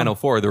Bear of the down. Final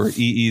Four, there were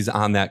EEs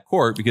on that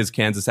court because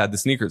Kansas had the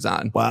sneakers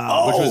on.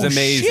 Wow. Which was Oh,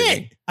 amazing.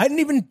 shit. I didn't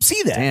even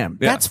see that. Damn.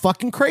 That's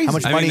fucking crazy. How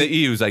much I money- mean, the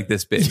E was like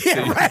this big.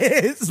 Yeah, So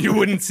right. you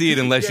wouldn't see it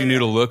unless you knew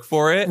to look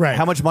for it. Right.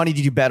 How much money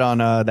did you bet on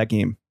that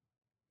game?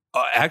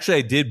 Actually,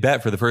 I did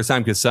bet for the first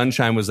time because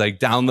Sunshine was like,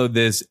 download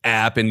this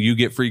app and you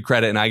get free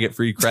credit and I get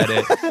free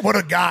credit. What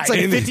a guy. It's like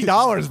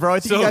 $50, bro. I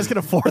think So- you guys can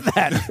afford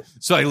that.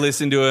 So I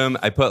listened to him.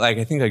 I put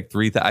I think like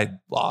 3,000. I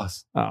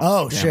lost.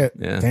 Oh damn. shit.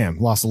 Yeah. Damn.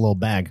 Lost a little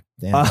bag.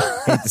 Damn.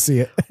 Hate to see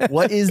it.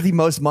 What is the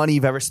most money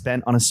you've ever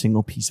spent on a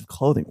single piece of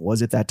clothing?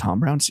 Was it that Tom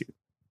Brown suit?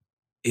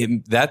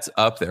 That's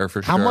up there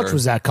for sure. How much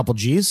was that? A couple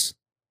G's?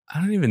 I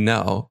don't even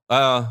know.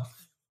 Because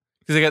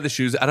I got the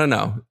shoes. I don't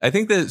know. I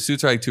think the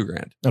suits are like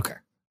 $2,000. Okay.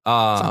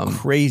 It's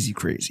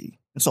crazy.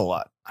 That's a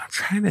lot. I'm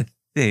trying to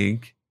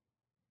think.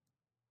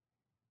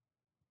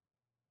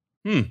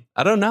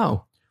 I don't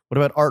know. What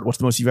about art? What's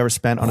the most you've ever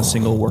spent on a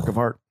single work of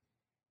art?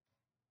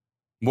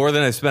 More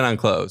than I spent on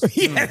clothes.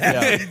 Yeah,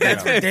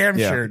 that's for damn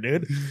Yeah. sure,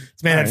 dude.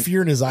 This man All had right.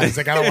 fear in his eyes. He's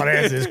like, I don't want to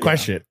answer this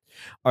question.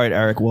 All right,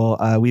 Eric.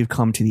 Well, we've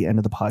come to the end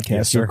of the podcast.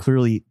 Yes, You're sir.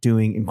 clearly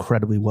doing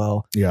incredibly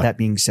well. Yeah. That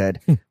being said,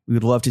 we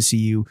would love to see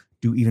you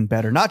do even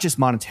better, not just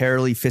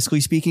monetarily,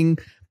 fiscally speaking,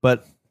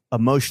 but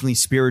emotionally,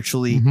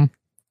 spiritually, Mhm.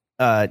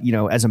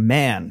 As a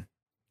man,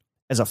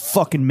 as a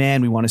fucking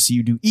man, we want to see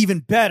you do even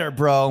better,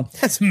 bro.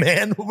 That's a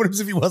man. What happens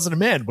if he wasn't a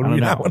man? What I do we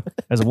don't not know. want?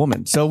 As a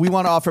woman. So we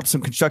want to offer up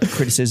some constructive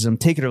criticism.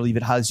 Take it or leave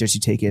it. Highly suggest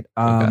you take it.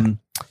 Okay.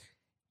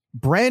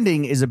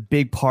 Branding is a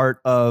big part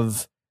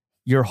of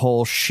your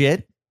whole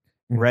shit,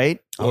 right?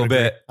 A little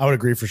bit. I would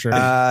agree for sure.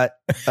 An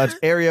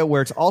area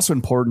where it's also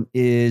important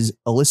is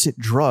illicit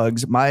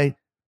drugs. My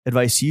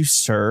advice to you,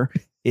 sir,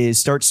 is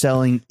start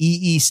selling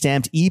EE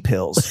stamped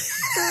e-pills.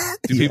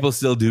 Do people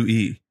still do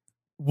E?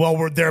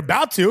 well, they're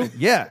about to.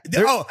 Yeah.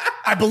 Oh,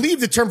 I believe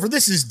the term for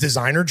this is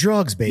designer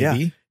drugs, baby.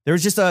 Yeah.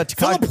 There's just a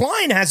Philip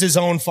Klein has his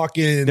own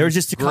fucking. There's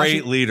just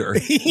Great Takashi. leader.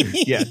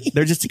 Yeah.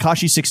 They're just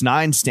Takashi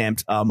 6ix9ine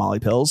stamped Molly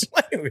pills.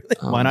 Really?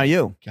 Why not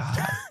you? God.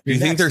 Do you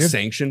think they're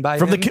sanctioned by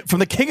From him?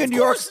 the king of New Of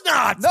York. course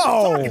not. No. What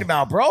are you talking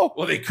about, bro?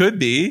 Well, they could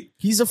be.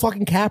 He's a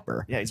fucking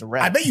capper. Yeah, he's a I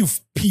rat. bet you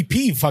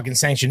PP fucking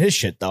sanctioned his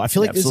shit though. I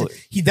feel like this, Absolutely.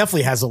 he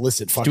definitely has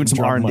illicit fucking doing some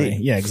drug R&D. money.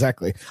 Yeah,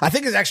 exactly. I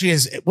think it's actually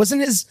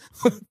wasn't his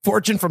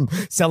fortune from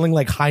selling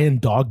like high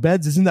end dog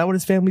beds? Isn't that what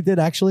his family did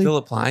actually?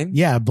 Philip Klein?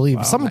 Yeah, I believe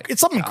Oh it's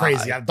something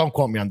crazy. Don't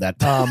quote me on that.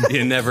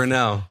 You never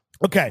know.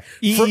 Okay,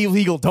 EE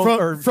legal, don't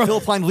or from-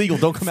 Philip Klein legal,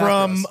 don't come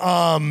from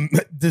after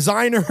us.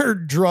 designer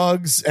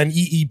drugs and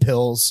EE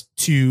pills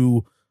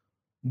to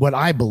what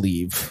I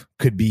believe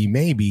could be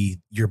maybe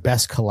your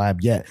best collab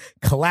yet.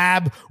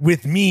 Collab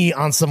with me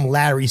on some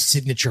Larry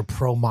signature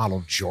pro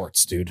model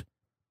jorts, dude.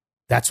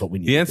 That's what we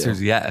need. The to answer is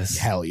do. yes.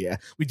 Hell yeah.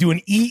 We do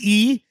an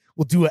EE,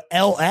 we'll do a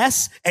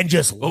LS, and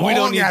just Well, we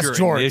don't need long-ass your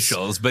jorts.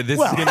 initials, but this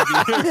Well. is going to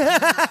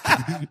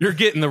be. You're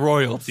getting the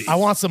royalty. I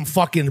want some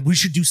fucking. We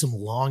should do some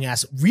long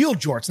ass real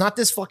jorts, not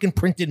this fucking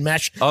printed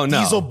mesh Oh, no.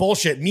 diesel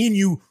bullshit. Me and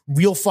you,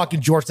 real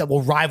fucking jorts that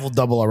will rival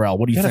Double RL.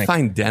 What do You you got to think?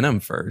 find denim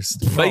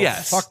first. Bro, But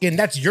yes, fucking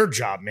that's your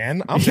job,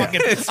 man. I'm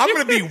fucking. I'm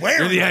gonna be wearing.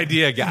 you're the them.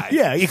 idea guy.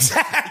 Yeah,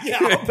 exactly. Yeah,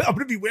 I'm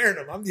gonna be wearing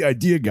them. I'm the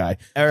idea guy.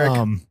 Eric,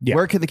 yeah,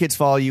 where can the kids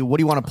follow you? What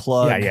do you want to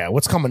plug? yeah.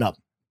 What's coming up?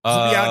 This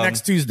will be out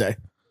next Tuesday.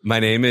 My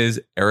name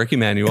is Eric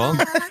Emanuel.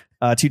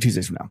 2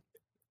 Tuesdays from now.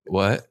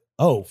 What?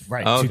 Oh,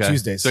 right. Oh, 2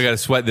 Tuesdays. So I got to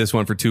sweat this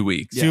one for 2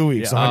 weeks. 2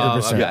 weeks.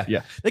 100%. okay.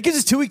 Yeah. That gives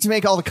us 2 weeks to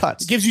make all the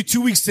cuts. It gives you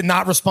 2 weeks to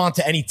not respond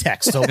to any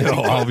text. So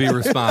I'll be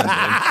responding.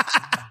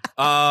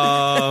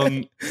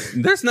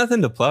 There's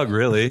nothing to plug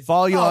really.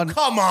 Follow you oh, on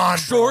come on,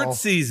 Short bro.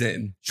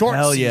 season. Short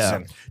Hell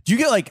season. yeah. Do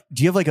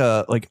you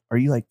have are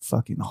you like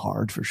fucking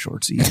hard for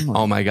short season? Like,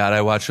 Oh my god,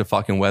 I watch the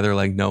fucking weather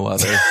like no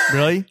other.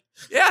 really?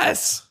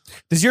 Yes.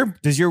 Does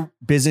your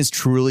business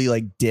truly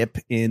like dip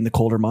in the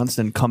colder months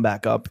and come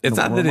back up in It's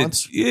the not warmer that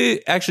months?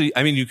 actually,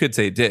 I mean, you could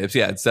say it dips.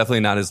 Yeah, it's definitely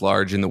not as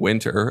large in the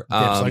winter.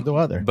 Dips like the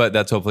weather. But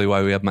that's hopefully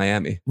why we have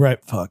Miami.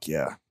 Right. Fuck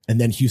yeah. And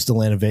then Houston,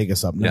 Atlanta,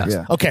 Vegas up next.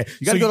 Yeah. Okay.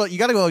 You gotta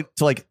go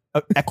to like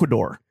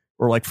Ecuador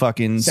or like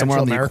fucking somewhere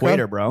on the America?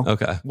 equator, bro.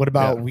 Okay. What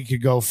about Yeah. we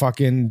could go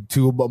fucking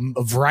to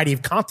a variety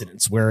of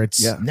continents where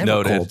it's Yeah. never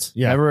Noted. cold.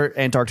 Yeah. Never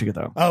Antarctica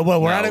though.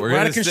 Well, we're No, out of we're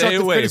gonna stay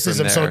constructive away from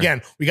criticism. So there.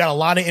 again, we got a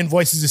lot of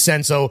invoices to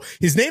send. So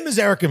his name is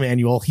Eric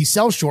Emanuel. He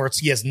sells shorts.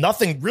 He has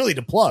nothing really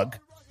to plug.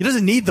 He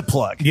doesn't need the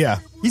plug. Yeah.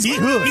 He's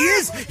good.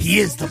 He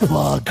is the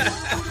plug.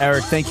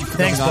 Eric, thank you for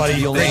Thanks, coming on to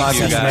buddy. the only Thank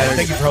you, podcast that guys. matters.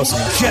 Thank you for hosting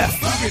us.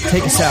 Jeff,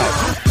 take us out.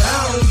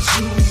 Found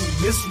you,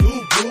 Miss New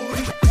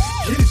Booty.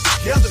 Get it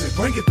together and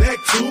bring it back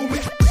to me.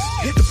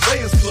 Hit the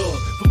Players Club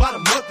for about a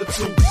month or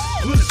two.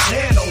 Put a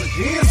tan on it,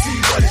 then see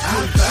what it do.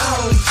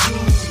 Found you,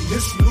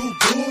 Miss New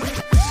Booty.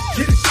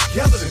 Get it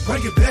together and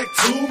bring it back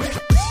to me.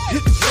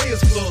 Hit the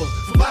Players Club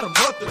for about a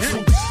month or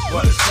two.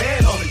 Put a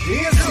tan on it,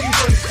 then see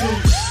what it do.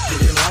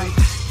 Get it right,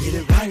 get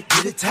it right,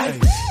 get it tight.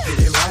 Get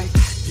it right,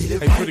 get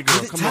Hey, pretty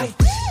girl, come on.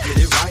 Get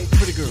it right,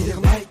 pretty girl. Get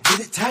it right, get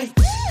it tight.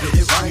 Get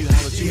it right,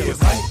 get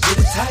it right, get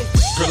it tight.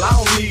 Girl, I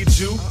don't need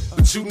you,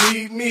 but you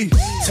need me.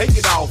 Take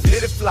it off,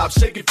 let it flop,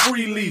 shake it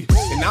freely.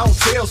 And I don't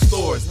tell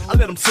stories, I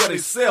let them tell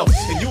themselves.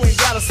 And you ain't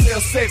gotta sell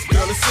sex,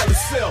 girl, it sell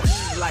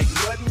itself like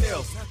nothing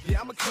else.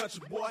 Yeah, I'm a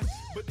country boy,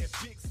 but that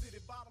big city.